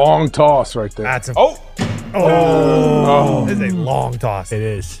 Maybe A not. long toss right there. That's a Oh. It's a long toss. It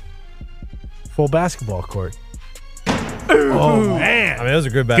is. Full basketball court. Oh, man. I mean, it was a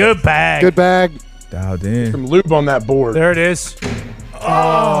good bag. Good bag. Good bag. Dialed in. Some lube on that board. There it is.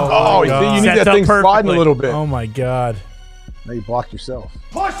 Oh, you see, you need Set that up thing sliding perfectly. a little bit. Oh, my God. Now you blocked yourself.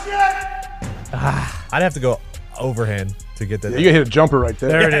 Push it! I'd have to go overhand to get that. Yeah, you gotta hit a jumper right there.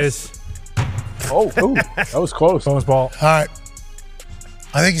 There it is. Oh, ooh, that was close. Bonus ball. All right.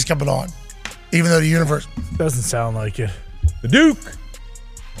 I think he's coming on. Even though the universe. Doesn't sound like it. The Duke.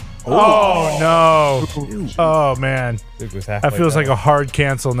 Oh, no. Oh, man. Duke was halfway That feels down. like a hard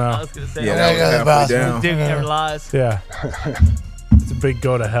cancel now. I was going to say, Yeah, that was halfway down. Duke never lies. Yeah. It's a big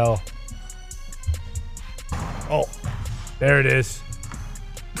go to hell. Oh, there it is.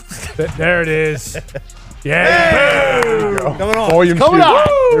 There it is. Yeah. Coming on. Volume Coming 2.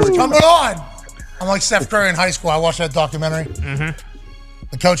 on. Coming on. I'm like Steph Curry in high school. I watched that documentary. Mm-hmm.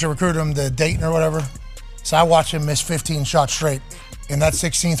 The coach had recruited him to Dayton or whatever. So I watched him miss 15 shots straight. And that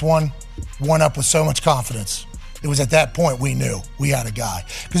 16th one went up with so much confidence. It was at that point we knew we had a guy.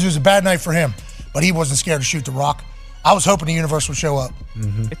 Because it was a bad night for him, but he wasn't scared to shoot the rock. I was hoping the universe would show up.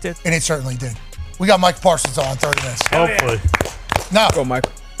 It did. And it certainly did. We got Micah Parsons on 30 minutes. Hopefully. No. Go,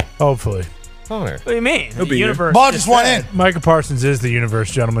 Michael. Hopefully. Connor. What do you mean? He'll The be here. universe. Ball just went in. Micah Parsons is the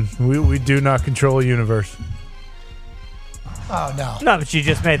universe, gentlemen. We do not control a universe. Oh, no. No, but you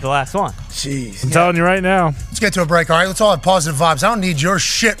just made the last one. Jeez. I'm telling you right now. Let's get to a break, all right? Let's all have positive vibes. I don't need your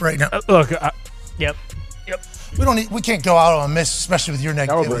shit right now. Look, Yep. We can't go out on a miss, especially with your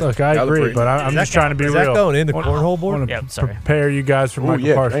negativity. look, I agree, but I'm just trying to be Is real. that going in the I cornhole board? want to Yep, sorry. prepare you guys for Oh, Micah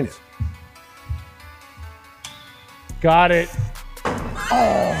yeah, drain Parsons. it. Got it.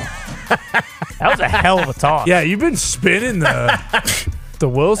 That was a hell of a toss. Yeah, you've been spinning the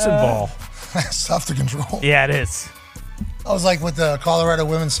Wilson ball. It's tough to control. Yeah, it is. I was like with the Colorado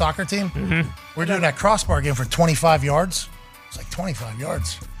women's soccer team. Mm-hmm. We're doing that crossbar game for 25 yards. It's like 25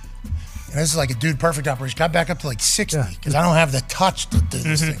 yards. And this is like a dude perfect operation. Got back up to like 60 because I don't have the touch to do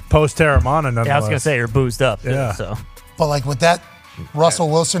this thing. Post Terramana, nonetheless. Yeah, I was going to say you're boozed up. Too, Yeah. So. But like with that Russell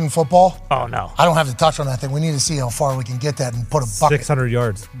Wilson football, Oh, no. I don't have the touch on that thing. We need to see how far we can get that and put a bucket. 600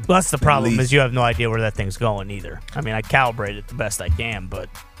 yards. Well, that's the problem is you have no idea where that thing's going either. I mean, I calibrate it the best I can, but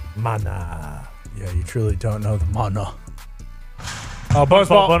Mana. Yeah, you truly don't know the mana. Oh, bonus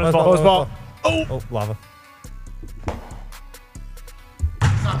ball. Oh, lava.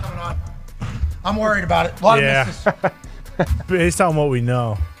 It's not coming on. I'm worried about it. A lot of Yeah. misses. Based on what we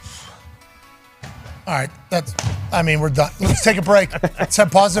know. All right, we're done. Let's take a break. Let's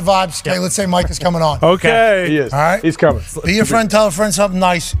have positive vibes. Okay, let's say Mike is coming on. Okay. He is. All right. He's coming. Be a friend, tell a friend something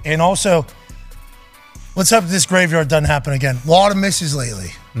nice. And also, let's hope this graveyard doesn't happen again. A lot of misses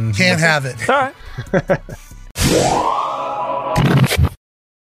lately. Can't have it. it's all right.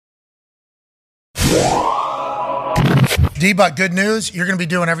 D-Buck, good news. You're going to be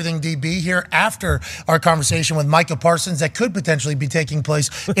doing everything DB here after our conversation with Micah Parsons that could potentially be taking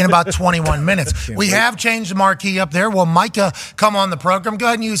place in about 21 minutes. We have changed the marquee up there. Will Micah come on the program? Go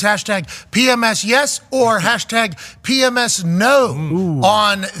ahead and use hashtag PMS yes or hashtag PMS no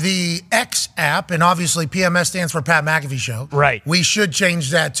on the X app. And obviously PMS stands for Pat McAfee Show. Right. We should change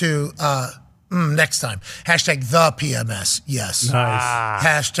that to next time. Hashtag the PMS yes. Nice.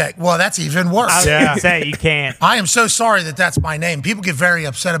 Hashtag, well, that's even worse. I was going to say you can't. I am so sorry that that's my name. People get very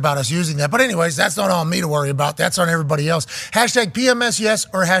upset about us using that. But anyways, that's not on me to worry about. That's on everybody else. Hashtag PMS yes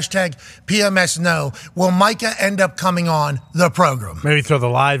or hashtag PMS no. Will Micah end up coming on the program? Maybe throw the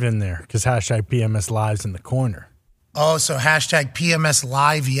live in there because hashtag PMS live's in the corner. Oh, so hashtag PMS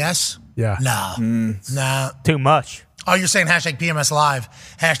live yes? Yeah. No. No. Too much. Oh, you're saying hashtag PMS live,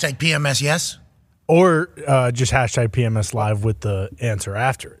 hashtag PMS yes? Or just hashtag PMS live with the answer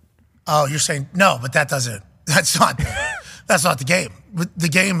after it. Oh, you're saying no, but that's not the game. The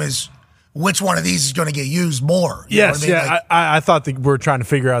game is which one of these is going to get used more. You know Yes, what I mean? yeah. Like, I thought that we're trying to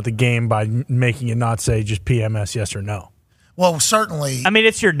figure out the game by making it not say just PMS yes or no. well, certainly. I mean,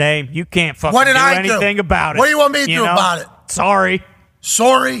 it's your name. You can't fucking What did do I do? anything about it. What do you want me to do know? about it? Sorry.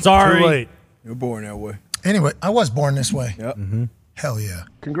 Sorry. Too late. You're born that way. Anyway, I was born this way. Yep. Hell yeah.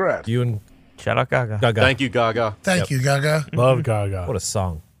 Congrats. You and Shout out Gaga. Gaga. Thank you, Gaga. Thank you, Gaga. Love Gaga. What a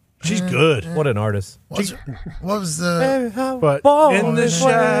song. She's good. What an artist. What was the... But in the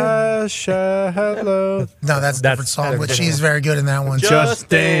shallow. No, that's a different song, but she's very good in that one. Just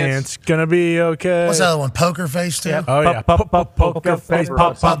dance. Gonna be okay. What's the other one? Poker Face, too? Yep. Oh, yeah. Poker face.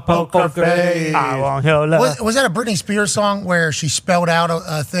 Poker face. I want your love. Was that a Britney Spears song where she spelled out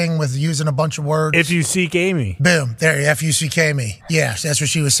a thing with using a bunch of words? If you seek Amy. Boom. There, F-U-C-K me. Yes, that's what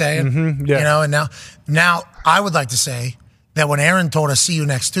she was saying. Mm-hmm, yeah. You know, and now I would like to say that when Aaron told us see you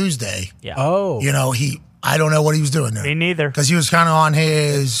next Tuesday, Yeah. Oh. you know, he I don't know what he was doing there. Me neither. Because he was kind of on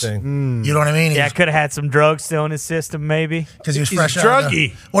his, you know what I mean? Yeah, could have had some drugs still in his system, maybe. Because he was fresh out.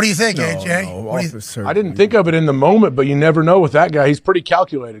 Druggy. What do you think, AJ? I didn't think of it in the moment, but you never know with that guy. He's pretty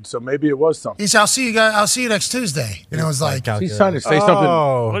calculated, so maybe it was something. He said, I'll see you guys. I'll see you next Tuesday. And it was like, he's trying to say something.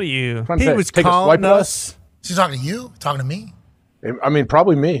 What are you? Trying to He say, was take a calling swipe at us. is he talking to you? Talking to me? I mean,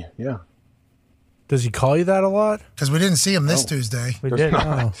 probably me. Yeah. Does he call you that a lot? Because we didn't see him this Tuesday. We did.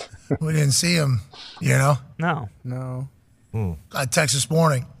 We didn't see him, you know? No. I texted this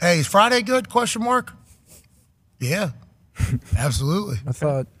morning. Hey, is Friday good? Question mark. Yeah, absolutely. I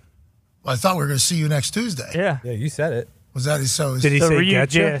thought we were going to see you next Tuesday. Yeah. Yeah, you said it. Was that his? So did he say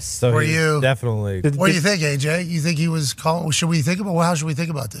get you? So Were he you- definitely? What do you think, AJ? You think he was calling? Should we think about? Well, how should we think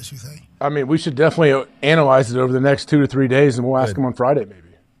about this? You think? I mean, we should definitely analyze it over the next 2 to 3 days, and we'll ask him on Friday, maybe.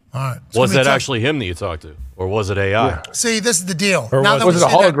 All right. Was that actually him that you talked to, or was it AI? Yeah. See, this is the deal. Or Now that was we it a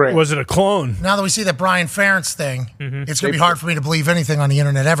see that- hologram? Was it a clone? Now that we see that Brian Ferentz thing, it's going to be hard for me to believe anything on the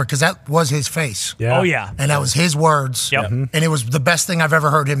internet ever because that was his face. Yeah. Oh, yeah. And that was his words. Yep. And it was the best thing I've ever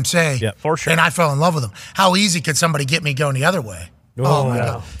heard him say. Yep. For sure. And I fell in love with him. How easy could somebody get me going the other way? Oh, my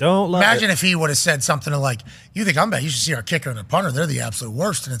God. Don't love Imagine it. if he would have said something like, you think I'm bad? You should see our kicker and the punter. They're the absolute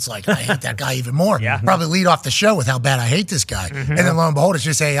worst. And it's like, I hate that guy even more. Yeah. Probably lead off the show with how bad I hate this guy. And then lo and behold, it's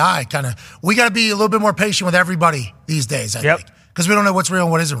just AI. We got to be a little bit more patient with everybody these days, I think. Because we don't know what's real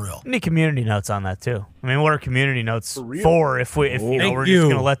and what isn't real. We need community notes on that too. I mean, what are community notes for if we're just you.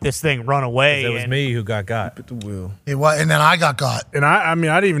 going to let this thing run away? It was me who got. At the wheel. It was, and then I got got. And I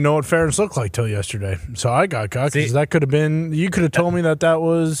mean, I didn't even know what Ferentz looked like till yesterday. So I got because that could have been. You could have told me that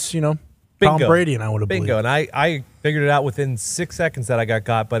was, Tom Bingo. Brady, and I would have Bingo. believed. And I figured it out within 6 seconds that I got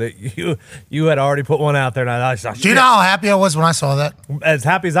caught, but you had already put one out there, and I thought, Do you know how happy I was when I saw that? as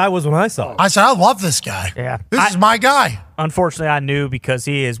happy as I was when I saw it. I said, I love this guy. Yeah. This is my guy. Unfortunately, I knew because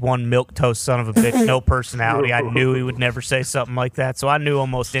he is one milquetoast son of a bitch, no personality. I knew he would never say something like that, so I knew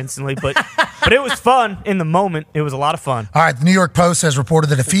almost instantly. But it was fun in the moment. It was a lot of fun. All right, the New York Post has reported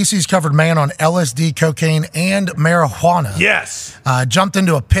that a feces-covered man on LSD, cocaine, and marijuana jumped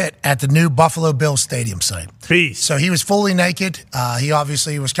into a pit at the new Buffalo Bills stadium site. So he was fully naked. He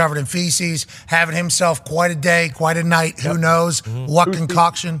obviously was covered in feces, having himself quite a day, quite a night. Who knows what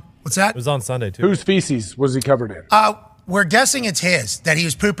concoction. What's that? It was on Sunday, too. Whose feces was he covered in? We're guessing it's his, that he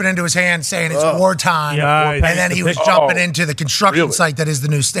was pooping into his hand saying it's wartime, Nice. and then he was jumping into the construction site that is the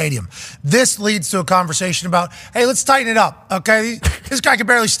new stadium. This leads to a conversation about, hey, let's tighten it up, okay? This guy can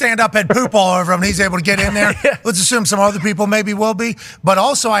barely stand up, had poop all over him, and he's able to get in there. Let's assume some other people maybe will be. But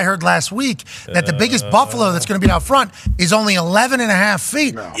also I heard last week that the biggest buffalo that's going to be out front is only 11 and a half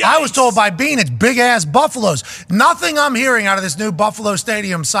feet. I was told by Bean it's big-ass buffaloes. Nothing I'm hearing out of this new Buffalo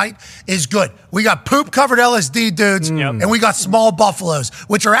Stadium site is good. We got poop-covered LSD dudes, and we got small buffaloes,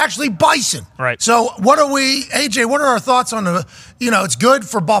 which are actually bison. Right. So AJ, what are our thoughts on it's good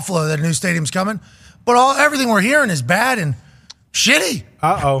for Buffalo that a new stadium's coming, but everything we're hearing is bad and shitty.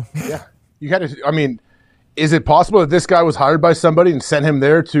 Yeah. You got to, I mean, is it possible that this guy was hired by somebody and sent him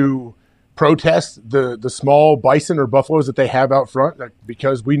there to protest the small bison or buffaloes that they have out front?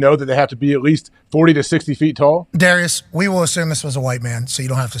 Because we know that they have to be at least 40 to 60 feet tall. Darius, we will assume this was a white man, so you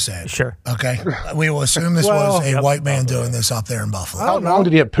don't have to say it. Sure. Okay? We will assume this was a white man doing this up there in Buffalo. How long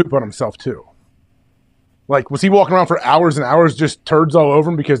did he have poop on himself, too? Like, was he walking around for hours and hours just turds all over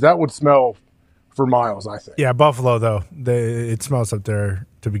him? Because that would smell for miles, I think. Yeah, Buffalo, though. It smells up there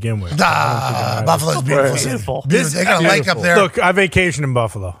to begin with. Buffalo's beautiful. They got a lake up there. Look, I vacation in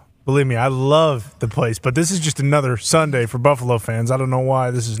Buffalo. Believe me, I love the place, but this is just another Sunday for Buffalo fans. I don't know why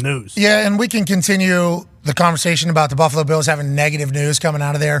this is news. Yeah, and we can continue the conversation about the Buffalo Bills having negative news coming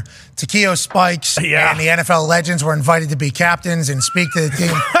out of there. Takeo Spikes and the NFL legends were invited to be captains and speak to the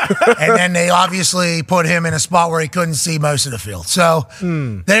team, and then they obviously put him in a spot where he couldn't see most of the field. So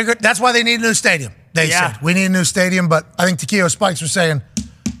that's why they need a new stadium. They said, we need a new stadium, but I think Takeo Spikes was saying,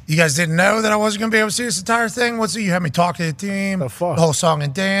 you guys didn't know that I wasn't going to be able to see this entire thing? You had me talk to the team, the whole song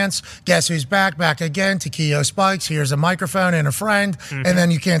and dance. Guess who's back? Back again. Takeo Spikes. Here's a microphone and a friend. And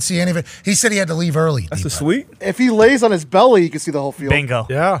then you can't see any of it. He said he had to leave early. That's a sweet. If he lays on his belly, you can see the whole field. Bingo.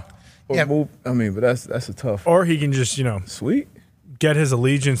 Yeah. But that's a tough. Or he can just, sweet. get his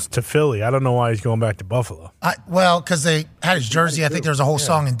allegiance to Philly. I don't know why he's going back to Buffalo. Because they had his jersey. I think there was a whole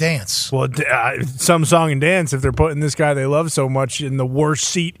song and dance. Well, some song and dance if they're putting this guy they love so much in the worst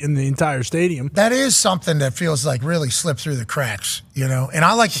seat in the entire stadium. That is something that feels like really slipped through the cracks, And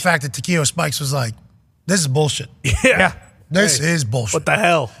I like the fact that Takeo Spikes was like, this is bullshit. Yeah. This is bullshit. What the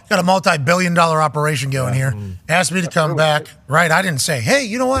hell? Got a multi-billion-dollar operation going here. Asked me to come back. Right? I didn't say, hey,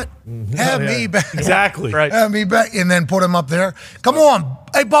 you know what? Have me back. Exactly. Right. Have me back. And then put him up there. Come on.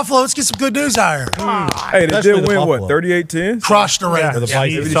 Hey, Buffalo, let's get some good news out here. Hey, they did win, what, 38-10? Crushed the Raiders. For the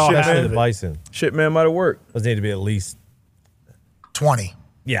Bison. Especially the Bison. Shit, man, might have worked. Those need to be at least 20.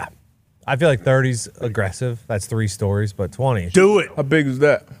 Yeah. I feel like 30's aggressive. That's 3 stories, but 20. Do it. How big is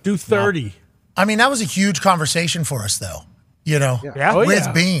that? Do 30. I mean, that was a huge conversation for us, though. You know,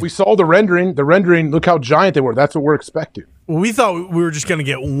 with Bean. We saw the rendering. The rendering, look how giant they were. That's what we're expecting. We thought we were just going to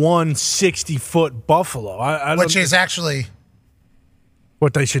get one 60-foot buffalo. Which is actually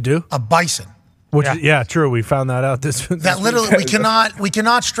what they should do? A bison. Which is, true. We found that out this literally we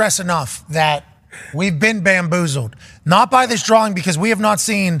cannot stress enough that we've been bamboozled. Not by this drawing, because we have not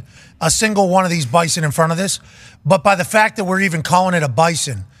seen a single one of these bison in front of this, but by the fact that we're even calling it a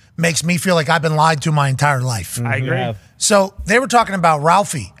bison makes me feel like I've been lied to my entire life. I agree. So they were talking about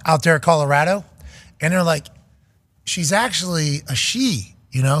Ralphie out there in Colorado, and they're like, she's actually a she,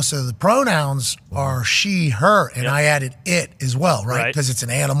 you know, so the pronouns are she, her, and I added it as well, right? Because it's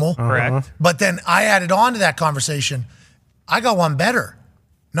an animal. Correct. But then I added on to that conversation, I got one better.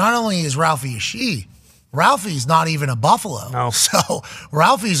 Not only is Ralphie a she, Ralphie's not even a buffalo. No. So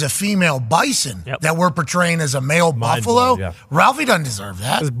Ralphie's a female bison that we're portraying as a male buffalo. blown, Ralphie doesn't deserve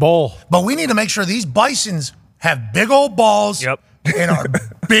that. It's bull. But we need to make sure these bisons have big old balls and are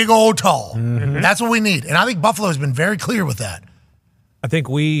big old tall. That's what we need. And I think Buffalo has been very clear with that. I think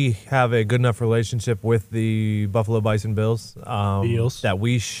we have a good enough relationship with the Buffalo Bison Bills that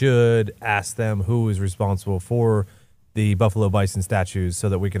we should ask them who is responsible for the Buffalo Bison statues so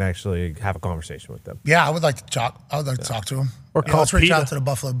that we can actually have a conversation with them. Yeah, I would like to talk. Talk to him. Or call let's reach PETA. out to the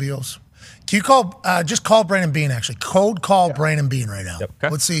Buffalo Bills. Can you call? Just call Brandon Bean. Actually, cold call Brandon Bean right now.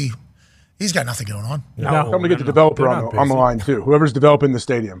 Let's see. He's got nothing going on. Tell me to get the developer on the line too. Whoever's developing the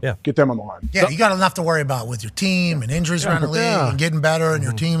stadium, get them on the line. Yeah, you got enough to worry about with your team and injuries around the league and getting better, and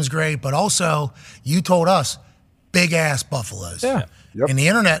your team's great. But also, you told us big ass Buffaloes. Yeah. And the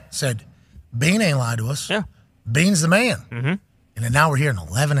internet said Bean ain't lied to us. Yeah. Bean's the man. And then now we're here in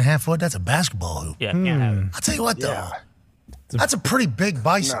 11.5 foot. That's a basketball hoop. Yeah. I'll tell you what, though. That's a pretty big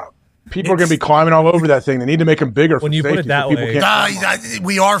bison. No. People are going to be climbing all over that thing. They need to make them bigger. When you put it that way,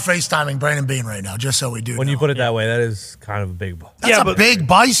 We are FaceTiming Brandon Bean right now, just so we do. When you put it that way, that is kind of a big. That's a big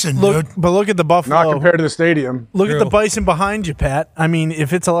bison, dude. But look at the buffalo. Not compared to the stadium. Look at the bison behind you, Pat. I mean,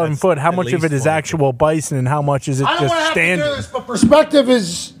 if it's 11 foot, how much of it is actual bison and how much is it I don't just want to have to standing? do this, but perspective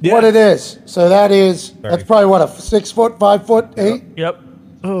is what it is. So that's probably what, a 6 foot, 5 foot, 8? Yep.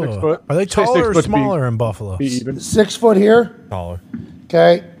 Oh. 6 foot. Are they Say 6 taller or foot smaller in Buffalo? Be even. 6 foot here. Taller.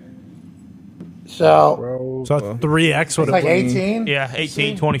 Okay. So So 3X would it's like 18. Yeah,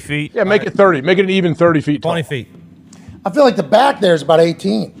 18, 20 feet. Yeah, make it 30. Make it an even 30 feet tall. 20 feet. I feel like the back there is about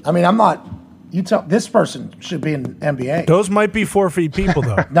 18. I mean, I'm not. You tell this person should be in NBA. Those might be 4 feet people,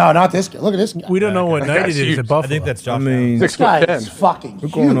 though. No, not this guy. Look at this guy. We don't know what night it is at Buffalo. I think that's Josh. I mean, This guy is fucking we're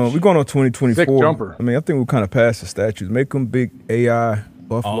going on 2024. Thick jumper. I mean, I think we're kind of past the statues. Make them big AI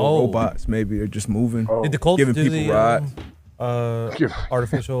buffalo robots. Maybe they're just moving, Did the Colts giving do people the rides.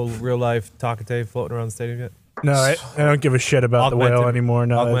 artificial real life Takate floating around the stadium yet? No, I don't give a shit about the whale anymore.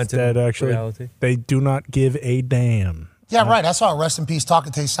 No, that's augmented dead, actually. reality. They do not give a damn. Yeah, right. I saw a rest in peace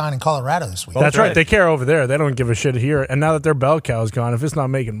Takate sign in Colorado this week. That's right. They care over there. They don't give a shit here. And now that their bell cow's gone, if it's not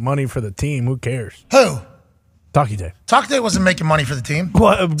making money for the team, who cares? Who? Takate. Takate wasn't making money for the team.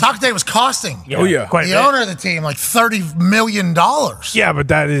 What? Takate was costing Quite the owner of the team like $30 million. Yeah, but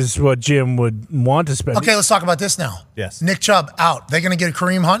that is what Jim would want to spend. Okay, let's talk about this now. Yes. Nick Chubb out. They going to get a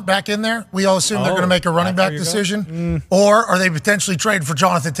Kareem Hunt back in there? We all assume they're going to make a running back decision. Or are they potentially trading for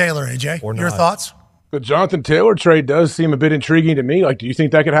Jonathan Taylor, AJ? Or Your not. thoughts? The Jonathan Taylor trade does seem a bit intriguing to me. Like, do you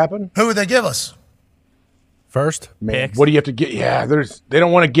think that could happen? Who would they give us? First? Man, Picks. what do you have to get? Yeah, they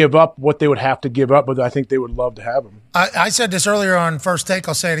don't want to give up what they would have to give up, but I think they would love to have him. I said this earlier on First Take.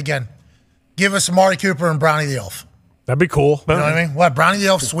 I'll say it again. Give us Amari Cooper and Brownie the Elf. That'd be cool. You know what I mean? What, Brownie the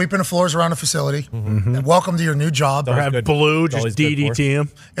Elf sweeping the floors around the facility. And welcome to your new job. Or have good. Blue It's always just good for. DDT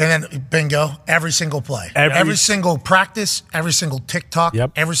him. And then bingo, every single play. Every- single practice, every single TikTok,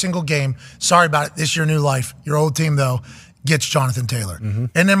 every single game. Sorry about it. This is your new life. Your old team, though, gets Jonathan Taylor. And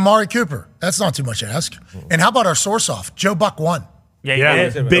then Amari Cooper. That's not too much to ask. And how about our source off? Joe Buck won. Yeah,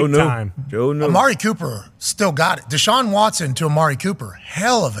 big time. Joe knew. Amari Cooper still got it. Deshaun Watson to Amari Cooper,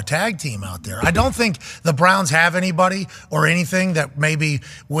 hell of a tag team out there. I don't think the Browns have anybody or anything that maybe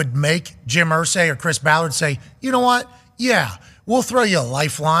would make Jim Irsay or Chris Ballard say, you know what? Yeah, we'll throw you a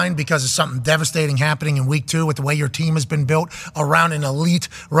lifeline because of something devastating happening in week 2 with the way your team has been built around an elite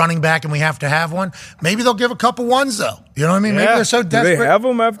running back and we have to have one. Maybe they'll give a couple ones, though. You know what I mean? Maybe they're so desperate. Do they have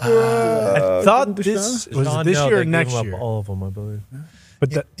them after? I thought this was it this year or next year. All of them, I believe.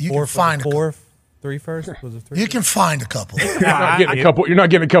 But you can find three first. Was it 3? You can find a couple. You're not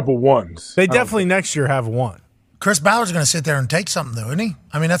getting a couple ones. They definitely next year have one. Chris Ballard's going to sit there and take something, though, isn't he?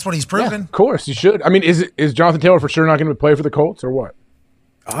 I mean, that's what he's proven. Yeah, of course, he should. I mean, is Jonathan Taylor for sure not going to play for the Colts or what?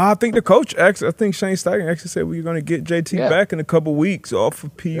 I think the coach actually, I think Shane Steichen actually said we're going to get JT back in a couple weeks off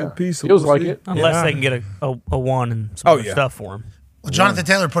of PUP. So feels like it. Unless they can get a one and some other stuff for him. Well, Jonathan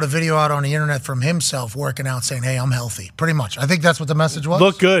Taylor put a video out on the internet from himself working out saying, hey, I'm healthy, pretty much. I think that's what the message was.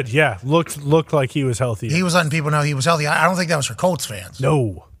 Looked good, yeah. Looked like he was healthy. He was letting people know he was healthy. I don't think that was for Colts fans.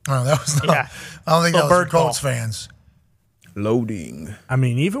 No. No, that was not. Yeah. I don't think that was for Colts fans. Loading. I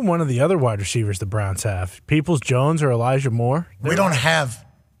mean, even one of the other wide receivers the Browns have, Peoples-Jones or Elijah Moore. We don't have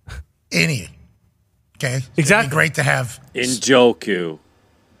any. Okay? Exactly. It'd be great to have. Njoku.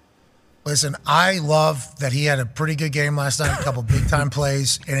 Listen, I love that he had a pretty good game last night, a couple big-time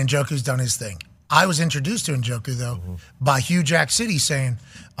plays, and Njoku's done his thing. I was introduced to Njoku, though, by Hugh Jack City saying,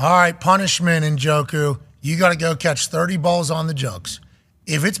 all right, punishment, Njoku. You got to go catch 30 balls on the jugs.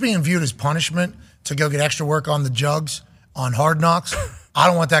 If it's being viewed as punishment to go get extra work on the jugs, on Hard Knocks, I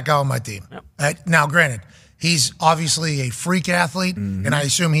don't want that guy on my team. Yep. Now, granted, he's obviously a freak athlete, and I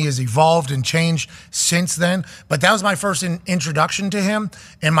assume he has evolved and changed since then. But that was my first introduction to him,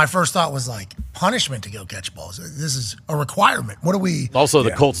 and my first thought was like, punishment to go catch balls. This is a requirement. What do we... Also,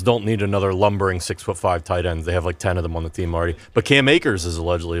 the Colts don't need another lumbering 6'5" tight ends. They have like 10 of them on the team already. But Cam Akers is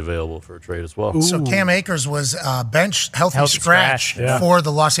allegedly available for a trade as well. Ooh. So Cam Akers was bench healthy scratch for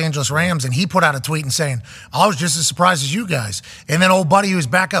the Los Angeles Rams, and he put out a tweet and saying, I was just as surprised as you guys. And then old buddy who's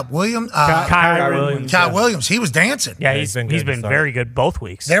back up, Kyle Williams, he was dancing. Yeah, he's been very good both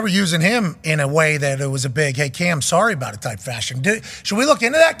weeks. They were using him in a way that it was a big, hey, Cam, sorry about it type fashion. Should we look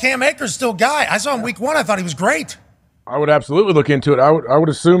into that? Cam Akers still guy. I saw him week 1. I thought he was great. I would absolutely look into it. I would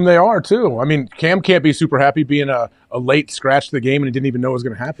assume they are, too. I mean, Cam can't be super happy being a late scratch to the game and he didn't even know it was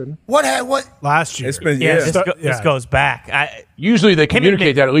going to happen. What? Last year. It's been, This goes back. Usually they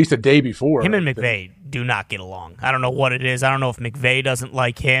communicate that at least a day before. Him and McVay do not get along. I don't know what it is. I don't know if McVay doesn't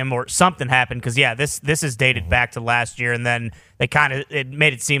like him or something happened because, this is dated back to last year, and then it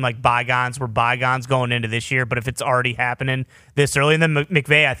made it seem like bygones were bygones going into this year, but if it's already happening this early, and then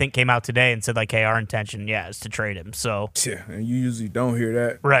McVay, I think, came out today and said, like, hey, our intention, is to trade him. So yeah, and you usually don't hear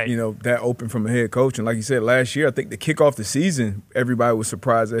that, right? That open from a head coach. And like you said, last year, I think to kick off the season, everybody was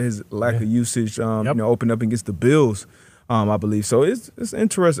surprised at his lack of usage, opened up against the Bills. I believe. So it's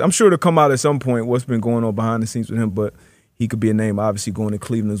interesting. I'm sure it'll come out at some point what's been going on behind the scenes with him, but he could be a name obviously going to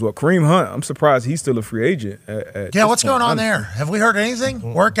Cleveland as well. Kareem Hunt, I'm surprised he's still a free agent. What's going on there? Have we heard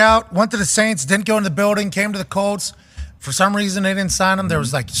anything? Workout, went to the Saints, didn't go in the building, came to the Colts. For some reason, they didn't sign him. There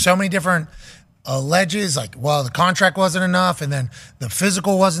was so many different alleges, the contract wasn't enough, and then the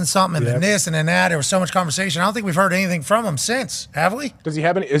physical wasn't something, and then this and then that. There was so much conversation. I don't think we've heard anything from him since, have we? Does he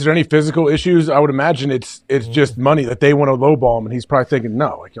have any? Is there any physical issues? I would imagine it's just money that they want to lowball him, and he's probably thinking,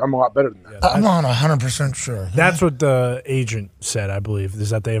 no, I'm a lot better than that. I'm not 100% sure. That's what the agent said, I believe, is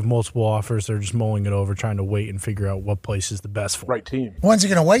that they have multiple offers. They're just mulling it over, trying to wait and figure out what place is the best for right team. When's he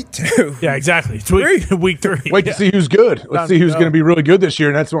going to wait to? Yeah, exactly. It's week 3. Wait to see who's good. Let's see who's going to be really good this year,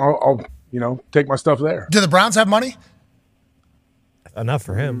 and that's when I'll take my stuff there. Do the Browns have money? Enough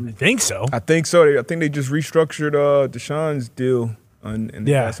for him. I think so. I think they just restructured Deshaun's deal and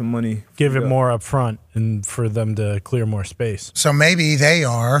they got some money. Give it more up front and for them to clear more space. So maybe they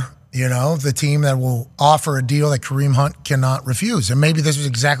are, the team that will offer a deal that Kareem Hunt cannot refuse. And maybe this was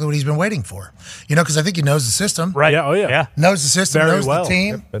exactly what he's been waiting for. Because I think he knows the system. Right. Yeah, yeah. Knows the system, very knows well. the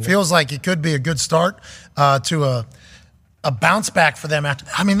team. Feels like it could be a good start to a bounce back for them after.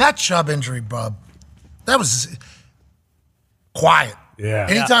 I mean, that Chubb injury, bub, that was quiet. Yeah.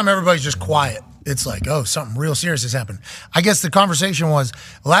 Anytime everybody's just quiet, it's like, oh, something real serious has happened. I guess the conversation was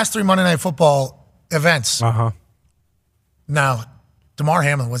the last 3 Monday Night Football events. Now, DeMar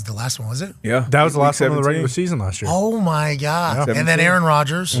Hamlin was the last one, was it? Yeah. That was the last one of the regular season last year. Oh, my God. Yeah. And then Aaron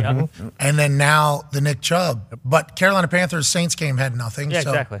Rodgers. And then now the Nick Chubb. But Carolina Panthers Saints game had nothing. Yeah, so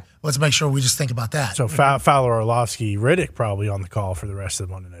exactly. Let's make sure we just think about that. So Fowler, Orlovsky, Riddick probably on the call for the rest of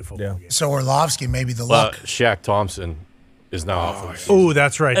the Monday Night Football game. So Orlovsky, maybe the luck. Shaq Thompson is now out for the season. Oh,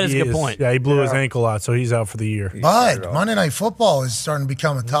 that's right. That is a good point. Yeah, he blew his ankle out, so he's out for the year. But Monday Night Football is starting to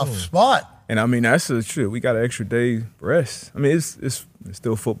become a tough spot. And I mean, that's true. We got an extra day rest. I mean, it's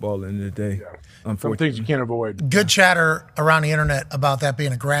still football at the end of the day. Some things you can't avoid. Good chatter around the internet about that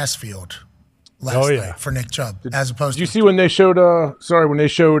being a grass field last night for Nick Chubb, as opposed Did you see when they showed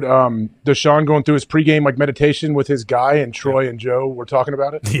Deshaun going through his pregame like meditation with his guy, and Troy and Joe were talking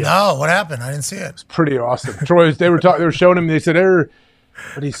about it? No, what happened? I didn't see it. It's pretty awesome. Troy, they were showing him. They said, what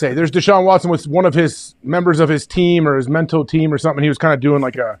did he say? There's Deshaun Watson with one of his members of his team or his mental team or something. He was kind of doing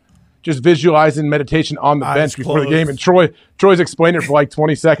like just visualizing meditation on the bench before the game. And Troy's explained it for like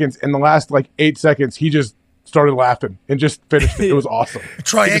 20 seconds. In the last like 8 seconds, he just started laughing and just finished it. It was awesome.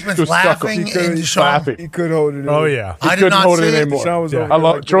 Troy Aikman's laughing and Deshaun. He couldn't hold it in. Oh, yeah. I did not see it anymore. I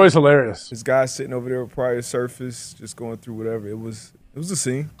love Troy's hilarious. This guy sitting over there prior to surface, just going through whatever. It was a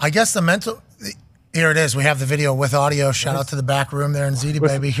scene. I guess the mental. Here it is. We have the video with audio. Shout out to the back room there in ZD,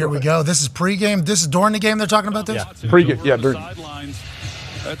 baby. Here we go. This is pregame. This is during the game they're talking about this? Yeah, pregame. Yeah, sidelines.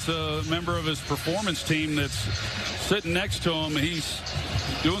 That's a member of his performance team that's sitting next to him. He's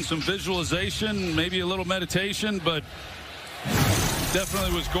doing some visualization, maybe a little meditation, but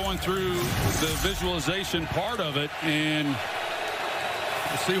definitely was going through the visualization part of it, and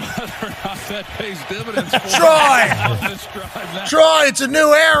we'll see whether or not that pays dividends for Troy, it's a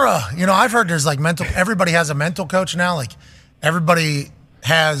new era. You know, I've heard there's like everybody has a mental coach now. Like everybody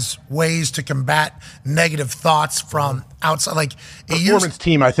has ways to combat negative thoughts from outside. Like performance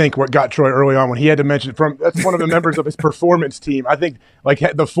team, I think, what got Troy early on when he had to mention that's one of the members of his performance team. I think like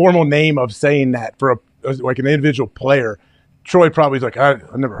the formal name of saying that for like an individual player, Troy probably is like,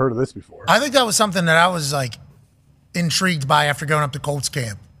 I've never heard of this before. I think that was something that I was like intrigued by after going up to Colts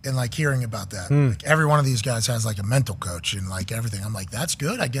camp and like hearing about that. Like every one of these guys has like a mental coach and like everything. I'm like, that's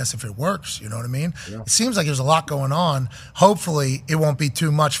good, I guess, if it works. You know what I mean? Yeah. It seems like there's a lot going on. Hopefully it won't be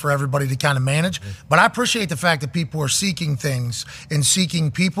too much for everybody to kind of manage. But I appreciate the fact that people are seeking things and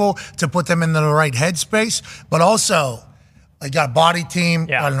seeking people to put them in the right headspace, but also you got a body team,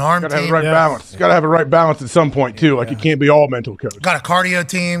 got an arm team. Got to have the right balance. Got to have a right balance at some point, too. Like, you can't be all mental coach. Got a cardio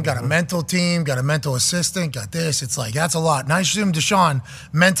team, got a mental team, got a mental assistant, got this. It's like, that's a lot. And I assume Deshaun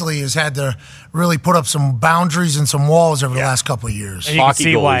mentally has had to really put up some boundaries and some walls over the last couple of years. And you can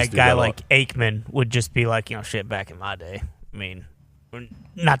see why a guy like Aikman would just be like, shit, back in my day. I mean, we're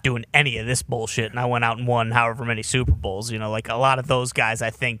not doing any of this bullshit, and I went out and won however many Super Bowls. Like a lot of those guys,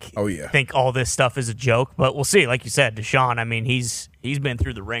 I think, think all this stuff is a joke. But we'll see. Like you said, Deshaun, I mean, he's been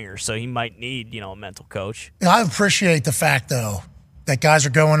through the ringer, so he might need a mental coach. I appreciate the fact, though, that guys are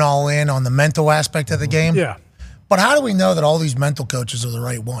going all in on the mental aspect of the game. Yeah. But how do we know that all these mental coaches are the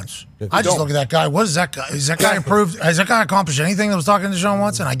right ones? I just look at that guy. What is that guy? Is that guy improved? Has that guy accomplished anything that was talking to Deshaun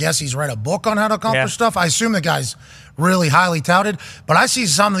Watson? I guess he's read a book on how to accomplish stuff. I assume the guy's really highly touted. But I see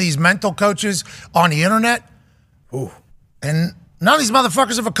some of these mental coaches on the internet, and none of these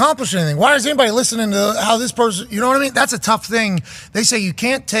motherfuckers have accomplished anything. Why is anybody listening to how this person, you know what I mean? That's a tough thing. They say you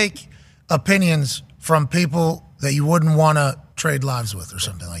can't take opinions from people that you wouldn't want to trade lives with or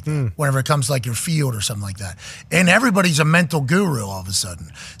something like that, whenever it comes to like your field or something like that. And everybody's a mental guru all of a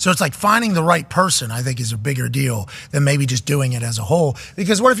sudden. So it's like finding the right person, I think, is a bigger deal than maybe just doing it as a whole.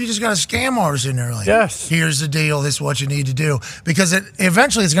 Because what if you just got a scam artist in there like, here's the deal, this is what you need to do? Because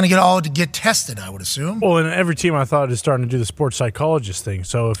eventually it's going to get tested, I would assume. Well, and every team I thought is starting to do the sports psychologist thing.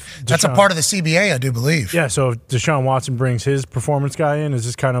 So if that's a part of the CBA, I do believe. Yeah, so if Deshaun Watson brings his performance guy in, is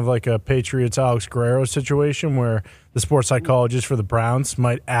this kind of like a Patriots Alex Guerrero situation where the sports psychologist for the Browns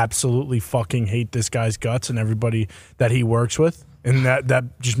might absolutely fucking hate this guy's guts and everybody that he works with, and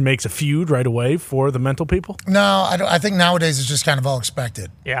that just makes a feud right away for the mental people? No, I think nowadays it's just kind of all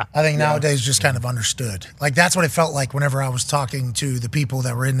expected. Yeah. I think nowadays it's just kind of understood. Like, that's what it felt like whenever I was talking to the people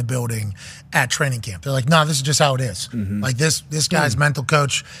that were in the building at training camp. They're like, no, this is just how it is. Like, this guy's mental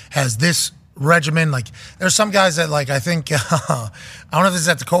coach has this regimen. Like, there's some guys that, like, I think I don't know if this is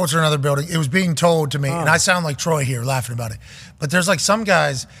at the Colts or another building. It was being told to me, and I sound like Troy here laughing about it, but there's like some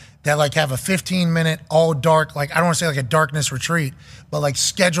guys that like have a 15-minute all dark, like, I don't want to say like a darkness retreat, but like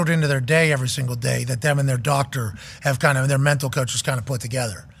scheduled into their day every single day that them and their doctor have kind of, their mental coaches kind of put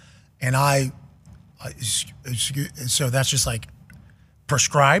together. And so that's just like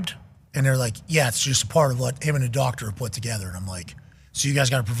prescribed, and they're like, yeah, it's just a part of what him and the doctor have put together. And I'm like, so you guys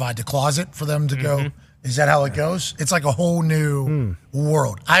got to provide the closet for them to go? Is that how it goes? It's like a whole new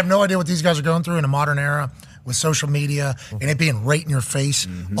world. I have no idea what these guys are going through in a modern era with social media and it being right in your face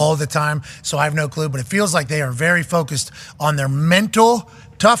all the time. So I have no clue, but it feels like they are very focused on their mental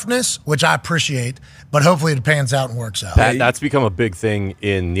toughness, which I appreciate, but hopefully it pans out and works out. That's become a big thing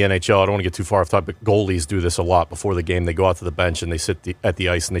in the NHL. I don't want to get too far off topic, but goalies do this a lot before the game. They go out to the bench and they sit at the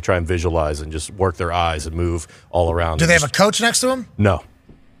ice and they try and visualize and just work their eyes and move all around. Do they have a coach next to them? No.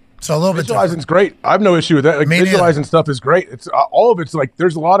 So a little bit visualizing's great. I have no issue with that. Like, visualizing stuff is great. It's all of it's like,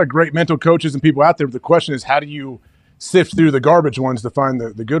 there's a lot of great mental coaches and people out there. But the question is, how do you sift through the garbage ones to find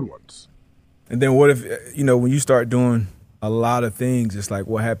the good ones? And then what if, when you start doing a lot of things, it's like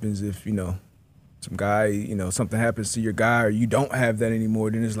what happens if, some guy, something happens to your guy or you don't have that anymore,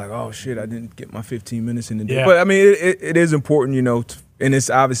 then it's like, oh, shit, I didn't get my 15 minutes in the day. Yeah. But, I mean, it is important, and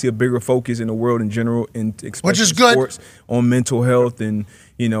it's obviously a bigger focus in the world in general, and especially sports, on mental health and,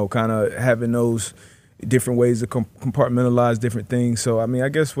 kind of having those different ways to compartmentalize different things. So, I mean, I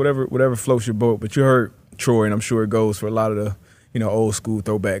guess whatever floats your boat. But you heard Troy, and I'm sure it goes for a lot of the, old school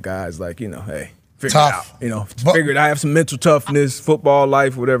throwback guys like, hey. Tough. Figured I have some mental toughness, football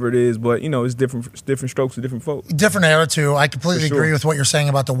life, whatever it is. But, it's different strokes for different folks. Different era, too. I completely agree with what you're saying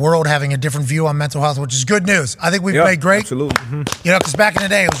about the world having a different view on mental health, which is good news. I think we've played great. Absolutely. Mm-hmm. Because back in the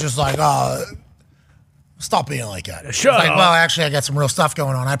day, it was just like, stop being like that. Shut up. Well, actually, I got some real stuff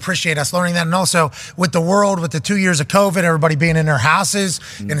going on. I appreciate us learning that. And also, with the world, with the 2 years of COVID, everybody being in their houses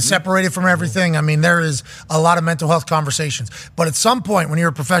and separated from everything, I mean, there is a lot of mental health conversations. But at some point, when you're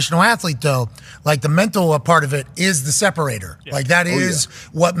a professional athlete, though, like the mental part of it is the separator. Yeah. Like that is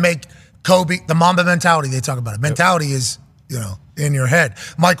what make Kobe, the Mamba mentality, they talk about it. Mentality is, in your head.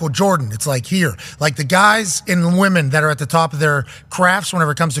 Michael Jordan, it's like here. Like the guys and women that are at the top of their crafts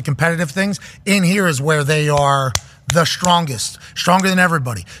whenever it comes to competitive things, in here is where they are the strongest. Stronger than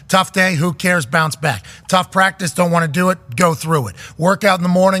everybody. Tough day, who cares? Bounce back. Tough practice, don't want to do it, go through it. Workout in the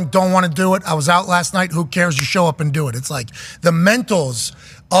morning, don't want to do it. I was out last night, who cares? You show up and do it. It's like the mentals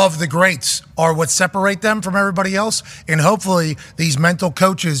of the greats are what separate them from everybody else, and hopefully these mental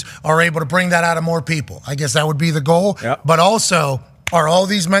coaches are able to bring that out of more people. I guess that would be the goal. Yep. But also, are all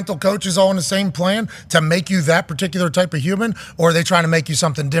these mental coaches all in the same plan to make you that particular type of human, or are they trying to make you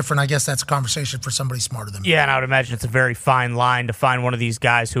something different? I guess that's a conversation for somebody smarter than me. Yeah, and I would imagine it's a very fine line to find one of these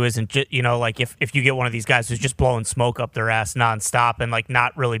guys who isn't just, like if you get one of these guys who's just blowing smoke up their ass nonstop and like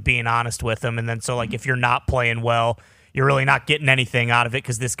not really being honest with them, and then so like if you're not playing well, you're really not getting anything out of it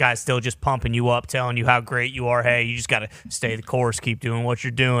because this guy's still just pumping you up, telling you how great you are. Hey, you just got to stay the course, keep doing what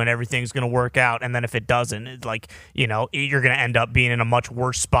you're doing. Everything's going to work out. And then if it doesn't, it's like, you're going to end up being in a much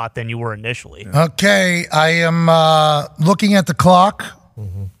worse spot than you were initially. Okay, I am looking at the clock.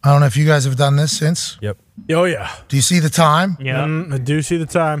 Mm-hmm. I don't know if you guys have done this since. Yep. Oh, yeah. Do you see the time? Yeah. I do see the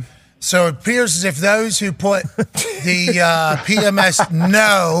time. So it appears as if those who put the PMS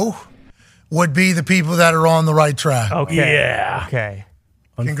no would be the people that are on the right track. Okay. Yeah. Okay.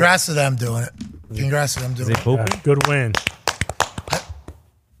 Congrats to them doing it. Congrats to them doing it. Yeah, good win.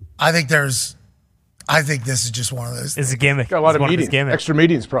 I think this is just one of those. It's a gimmick. Got a lot of meetings. Extra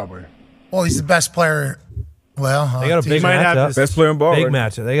meetings, probably. Well, he's the best player. Well, they got a big matchup. Best player in ball. Big right?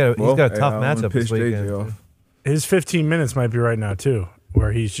 matchup. He's got a tough matchup this weekend. His 15 minutes might be right now, too,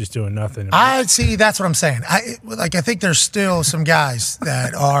 where he's just doing nothing. I see. That's what I'm saying. I think there's still some guys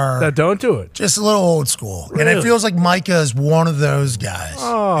that are that don't do it. Just a little old school, really? And it feels like Micah is one of those guys.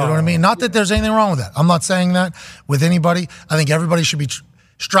 Oh. You know what I mean? Not that there's anything wrong with that. I'm not saying that with anybody. I think everybody should be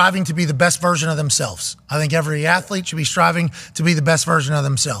striving to be the best version of themselves. I think every athlete should be striving to be the best version of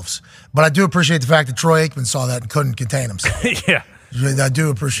themselves. But I do appreciate the fact that Troy Aikman saw that and couldn't contain himself. Yeah, I do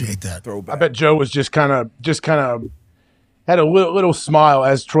appreciate that. I bet Joe was just kind of had a little smile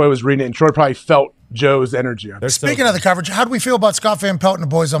as Troy was reading it, and Troy probably felt Joe's energy. Speaking of the coverage, how do we feel about Scott Van Pelt and the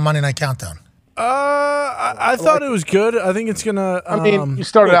boys on Monday Night Countdown? I thought it was good. I think it's gonna. I mean, you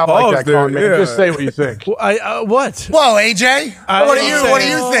started out like that, Con, man. Yeah. Just say what you think. What? Whoa, AJ. What do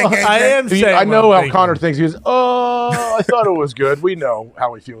you think, AJ? I am saying. I know how Connor thinks. He goes, I thought it was good. We know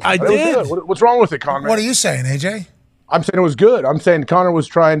how he feels. I did. What's wrong with it, Connor? What are you saying, AJ? I'm saying it was good. I'm saying Connor was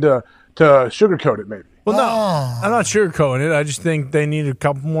trying to sugarcoat it, maybe. Well, no, I'm not sugarcoating it. I just think they need a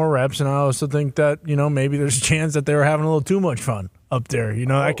couple more reps, and I also think that maybe there's a chance that they were having a little too much fun up there.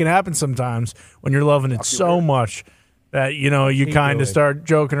 That can happen sometimes when you're loving it so much that you kind of start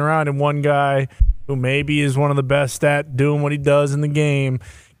joking around, and one guy who maybe is one of the best at doing what he does in the game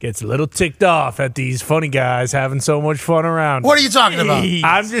gets a little ticked off at these funny guys having so much fun around. What are you talking about?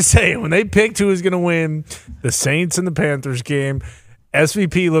 I'm just saying, when they picked who was going to win the Saints and the Panthers game,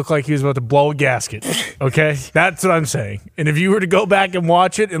 SVP looked like he was about to blow a gasket. Okay? That's what I'm saying. And if you were to go back and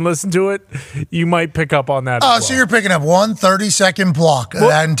watch it and listen to it, you might pick up on that. Oh, so you're picking up 1 30-second block of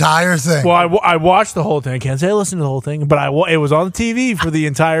that entire thing. Well, I watched the whole thing. I can't say I listened to the whole thing, but it was on the TV for the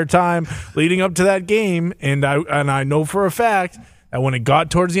entire time leading up to that game. And I know for a fact that when it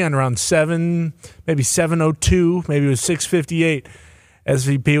got towards the end, around 7, maybe 7:02, maybe it was 6:58,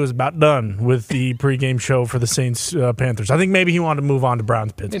 SVP was about done with the pregame show for the Saints Panthers. I think maybe he wanted to move on to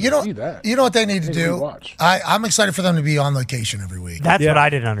Browns Pittsburgh. You know what they need to do? I'm excited for them to be on location every week. That's what I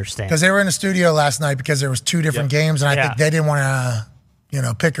didn't understand. Because they were in the studio last night because there was 2 different games, and I think they didn't want to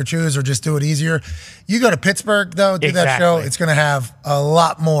pick or choose or just do it easier. You go to Pittsburgh, though, do that show, it's going to have a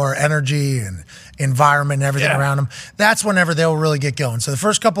lot more energy and environment and everything around them. That's whenever they'll really get going. So the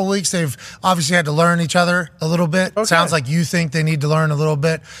first couple of weeks, they've obviously had to learn each other a little bit. Okay. Sounds like you think they need to learn a little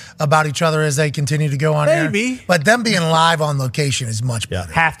bit about each other as they continue to go on air. But them being live on location is much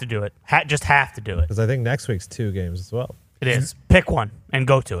better. Have to do it. Just have to do it. Because I think next week's 2 games as well. It is. Pick one and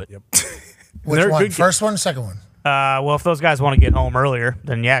go to it. Yep. Which one? First one, second one? Well, if those guys want to get home earlier,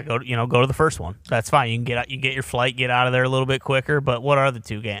 then go to the first one. That's fine. You can get your flight, get out of there a little bit quicker. But what are the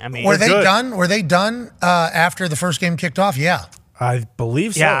 2 games? I mean, were they done? Were they done after the first game kicked off? Yeah, I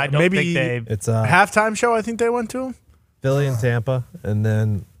believe so. Yeah, I don't think it's a halftime show. I think they went to Philly and Tampa, and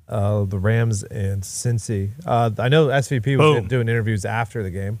then the Rams and Cincy. I know SVP was doing interviews after the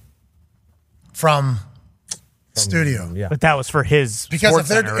game from studio. Yeah, but that was for his because if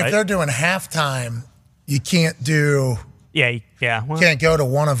they're doing halftime. You can't do. Well, can't go to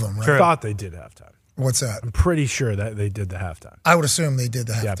one of them. Right? I thought they did halftime. What's that? I'm pretty sure that they did the halftime. I would assume they did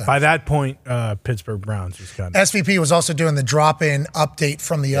the halftime. Yeah, by that point, Pittsburgh Browns was kind of. SVP was also doing the drop-in update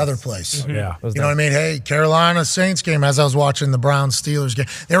from the other place. Mm-hmm. Yeah. You know what I mean? Hey, Carolina Saints game as I was watching the Browns-Steelers game.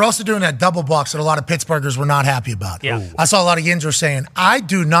 They were also doing that double box that a lot of Pittsburghers were not happy about. Yeah. I saw a lot of Yinzer saying, I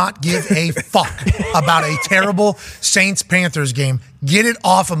do not give a fuck about a terrible Saints-Panthers game. Get it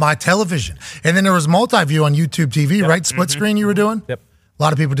off of my television. And then there was multi-view on YouTube TV, right? Split screen you were doing? Yep. A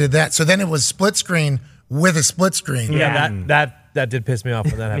lot of people did that. So then it was split screen with a split screen. Yeah, that did piss me off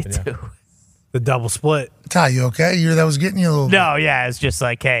when that happened. Me too. The double split. Ty, you okay? That was getting you a little bit. No, yeah, it's just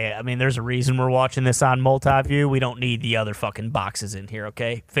like, hey, I mean, there's a reason we're watching this on multi-view. We don't need the other fucking boxes in here,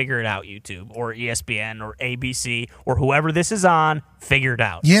 okay? Figure it out, YouTube or ESPN or ABC or whoever this is on. Figure it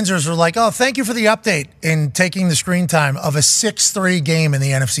out. Yinzers were like, oh, thank you for the update in taking the screen time of a 6-3 game in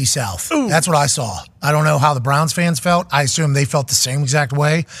the NFC South. Ooh. That's what I saw. I don't know how the Browns fans felt. I assume they felt the same exact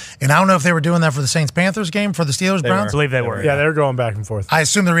way. And I don't know if they were doing that for the Saints-Panthers game, for the Steelers-Browns. I believe they were. Yeah, they were going back and forth. I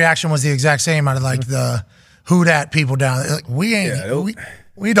assume the reaction was the exact same out of like the who dat people down there. Like,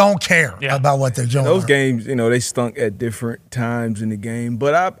 we don't care about what they're doing. Those games, they stunk at different times in the game.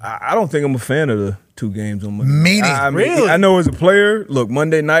 But I don't think I'm a fan of the 2 games on Monday. Meaning, really? I know as a player, look,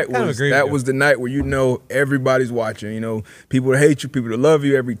 Monday night was the night where everybody's watching. People that hate you, people that love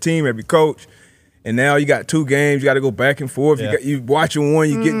you, every team, every coach. And now you got 2 games. You got to go back and forth. Yeah. You watching one,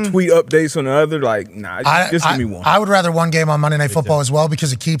 you getting tweet updates on the other. Like, nah, just give me one. I would rather one game on Monday Night Football as well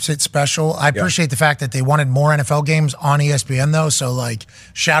because it keeps it special. I appreciate the fact that they wanted more NFL games on ESPN though. So like,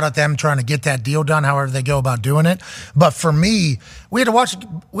 shout out them trying to get that deal done. However they go about doing it. But for me, we had to watch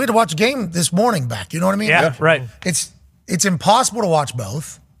a game this morning back. You know what I mean? Yeah, right. It's impossible to watch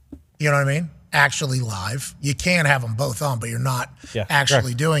both. You know what I mean? Actually live. You can have them both on, but you're not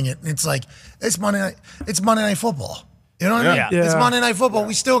actually doing it. And it's like, it's Monday Night Football. You know what I mean? Yeah. It's Monday Night Football.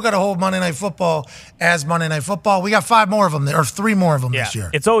 We still got to hold Monday Night Football as Monday Night Football. We got 5 more of them, or 3 more of them this year.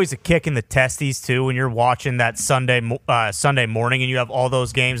 It's always a kick in the testes, too, when you're watching that Sunday morning and you have all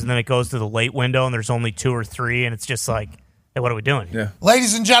those games and then it goes to the late window and there's only 2 or 3 and it's just like, hey, what are we doing? Yeah.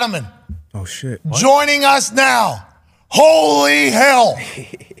 Ladies and gentlemen. Oh, shit. What? Joining us now. Holy hell.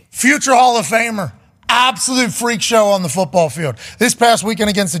 Future Hall of Famer. Absolute freak show on the football field. This past weekend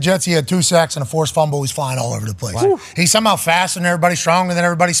against the Jets, he had 2 sacks and a forced fumble. He's flying all over the place. Wow. He's somehow faster than everybody, stronger than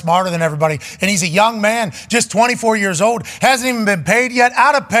everybody, smarter than everybody. And he's a young man, just 24 years old, hasn't even been paid yet,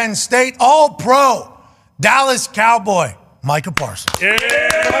 out of Penn State, all pro. Dallas Cowboy, Micah Parsons. Yeah.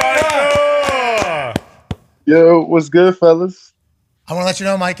 Yo, what's good, fellas? I want to let you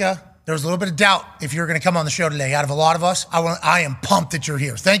know, Micah, there was a little bit of doubt if you were going to come on the show today. Out of a lot of us, I am pumped that you're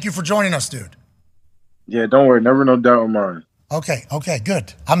here. Thank you for joining us, dude. Yeah, don't worry. Never no doubt on mine. Okay,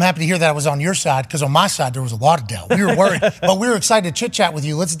 good. I'm happy to hear that I was on your side because on my side, there was a lot of doubt. We were worried, but we were excited to chit-chat with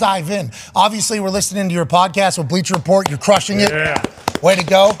you. Let's dive in. Obviously, we're listening to your podcast with Bleacher Report. You're crushing it. Yeah. Way to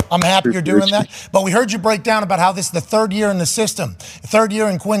go. I'm happy you're doing that. But we heard you break down about how this is the 3rd year in the system, 3rd year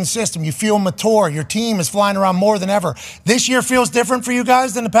in Quinn's system. You feel mature. Your team is flying around more than ever. This year feels different for you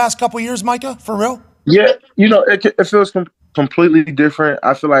guys than the past couple of years, Micah? For real? Yeah, it feels completely different.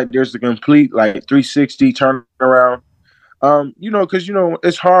 I feel like there's a complete 360 turnaround. Because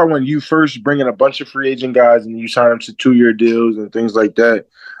it's hard when you first bring in a bunch of free agent guys and you sign them to 2-year deals and things like that.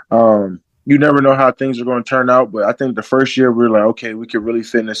 You never know how things are going to turn out. But I think the first year we were like, okay, we could really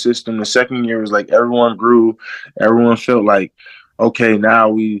fit in the system. The second year was like everyone grew. Everyone felt like, okay, now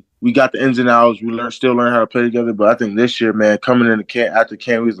we got the ins and outs. We still learn how to play together. But I think this year, man, coming in the camp after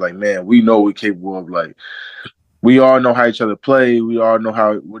camp, we was like, man, we know we're capable of we all know how each other play. We all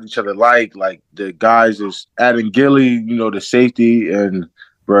know what each other like. Like the guys is adding Gilly, the safety, and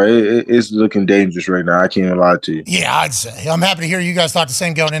bro, it's looking dangerous right now. I can't even lie to you. Yeah, I'd say. I'm happy to hear you guys thought the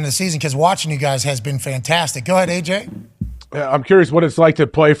same going into the season because watching you guys has been fantastic. Go ahead, AJ. I'm curious what it's like to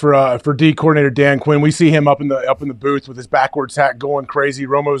play for D coordinator Dan Quinn. We see him up in the booth with his backwards hat going crazy.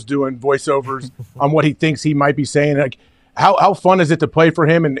 Romo's doing voiceovers on what he thinks he might be saying. Like, how fun is it to play for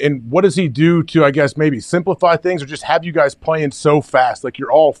him, and what does he do to, I guess, maybe simplify things or just have you guys playing so fast? Like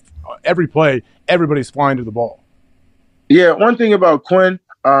you're all every play, everybody's flying to the ball. Yeah, one thing about Quinn,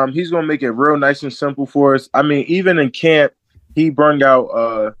 he's gonna make it real nice and simple for us. I mean, even in camp, he brought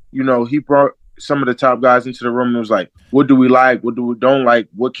out, he brought some of the top guys into the room and was like, what do we like? What do we don't like?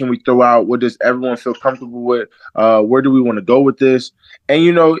 What can we throw out? What does everyone feel comfortable with? Where do we want to go with this? And,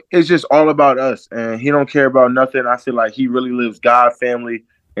 it's just all about us. And he don't care about nothing. I feel like he really lives God, family,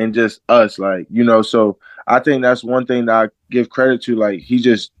 and just us. So I think that's one thing that I give credit to. Like, he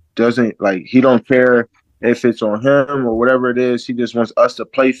just doesn't, he don't care if it's on him or whatever it is. He just wants us to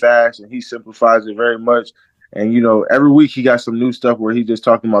play fast, and he simplifies it very much. And, every week he got some new stuff where he just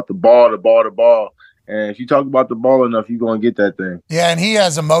talking about the ball. And if you talk about the ball enough, you're going to get that thing. Yeah, and he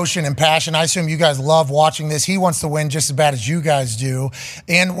has emotion and passion. I assume you guys love watching this. He wants to win just as bad as you guys do.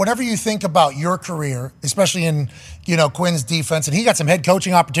 And whatever you think about your career, especially in, Quinn's defense, and he got some head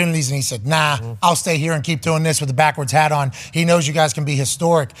coaching opportunities, and he said, I'll stay here and keep doing this with the backwards hat on. He knows you guys can be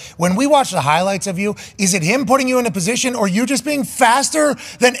historic. When we watch the highlights of you, is it him putting you in a position or you just being faster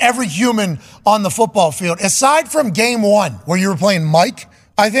than every human on the football field? Aside from game one, where you were playing Mike,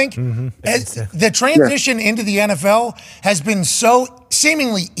 I think the transition into the NFL has been so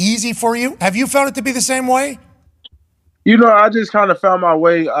seemingly easy for you. Have you found it to be the same way? I just kind of found my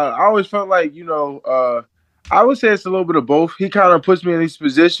way. I always felt like, I would say it's a little bit of both. He kind of puts me in these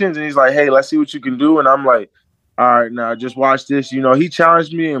positions and he's like, hey, let's see what you can do. And I'm like, all right, now just watch this. He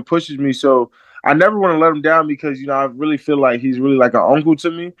challenged me and pushes me. So I never want to let him down because, I really feel like he's really like an uncle to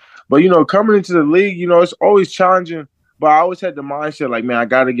me. But, coming into the league, it's always challenging. But I always had the mindset, like, man, I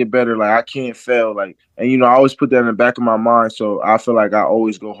got to get better. Like, I can't fail. Like, and, I always put that in the back of my mind. So I feel like I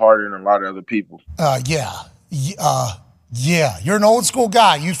always go harder than a lot of other people. Yeah. You're an old school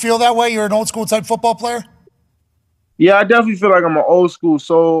guy. You feel that way? You're an old school type football player? Yeah, I definitely feel like I'm an old school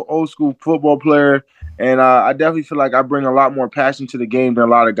football player. And I definitely feel like I bring a lot more passion to the game than a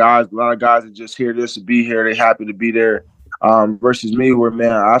lot of guys. A lot of guys are just here just to be here. They're happy to be there. Versus me, where,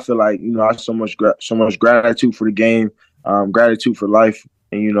 man, I feel like, I have so much gratitude for the game. Gratitude for life,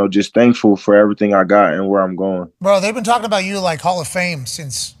 and just thankful for everything I got and where I'm going. Bro, they've been talking about you like Hall of Fame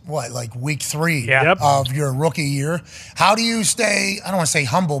since week 3 of your rookie year. How do you stay, I don't want to say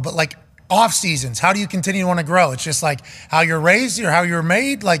humble, but like off seasons, how do you continue to want to grow? It's just like how you're raised or how you're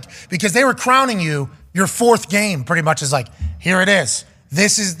made, because they were crowning you your 4th game pretty much is like, here it is.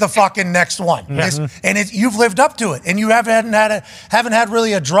 This is the fucking next one. You've lived up to it, and you haven't had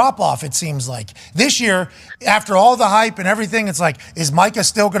really a drop-off, it seems like. This year, after all the hype and everything, it's like, is Micah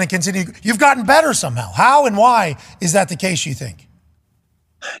still going to continue? You've gotten better somehow. How and why is that the case, you think?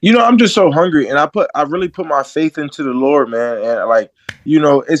 I'm just so hungry, and I really put my faith into the Lord, man. And,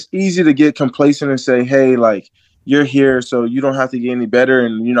 it's easy to get complacent and say, hey, you're here, so you don't have to get any better.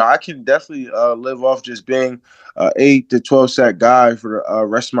 And, I can definitely live off just being 8 to 12 sack guy for the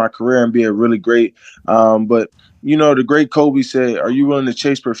rest of my career and be a really great. But, the great Kobe said, are you willing to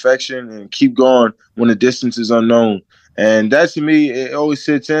chase perfection and keep going when the distance is unknown? And that, to me, it always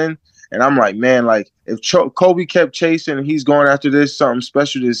sits in. And I'm like, man, if Kobe kept chasing and he's going after this, something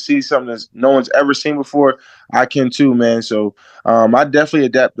special to see, something that no one's ever seen before, I can too, man. So I definitely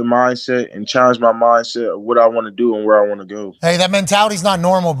adapt the mindset and challenge my mindset of what I want to do and where I want to go. Hey, that mentality's not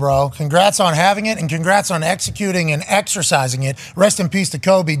normal, bro. Congrats on having it, and congrats on executing and exercising it. Rest in peace to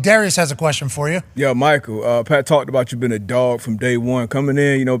Kobe. Darius has a question for you. Yeah, Michael, Pat talked about you being a dog from day one. Coming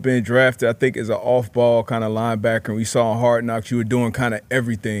in, being drafted, I think, as an off-ball kind of linebacker. And we saw in Hard Knocks you were doing kind of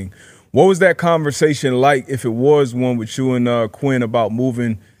everything. What was that conversation like, if it was one, with you and Quinn about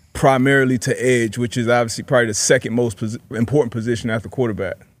moving primarily to edge, which is obviously probably the second most important position after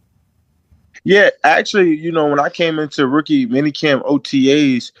quarterback? Yeah, actually, when I came into rookie minicamp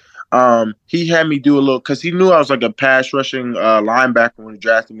OTAs, he had me do a little, because he knew I was like a pass rushing linebacker when he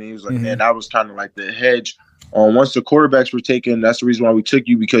drafted me. He was like, man, that was kind of like the hedge. Once the quarterbacks were taken, that's the reason why we took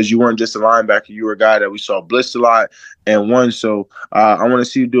you, because you weren't just a linebacker. You were a guy that we saw blitzed a lot and won. So I want to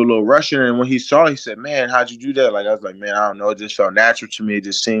see you do a little rushing. And when he saw it, he said, man, how'd you do that? I was like, man, I don't know. It just felt natural to me. It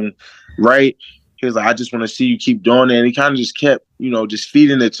just seemed right. He was like, I just want to see you keep doing it. And he kind of just kept, just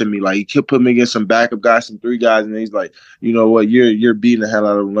feeding it to me. Like, he could put me against some backup guys, some 3 guys, and he's like, you know what, you're beating the hell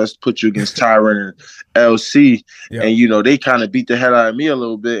out of them. Let's put you against Tyron and LC. Yeah. And they kind of beat the hell out of me a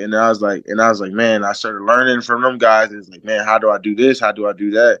little bit. And I was like, man, I started learning from them guys. It's like, man, how do I do this? How do I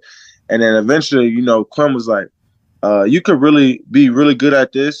do that? And then eventually, Quinn was like, you could really be really good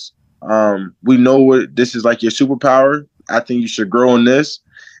at this. We know what this is, like your superpower. I think you should grow in this.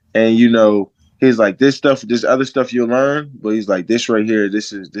 And he's like, this other stuff you'll learn, but he's like, this right here,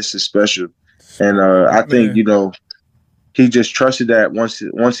 this is special. And I think he just trusted that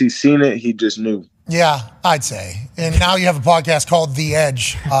once he's seen it, he just knew. Yeah, I'd say. And now you have a podcast called The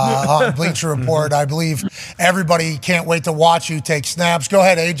Edge on Bleacher Report. I believe everybody can't wait to watch you take snaps. Go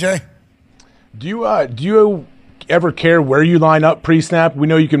ahead, AJ. Do you ever care where you line up pre-snap? We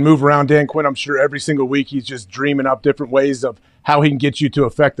know you can move around Dan Quinn. I'm sure every single week he's just dreaming up different ways of how he can get you to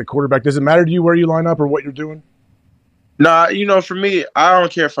affect the quarterback. Does it matter to you where you line up or what you're doing? Nah, for me, I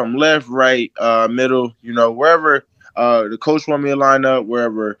don't care if I'm left, right, middle, wherever the coach want me to line up,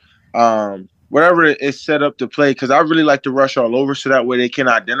 wherever it's set up to play, because I really like to rush all over so that way they can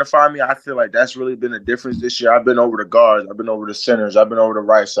identify me. I feel like that's really been a difference this year. I've been over the guards, I've been over the centers, I've been over the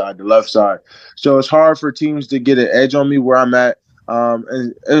right side, the left side. So it's hard for teams to get an edge on me where I'm at.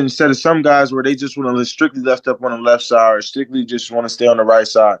 And instead of some guys where they just want to strictly left up on the left side or strictly just want to stay on the right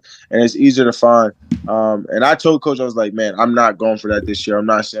side, and it's easier to find. And I told Coach, I was like, man, I'm not going for that this year. I'm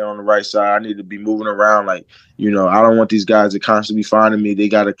not staying on the right side. I need to be moving around. Like, I don't want these guys to constantly finding me. They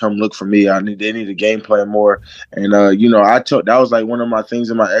got to come look for me. They need to game plan more. And, that was like one of my things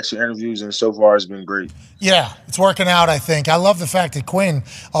in my extra interviews, and so far it's been great. Yeah, it's working out, I think. I love the fact that Quinn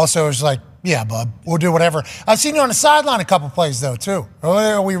also is like, yeah, bub, we'll do whatever. I've seen you on the sideline a couple plays, though, too.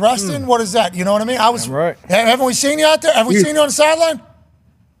 Are we resting? What is that? You know what I mean? Right. Haven't we seen you out there? Have we seen you on the sideline?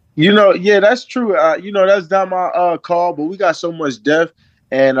 Yeah, that's true. That's not my call, but we got so much depth.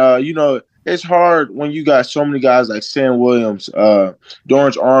 And, it's hard when you got so many guys like Sam Williams,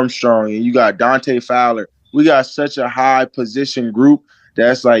 Dorrance Armstrong, and you got Dante Fowler. We got such a high position group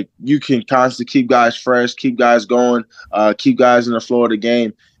that's like you can constantly keep guys fresh, keep guys going, keep guys in the flow of the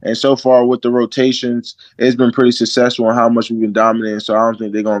game. And so far with the rotations, it's been pretty successful in how much we've been dominating. So I don't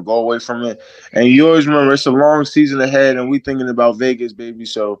think they're going to go away from it. And you always remember it's a long season ahead, and we thinking about Vegas, baby.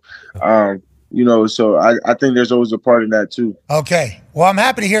 So, so I think there's always a part in that too. Okay. Well, I'm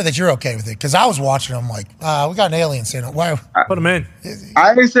happy to hear that you're okay with it, because I was watching them like, we got an alien saying it. Why? Put him in.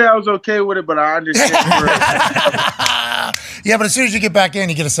 I didn't say I was okay with it, but I understand. Yeah, but as soon as you get back in,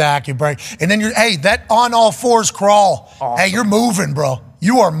 you get a sack, you break. And then that on all fours crawl. Awesome. Hey, you're moving, bro.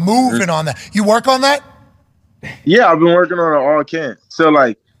 You are moving on that. You work on that? Yeah, I've been working on it all can. So,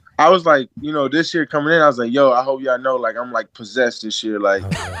 like, I was like, this year coming in, I was like, yo, I hope y'all know, like, I'm, like, possessed this year. Like,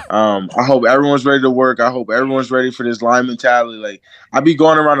 I hope everyone's ready to work. I hope everyone's ready for this line mentality. Like, I be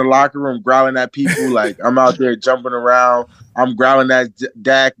going around the locker room growling at people. Like, I'm out there jumping around. I'm growling at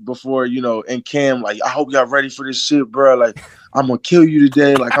Dak before, and Cam. Like, I hope y'all ready for this shit, bro. Like, I'm going to kill you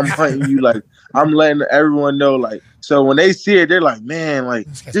today. Like, I'm hunting you. Like, I'm letting everyone know, like, so when they see it, they're like, man, like,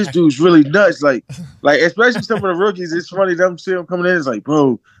 this dude's really nuts. Like, especially some of the rookies, it's funny, them see him coming in, it's like,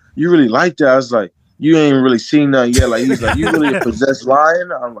 bro, you really like that? I was like, you ain't really seen nothing yet. Like, he's like, you really a possessed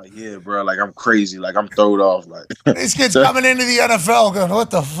lion? I'm like, yeah, bro. Like, I'm crazy. Like, I'm thrown off. Like, this kid's coming into the NFL going, what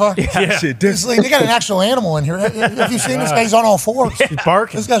the fuck? Yeah. They got an actual animal in here. Have you seen this guy? He's on all fours. He's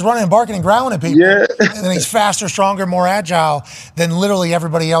barking. This guy's running and barking and growling at people. Yeah. And then he's faster, stronger, more agile than literally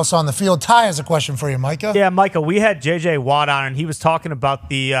everybody else on the field. Ty has a question for you, Micah. Yeah, Micah, we had J.J. Watt on, and he was talking about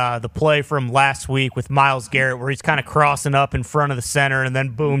the play from last week with Myles Garrett, where he's kind of crossing up in front of the center, and then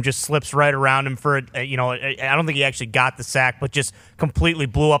boom, just slips right around him for I don't think he actually got the sack, but just completely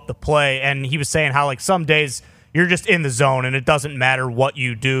blew up the play. And he was saying how, like, some days you're just in the zone and it doesn't matter what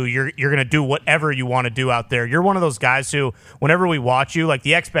you do. You're going to do whatever you want to do out there. You're one of those guys who, whenever we watch you, like,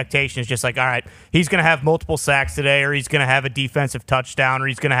 the expectation is just like, all right, he's going to have multiple sacks today, or he's going to have a defensive touchdown, or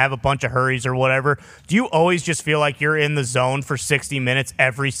he's going to have a bunch of hurries or whatever. Do you always just feel like you're in the zone for 60 minutes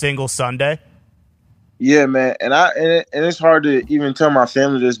every single Sunday? Yeah, man, and it's hard to even tell my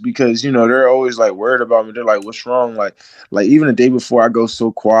family this because they're always like worried about me. They're like, "What's wrong?" Like even the day before, I go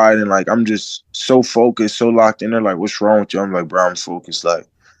so quiet and like I'm just so focused, so locked in. They're like, "What's wrong with you?" I'm like, "Bro, I'm focused. Like,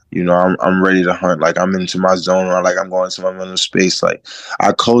 I'm ready to hunt. Like I'm into my zone. Or like I'm going into my mental space. Like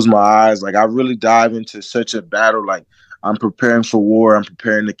I close my eyes. Like I really dive into such a battle. Like I'm preparing for war. I'm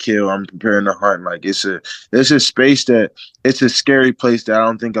preparing to kill. I'm preparing to hunt. Like it's a space that it's a scary place that I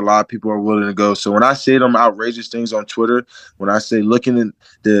don't think a lot of people are willing to go. So when I say them outrageous things on Twitter, when I say looking in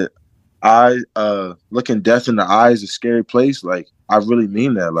the eye, looking death in the eye is a scary place, like I really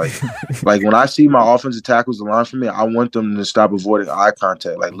mean that. Like when I see my offensive tackles align for me, I want them to stop avoiding eye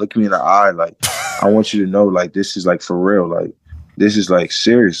contact. Like, look me in the eye. Like, I want you to know, like, this is like for real. Like, this is like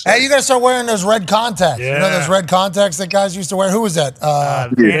serious. Hey, you got to start wearing those red contacts. Yeah. You know those red contacts that guys used to wear? Who was that?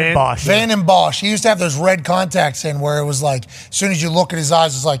 Van and Bosch. Van and Bosch. He used to have those red contacts in where it was like, as soon as you look at his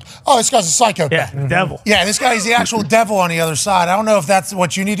eyes, it's like, oh, this guy's a psychopath. Yeah, devil. Yeah, this guy's the actual devil on the other side. I don't know if that's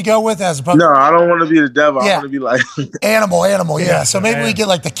what you need to go with as opposed No, I don't want to be the devil. I want to be like animal. Yeah. So maybe we get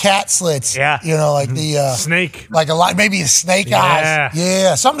like the cat slits. Yeah. You know, like the snake. Like maybe a snake eyes.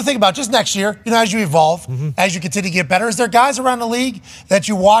 Yeah. Something to think about just next year. You know, as you evolve, as you continue to get better. Is there guys around the league that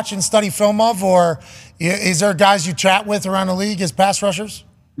you watch and study film of, or is there guys you chat with around the league as pass rushers?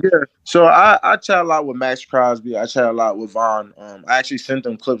 Yeah. So I chat a lot with Max Crosby. I chat a lot with Vaughn. I actually sent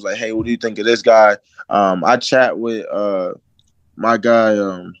them clips like, hey, what do you think of this guy? I chat with my guy.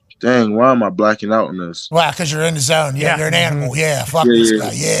 Dang, why am I blacking out on this? Wow, because you're in the zone. Yeah, you're an animal. Yeah, fuck this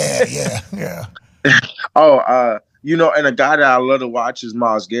guy. Yeah. You know, and a guy that I love to watch is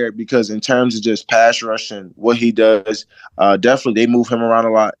Myles Garrett, because in terms of just pass rush and what he does, definitely they move him around a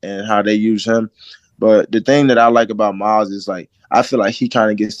lot and how they use him. But the thing that I like about Myles is, like, I feel like he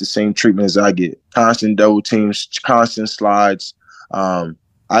kind of gets the same treatment as I get. Constant double teams, constant slides.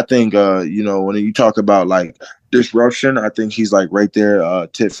 I think, you know, when you talk about, like, disruption, I think he's, like, right there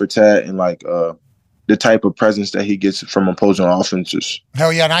tit for tat, and, like, the type of presence that he gets from opposing offenses.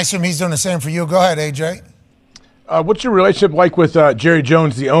 Hell yeah, and I assume he's doing the same for you. Go ahead, AJ. What's your relationship like with Jerry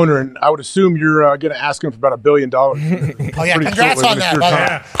Jones, the owner? And I would assume you're going to ask him for about $1 billion. Oh, yeah, congrats on that, by the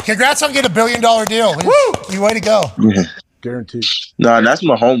way. Congrats on getting $1 billion deal. Woo! Way to go. Yeah. Guaranteed. No, that's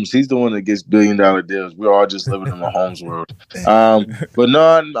Mahomes. He's the one that gets $1 billion deals. We're all just living in Mahomes' world. But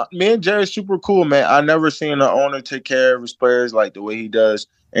no, me and Jerry's super cool, man. I never seen an owner take care of his players like the way he does.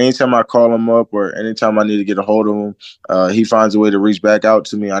 Anytime I call him up or anytime I need to get a hold of him, he finds a way to reach back out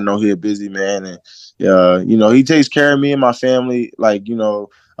to me. I know he's a busy man, and you know, he takes care of me and my family. Like, you know,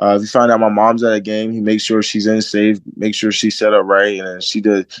 if you find out my mom's at a game, he makes sure she's in safe, make sure she's set up right, and he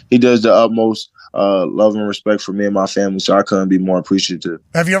does the utmost love and respect for me and my family. So I couldn't be more appreciative.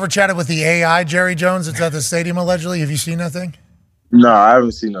 Have you ever chatted with the AI Jerry Jones that's at the stadium allegedly? Have you seen that thing? No, I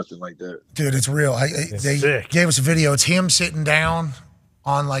haven't seen nothing like that. Dude, it's real. They gave us a video. It's him sitting down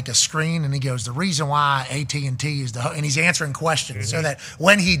on like a screen, and he goes, the reason why AT&T is and he's answering questions so that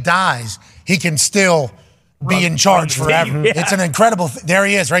when he dies, he can still be in charge forever. Yeah. It's an incredible there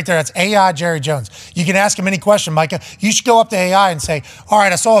he is right there. That's AI Jerry Jones. You can ask him any question, Micah. You should go up to AI and say, all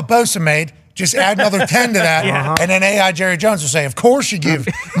right, I saw a Bosa made. Just add another 10 to that, and then AI Jerry Jones will say, of course you give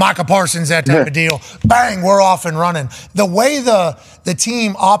Micah Parsons that type of deal. Bang, we're off and running. The way the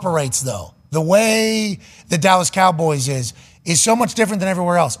team operates, though, the way the Dallas Cowboys is so much different than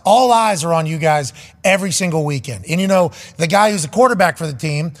everywhere else. All eyes are on you guys every single weekend. And, you know, the guy who's the quarterback for the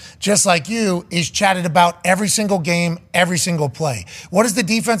team, just like you, is chatted about every single game, every single play. What is the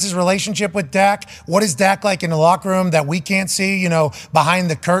defense's relationship with Dak? What is Dak like in the locker room that we can't see, you know, behind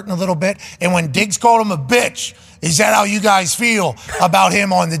the curtain a little bit? And when Diggs called him a bitch, is that how you guys feel about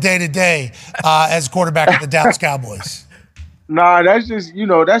him on the day-to-day as quarterback of the Dallas Cowboys? Nah, that's just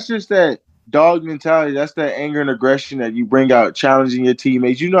that dog mentality. That's that anger and aggression that you bring out challenging your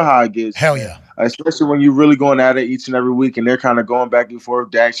teammates. You know how it gets. Hell yeah. Especially when you're really going at it each and every week and they're kind of going back and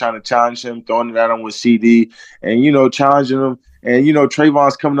forth. Dak's trying to challenge him, throwing it at him with CD and, you know, challenging him. And, you know,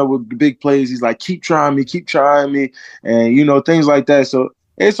 Trayvon's coming up with big plays. He's like, keep trying me. And, you know, things like that. So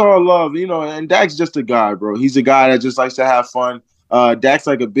it's all love, you know, and Dak's just a guy, bro. He's a guy that just likes to have fun. Dak's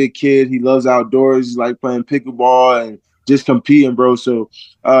like a big kid. He loves outdoors. He's like playing pickleball and just competing, bro. So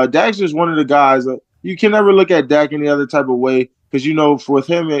Dak's just one of the guys. You can never look at Dak any other type of way because, you know, with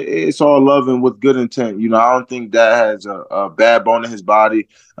him, it's all love and with good intent. You know, I don't think Dak has a bad bone in his body.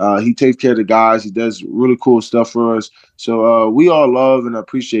 He takes care of the guys. He does really cool stuff for us. So we all love and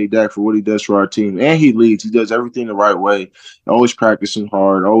appreciate Dak for what he does for our team. And he leads. He does everything the right way, always practicing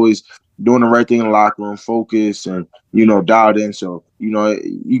hard, always doing the right thing in the locker room, focus, and, you know, dialed in. So, you know,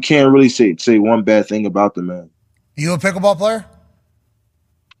 you can't really say one bad thing about the man. You a pickleball player?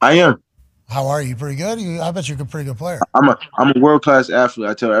 I am. How are you? Pretty good? I bet you're a pretty good player. I'm a world-class athlete.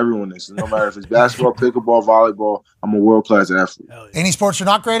 I tell everyone this. No matter if it's basketball, pickleball, volleyball, I'm a world-class athlete. Any sports you're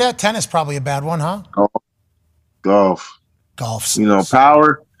not great at? Tennis probably a bad one, huh? Golf. You know,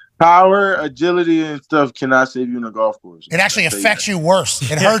 power, agility, and stuff cannot save you in a golf course. It actually affects you worse.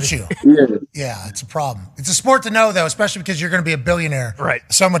 It hurts you. Yeah, it's a problem. It's a sport to know, though, especially because you're going to be a billionaire. Right.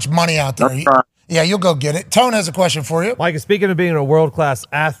 So much money out there. Yeah, you'll go get it. Tone has a question for you. Micah, speaking of being a world-class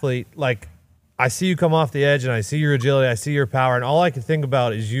athlete, like, I see you come off the edge, and I see your agility, I see your power, and all I can think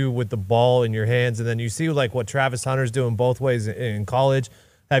about is you with the ball in your hands. And then you see like what Travis Hunter's doing both ways in college.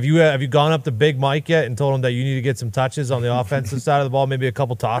 Have you gone up to Big Mike yet and told him that you need to get some touches on the offensive side of the ball, maybe a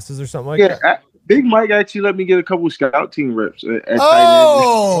couple tosses or something like that? Yeah, Big Mike actually let me get a couple scout team reps at tight end.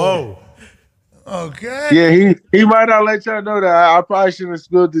 Whoa. Okay. Yeah, he might not let y'all know that. I probably shouldn't have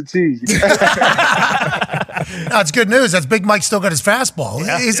spilled the tea. That's good news. That's Big Mike still got his fastball.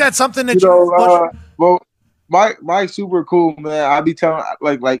 Is that something that well, Mike's super cool, man. I be telling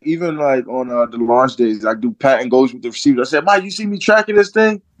like even like on the launch days, I do pat and goes with the receiver. I said, Mike, you see me tracking this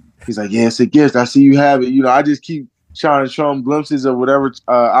thing? He's like, yeah, it's a gift. I see you have it. I just keep trying to show him glimpses of whatever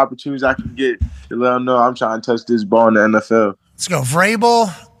opportunities I can get to let him know I'm trying to touch this ball in the NFL. Let's go.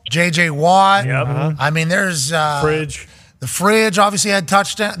 Vrabel, J.J. Watt. Yep. I mean, there's Fridge. The Fridge obviously had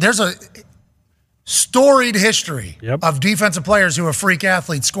touchdown. There's a storied history of defensive players who are freak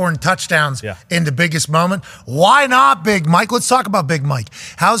athletes scoring touchdowns in the biggest moment. Why not Big Mike? Let's talk about Big Mike.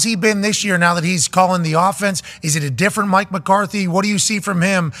 How's he been this year now that he's calling the offense? Is it a different Mike McCarthy? What do you see from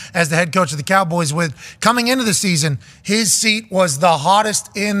him as the head coach of the Cowboys? With coming into the season, his seat was the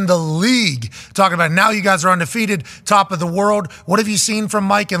hottest in the league. Talking about now you guys are undefeated, top of the world. What have you seen from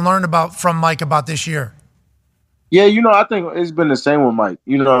Mike and learned from Mike about this year? Yeah, I think it's been the same with Mike.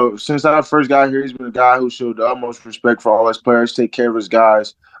 Since I first got here, he's been a guy who showed the utmost respect for all his players, take care of his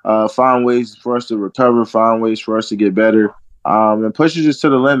guys, find ways for us to recover, find ways for us to get better, and pushes us to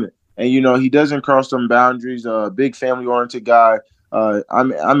the limit. And, he doesn't cross some boundaries, a big family-oriented guy.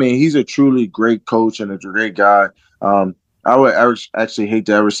 I mean, he's a truly great coach and a great guy. I would actually hate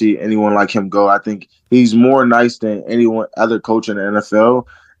to ever see anyone like him go. I think he's more nice than anyone other coach in the NFL.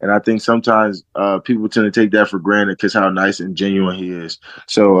 And I think sometimes people tend to take that for granted because how nice and genuine he is.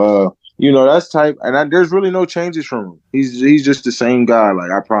 So, that's type. And there's really no changes from him. He's just the same guy. Like,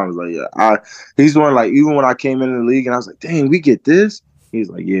 I promise. Like, he's the one, like, even when I came into the league and I was like, dang, we get this. He's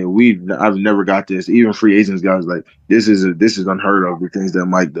like, yeah, I've never got this. Even free agents guys like, this is unheard of, the things that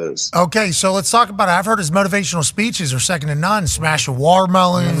Mike does. Okay, so let's talk about it. I've heard his motivational speeches are second to none. Smashing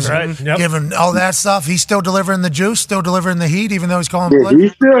watermelons, giving all that stuff. He's still delivering the juice, still delivering the heat, even though he's calling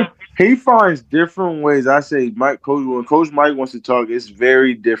plays. He finds different ways. I say, when Coach Mike wants to talk, it's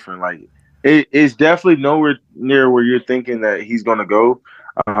very different. Like, it's definitely nowhere near where you're thinking that he's going to go,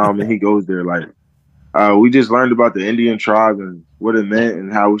 and he goes there. Like, we just learned about the Indian tribe and what it meant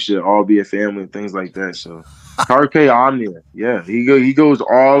and how we should all be a family and things like that. So, Carpe Omnia. Yeah, he goes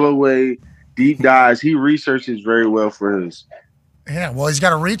all the way, deep dives. He researches very well for his. Yeah, well, he's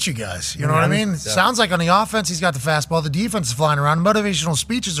got to reach you guys. You know what I mean? Yeah. Sounds like on the offense, he's got the fastball. The defense is flying around. Motivational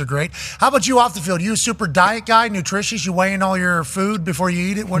speeches are great. How about you off the field? You a super diet guy, nutritious? You weigh in all your food before you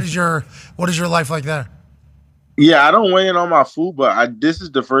eat it? What is your life like there? Yeah, I don't weigh in on my food, but this is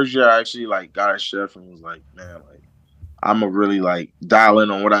the first year I actually got a chef and was like, man, I'm gonna really dial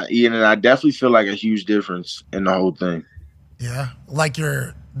in on what I eat, and I definitely feel like a huge difference in the whole thing. Yeah, like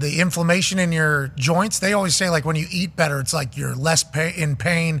the inflammation in your joints. They always say when you eat better, it's like you're less in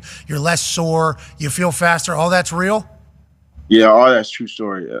pain, you're less sore, you feel faster. All that's real. Yeah, all that's true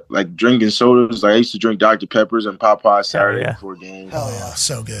story. Like drinking sodas. I used to drink Dr. Peppers and Popeyes Saturday before games. Oh yeah,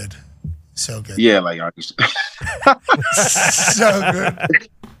 so good. So good. Yeah, I used to. So good.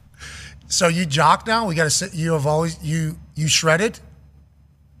 So you jock now? We got to sit. You have always you shredded?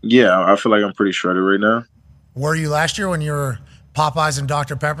 Yeah, I feel like I'm pretty shredded right now. Were you last year when you were Popeyes and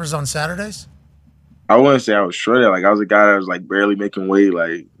Dr. Peppers on Saturdays? I wouldn't say I was shredded. I was a guy that was barely making weight.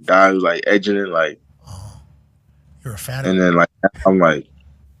 Guy who was edging it. Oh, you're a fat. And then I'm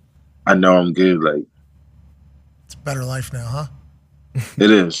I know I'm good. It's a better life now, huh?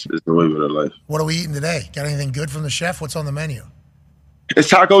 It is. It's a way better life. What are we eating today? Got anything good from the chef? What's on the menu? It's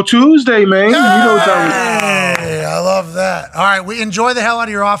Taco Tuesday, man. Yay! You know what time it is. I love that. All right, we enjoy the hell out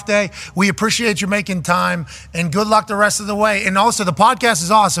of your off day. We appreciate you making time, and good luck the rest of the way. And also, the podcast is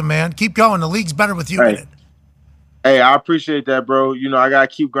awesome, man. Keep going. The league's better with you in it. Hey, I appreciate that, bro. I got to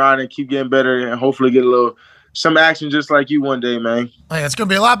keep grinding, keep getting better, and hopefully get some action just like you one day, man. Hey, it's going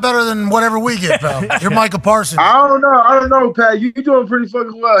to be a lot better than whatever we get, pal. You're Micah Parsons. I don't know, Pat. You doing pretty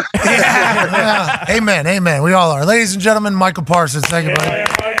fucking well. Yeah. Amen. We all are. Ladies and gentlemen, Michael Parsons. Thank you, buddy.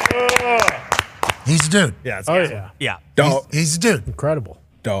 He's a dude. Yeah. Yeah. Dog. He's a dude. Incredible.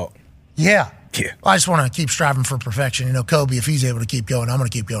 Dog. Yeah. Yeah. I just want to keep striving for perfection. Kobe, if he's able to keep going, I'm going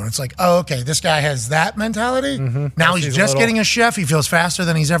to keep going. It's okay, this guy has that mentality. Mm-hmm. Now he's just getting a chef. He feels faster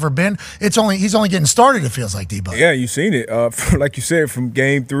than he's ever been. He's only getting started, it feels like, D-Bud. Yeah, you've seen it. Like you said, from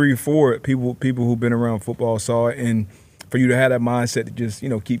game 3 or 4, people who've been around football saw it. And for you to have that mindset to just,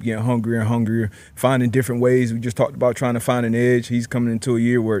 keep getting hungrier and hungrier, finding different ways. We just talked about trying to find an edge. He's coming into a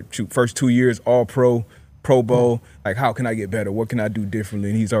year where first 2 years all pro, Pro Bowl. Like, how can I get better? What can I do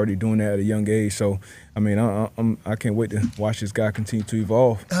differently? And he's already doing that at a young age. So, I mean, I can't wait to watch this guy continue to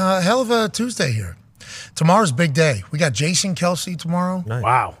evolve. Hell of a Tuesday here. Tomorrow's big day. We got Jason Kelsey tomorrow. Nice.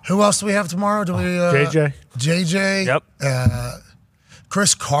 Wow. Who else do we have tomorrow? Do we? JJ. JJ. Yep.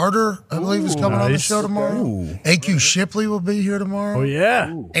 Chris Carter, I believe, is coming on the show tomorrow. AQ Shipley will be here tomorrow. Oh,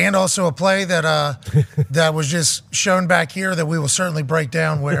 yeah. And also a play that was just shown back here that we will certainly break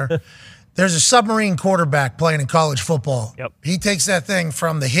down where there's a submarine quarterback playing in college football. Yep. He takes that thing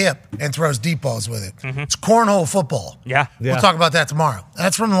from the hip and throws deep balls with it. It's cornhole football. Yeah. We'll talk about that tomorrow.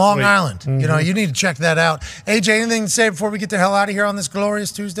 That's from Long Island. You need to check that out. AJ, anything to say before we get the hell out of here on this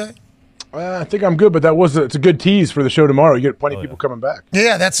glorious Tuesday? I think I'm good, but it's a good tease for the show tomorrow. You get plenty of people coming back.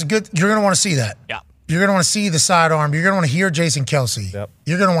 Yeah, that's a good. You're going to want to see that. Yeah. You're going to want to see the sidearm. You're going to want to hear Jason Kelsey. Yep.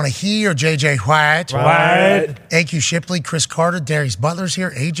 You're going to want to hear J.J. White. AQ Shipley, Chris Carter, Darius Butler's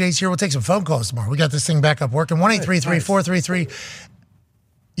here. AJ's here. We'll take some phone calls tomorrow. We got this thing back up working. 1-833-433.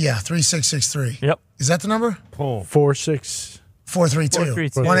 Yeah, 3663. Yep. Is that the number? 4-6.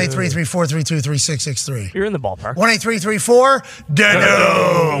 432. 1-833-432-3663. You're in the ballpark.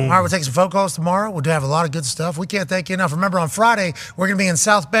 1-833-4-ThunderDome. All right, we'll take some phone calls tomorrow. We'll have a lot of good stuff. We can't thank you enough. Remember, on Friday, we're going to be in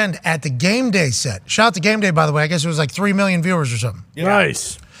South Bend at the Game Day set. Shout out to Game Day, by the way. I guess it was like 3 million viewers or something. Yeah.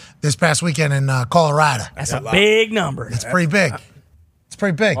 Nice. This past weekend in Colorado. That's a big number. It's pretty big. It's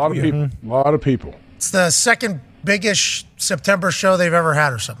pretty big. A lot of people. A lot of people. It's the second biggest September show they've ever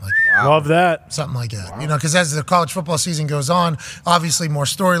had or something like that. Wow. Love that. Something like that. Wow. Because as the college football season goes on, obviously more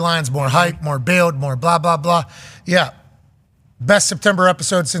storylines, more hype, more build, more blah, blah, blah. Yeah. Best September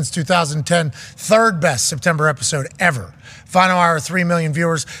episode since 2010. Third best September episode ever. Final hour, 3 million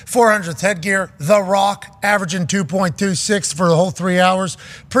viewers. 400th headgear. The Rock, averaging 2.26 for the whole 3 hours.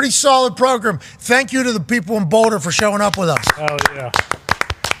 Pretty solid program. Thank you to the people in Boulder for showing up with us. Oh, yeah.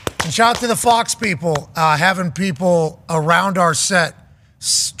 And shout out to the Fox people, having people around our set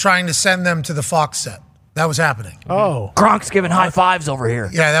trying to send them to the Fox set. That was happening. Oh. Gronk's giving high fives over here.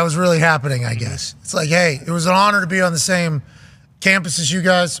 Yeah, that was really happening, I guess. It's like, hey, it was an honor to be on the same campus as you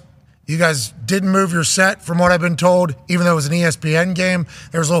guys. You guys didn't move your set, from what I've been told, even though it was an ESPN game.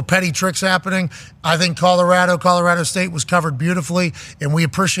 There was little petty tricks happening. I think Colorado State was covered beautifully, and we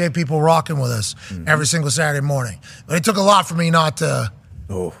appreciate people rocking with us every single Saturday morning. But it took a lot for me not to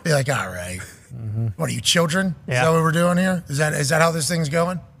be like, all right, what are you, children? Yeah. Is that what we're doing here? Is that how this thing's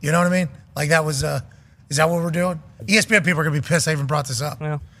going? You know what I mean? Like that was, is that what we're doing? ESPN people are going to be pissed I even brought this up.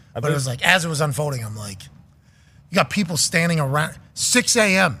 Yeah. But it was like, as it was unfolding, I'm like, you got people standing around, 6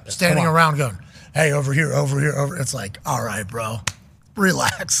 a.m., standing around going, hey, over here. It's like, all right, bro,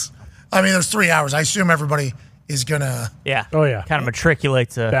 relax. I mean, there's 3 hours. I assume everybody is going to. Yeah. Oh, yeah. Kind of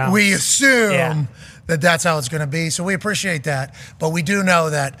matriculate to. We assume that that's how it's going to be. So we appreciate that. But we do know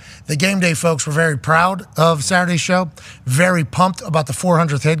that the Game Day folks were very proud of Saturday's show, very pumped about the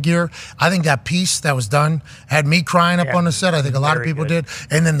 400th headgear. I think that piece that was done had me crying up on the set. I think a lot of people did.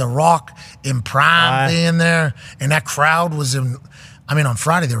 And then The Rock in prime being there. And that crowd was on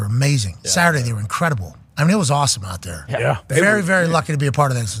Friday they were amazing. Saturday they were incredible. I mean, it was awesome out there. Yeah. Very, very lucky to be a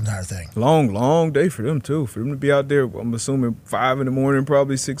part of this entire thing. Long day for them, too. For them to be out there, I'm assuming 5 in the morning,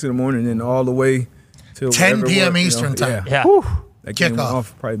 probably 6 in the morning, and then all the way till 10 p.m. Eastern time. Yeah. That game went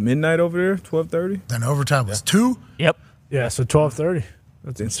off probably midnight over there, 12:30. Then overtime was 2. Yep. Yeah, so 12:30.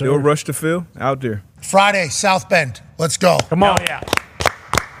 That's and still rush to Phil out there. Friday, South Bend. Let's go. Come on. Oh, yeah.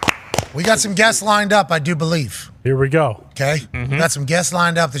 We got some guests lined up, I do believe. Here we go. Okay? We got some guests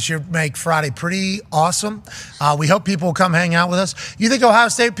lined up that should make Friday pretty awesome. We hope people will come hang out with us. You think Ohio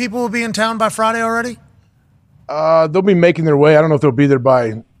State people will be in town by Friday already? They'll be making their way. I don't know if they'll be there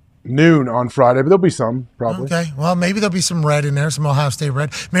by noon on Friday, but there'll be some, probably. Okay. Well, maybe there'll be some red in there, some Ohio State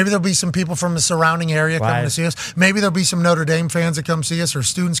red. Maybe there'll be some people from the surrounding area coming to see us. Maybe there'll be some Notre Dame fans that come see us or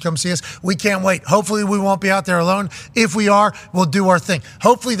students come see us. We can't wait. Hopefully we won't be out there alone. If we are, we'll do our thing.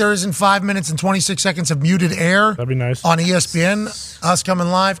 Hopefully there isn't 5 minutes and 26 seconds of muted air. That'd be nice. On ESPN, us coming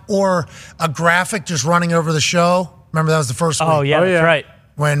live, or a graphic just running over the show. Remember that was the first week. Oh, yeah, that's right.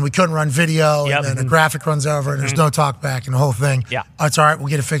 When we couldn't run video and then a graphic runs over and there's no talk back and the whole thing. Yeah. That's all right. We'll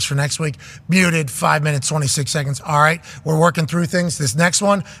get it fixed for next week. Muted, 5 minutes, 26 seconds. All right. We're working through things. This next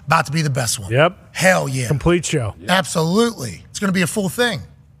one, about to be the best one. Yep. Hell yeah. Complete show. Absolutely. It's going to be a full thing.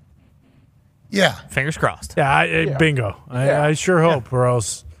 Yeah. Fingers crossed. Yeah, bingo. I sure hope, or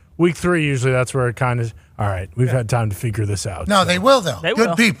else week 3, usually that's where it kind of, all right, we've had time to figure this out. No, they will, though. They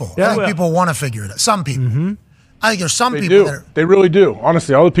Good will. people. Yeah. I think people want to figure it out. Some people. I think there's some They people do. that are. They really do.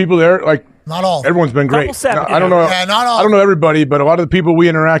 Honestly, all the people there, like Not all. Everyone's been great. I don't know. Yeah, not all. I don't know everybody, but a lot of the people we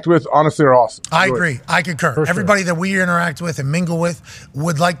interact with, honestly, are awesome. I agree. I concur. For sure. Everybody that we interact with and mingle with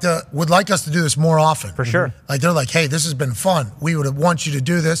would like us to do this more often. For sure. Like they're like, hey, this has been fun. We would want you to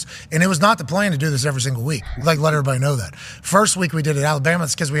do this, and it was not the plan to do this every single week. We'd like let everybody know that. First week we did it Alabama.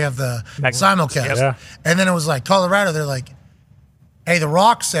 It's because we have the simulcast, and then it was like Colorado. They're like, hey, The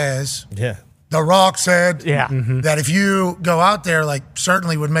Rock says, The Rock said that if you go out there, like,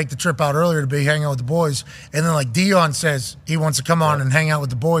 certainly would make the trip out earlier to be hanging out with the boys. And then, like, Dion says he wants to come on and hang out with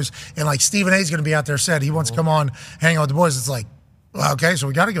the boys. And, like, Stephen A's going to be out there, said he wants to come on, hang out with the boys. It's like, well, okay, so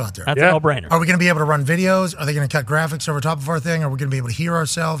we got to go out there. That's a no-brainer. Are we going to be able to run videos? Are they going to cut graphics over top of our thing? Are we going to be able to hear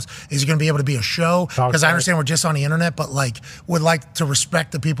ourselves? Is it going to be able to be a show? Because I understand we're just on the internet, but like would like to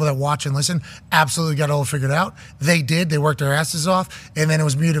respect the people that watch and listen. Absolutely got it all figured out. They did. They worked their asses off, and then it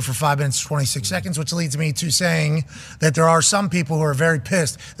was muted for 5 minutes, 26 seconds, which leads me to saying that there are some people who are very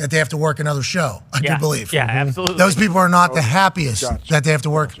pissed that they have to work another show. I do believe. Yeah, absolutely. Those people are not the happiest that they have to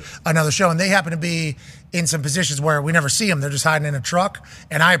work another show, and they happen to be in some positions where we never see them. They're just hiding in a truck.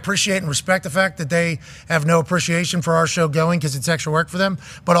 And I appreciate and respect the fact that they have no appreciation for our show going because it's extra work for them,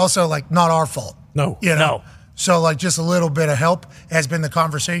 but also, like, not our fault. No. You know? So, like, just a little bit of help has been the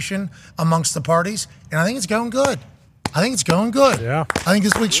conversation amongst the parties. And I think it's going good. Yeah. I think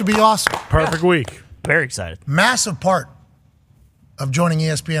this week should be awesome. Perfect week. Very excited. Massive part of joining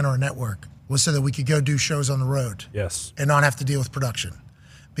ESPN or a network was so that we could go do shows on the road. Yes. And not have to deal with production.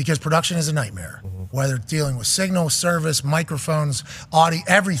 Because production is a nightmare. Whether it's dealing with signal, service, microphones, audio,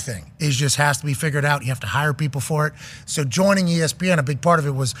 everything has to be figured out. You have to hire people for it. So joining ESPN, a big part of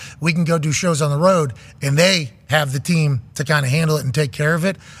it was we can go do shows on the road, and they have the team to kind of handle it and take care of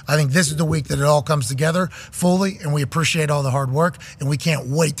it. I think this is the week that it all comes together fully, and we appreciate all the hard work, and we can't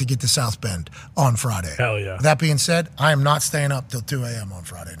wait to get to South Bend on Friday. Hell yeah. That being said, I am not staying up till 2 a.m. on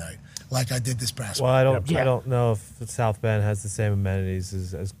Friday night like I did this past week. Well, I don't know if South Bend has the same amenities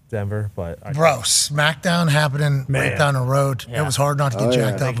as Denver, but Bro, SmackDown happening right down the road. Yeah. It was hard not to get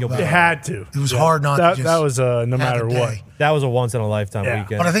jacked up about It it. had to. It was hard not to just That was no have matter a what. day. That was a once in a lifetime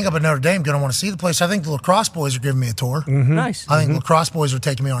weekend. But I think up at Notre Dame, going to want to see the place. I think the lacrosse boys are giving me a tour. Nice. I think lacrosse boys are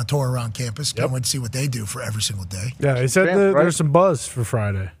taking me on a tour around campus. Can't wait to see what they do for every single day. Yeah, they said there's some buzz for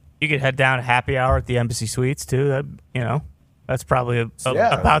Friday. You could head down to happy hour at the Embassy Suites, too. That, that's probably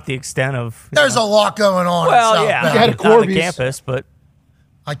about the extent of... There's a lot going on. Well, in South yeah. Bend. Not on the campus, but...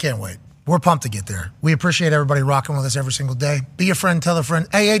 I can't wait. We're pumped to get there. We appreciate everybody rocking with us every single day. Be a friend, tell a friend.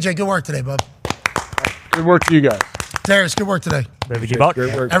 Hey, AJ, good work today, bub. Good work to you guys. Darius, good work today. Baby G-Buck.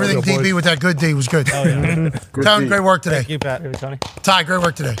 Everything DB with that good D was good. Oh, yeah. Tone, great work today. Thank you, Pat. Tony. Ty, great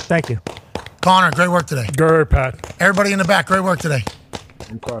work today. Thank you. Connor, great work today. Good, Pat. Everybody in the back, great work today.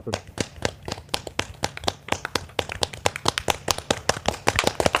 I'm clapping.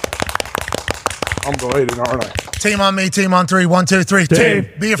 I'm belated, aren't I? Team on me, team on three. 1, 2, 3. Team.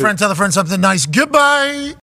 Be a friend, tell a friend something nice. Goodbye.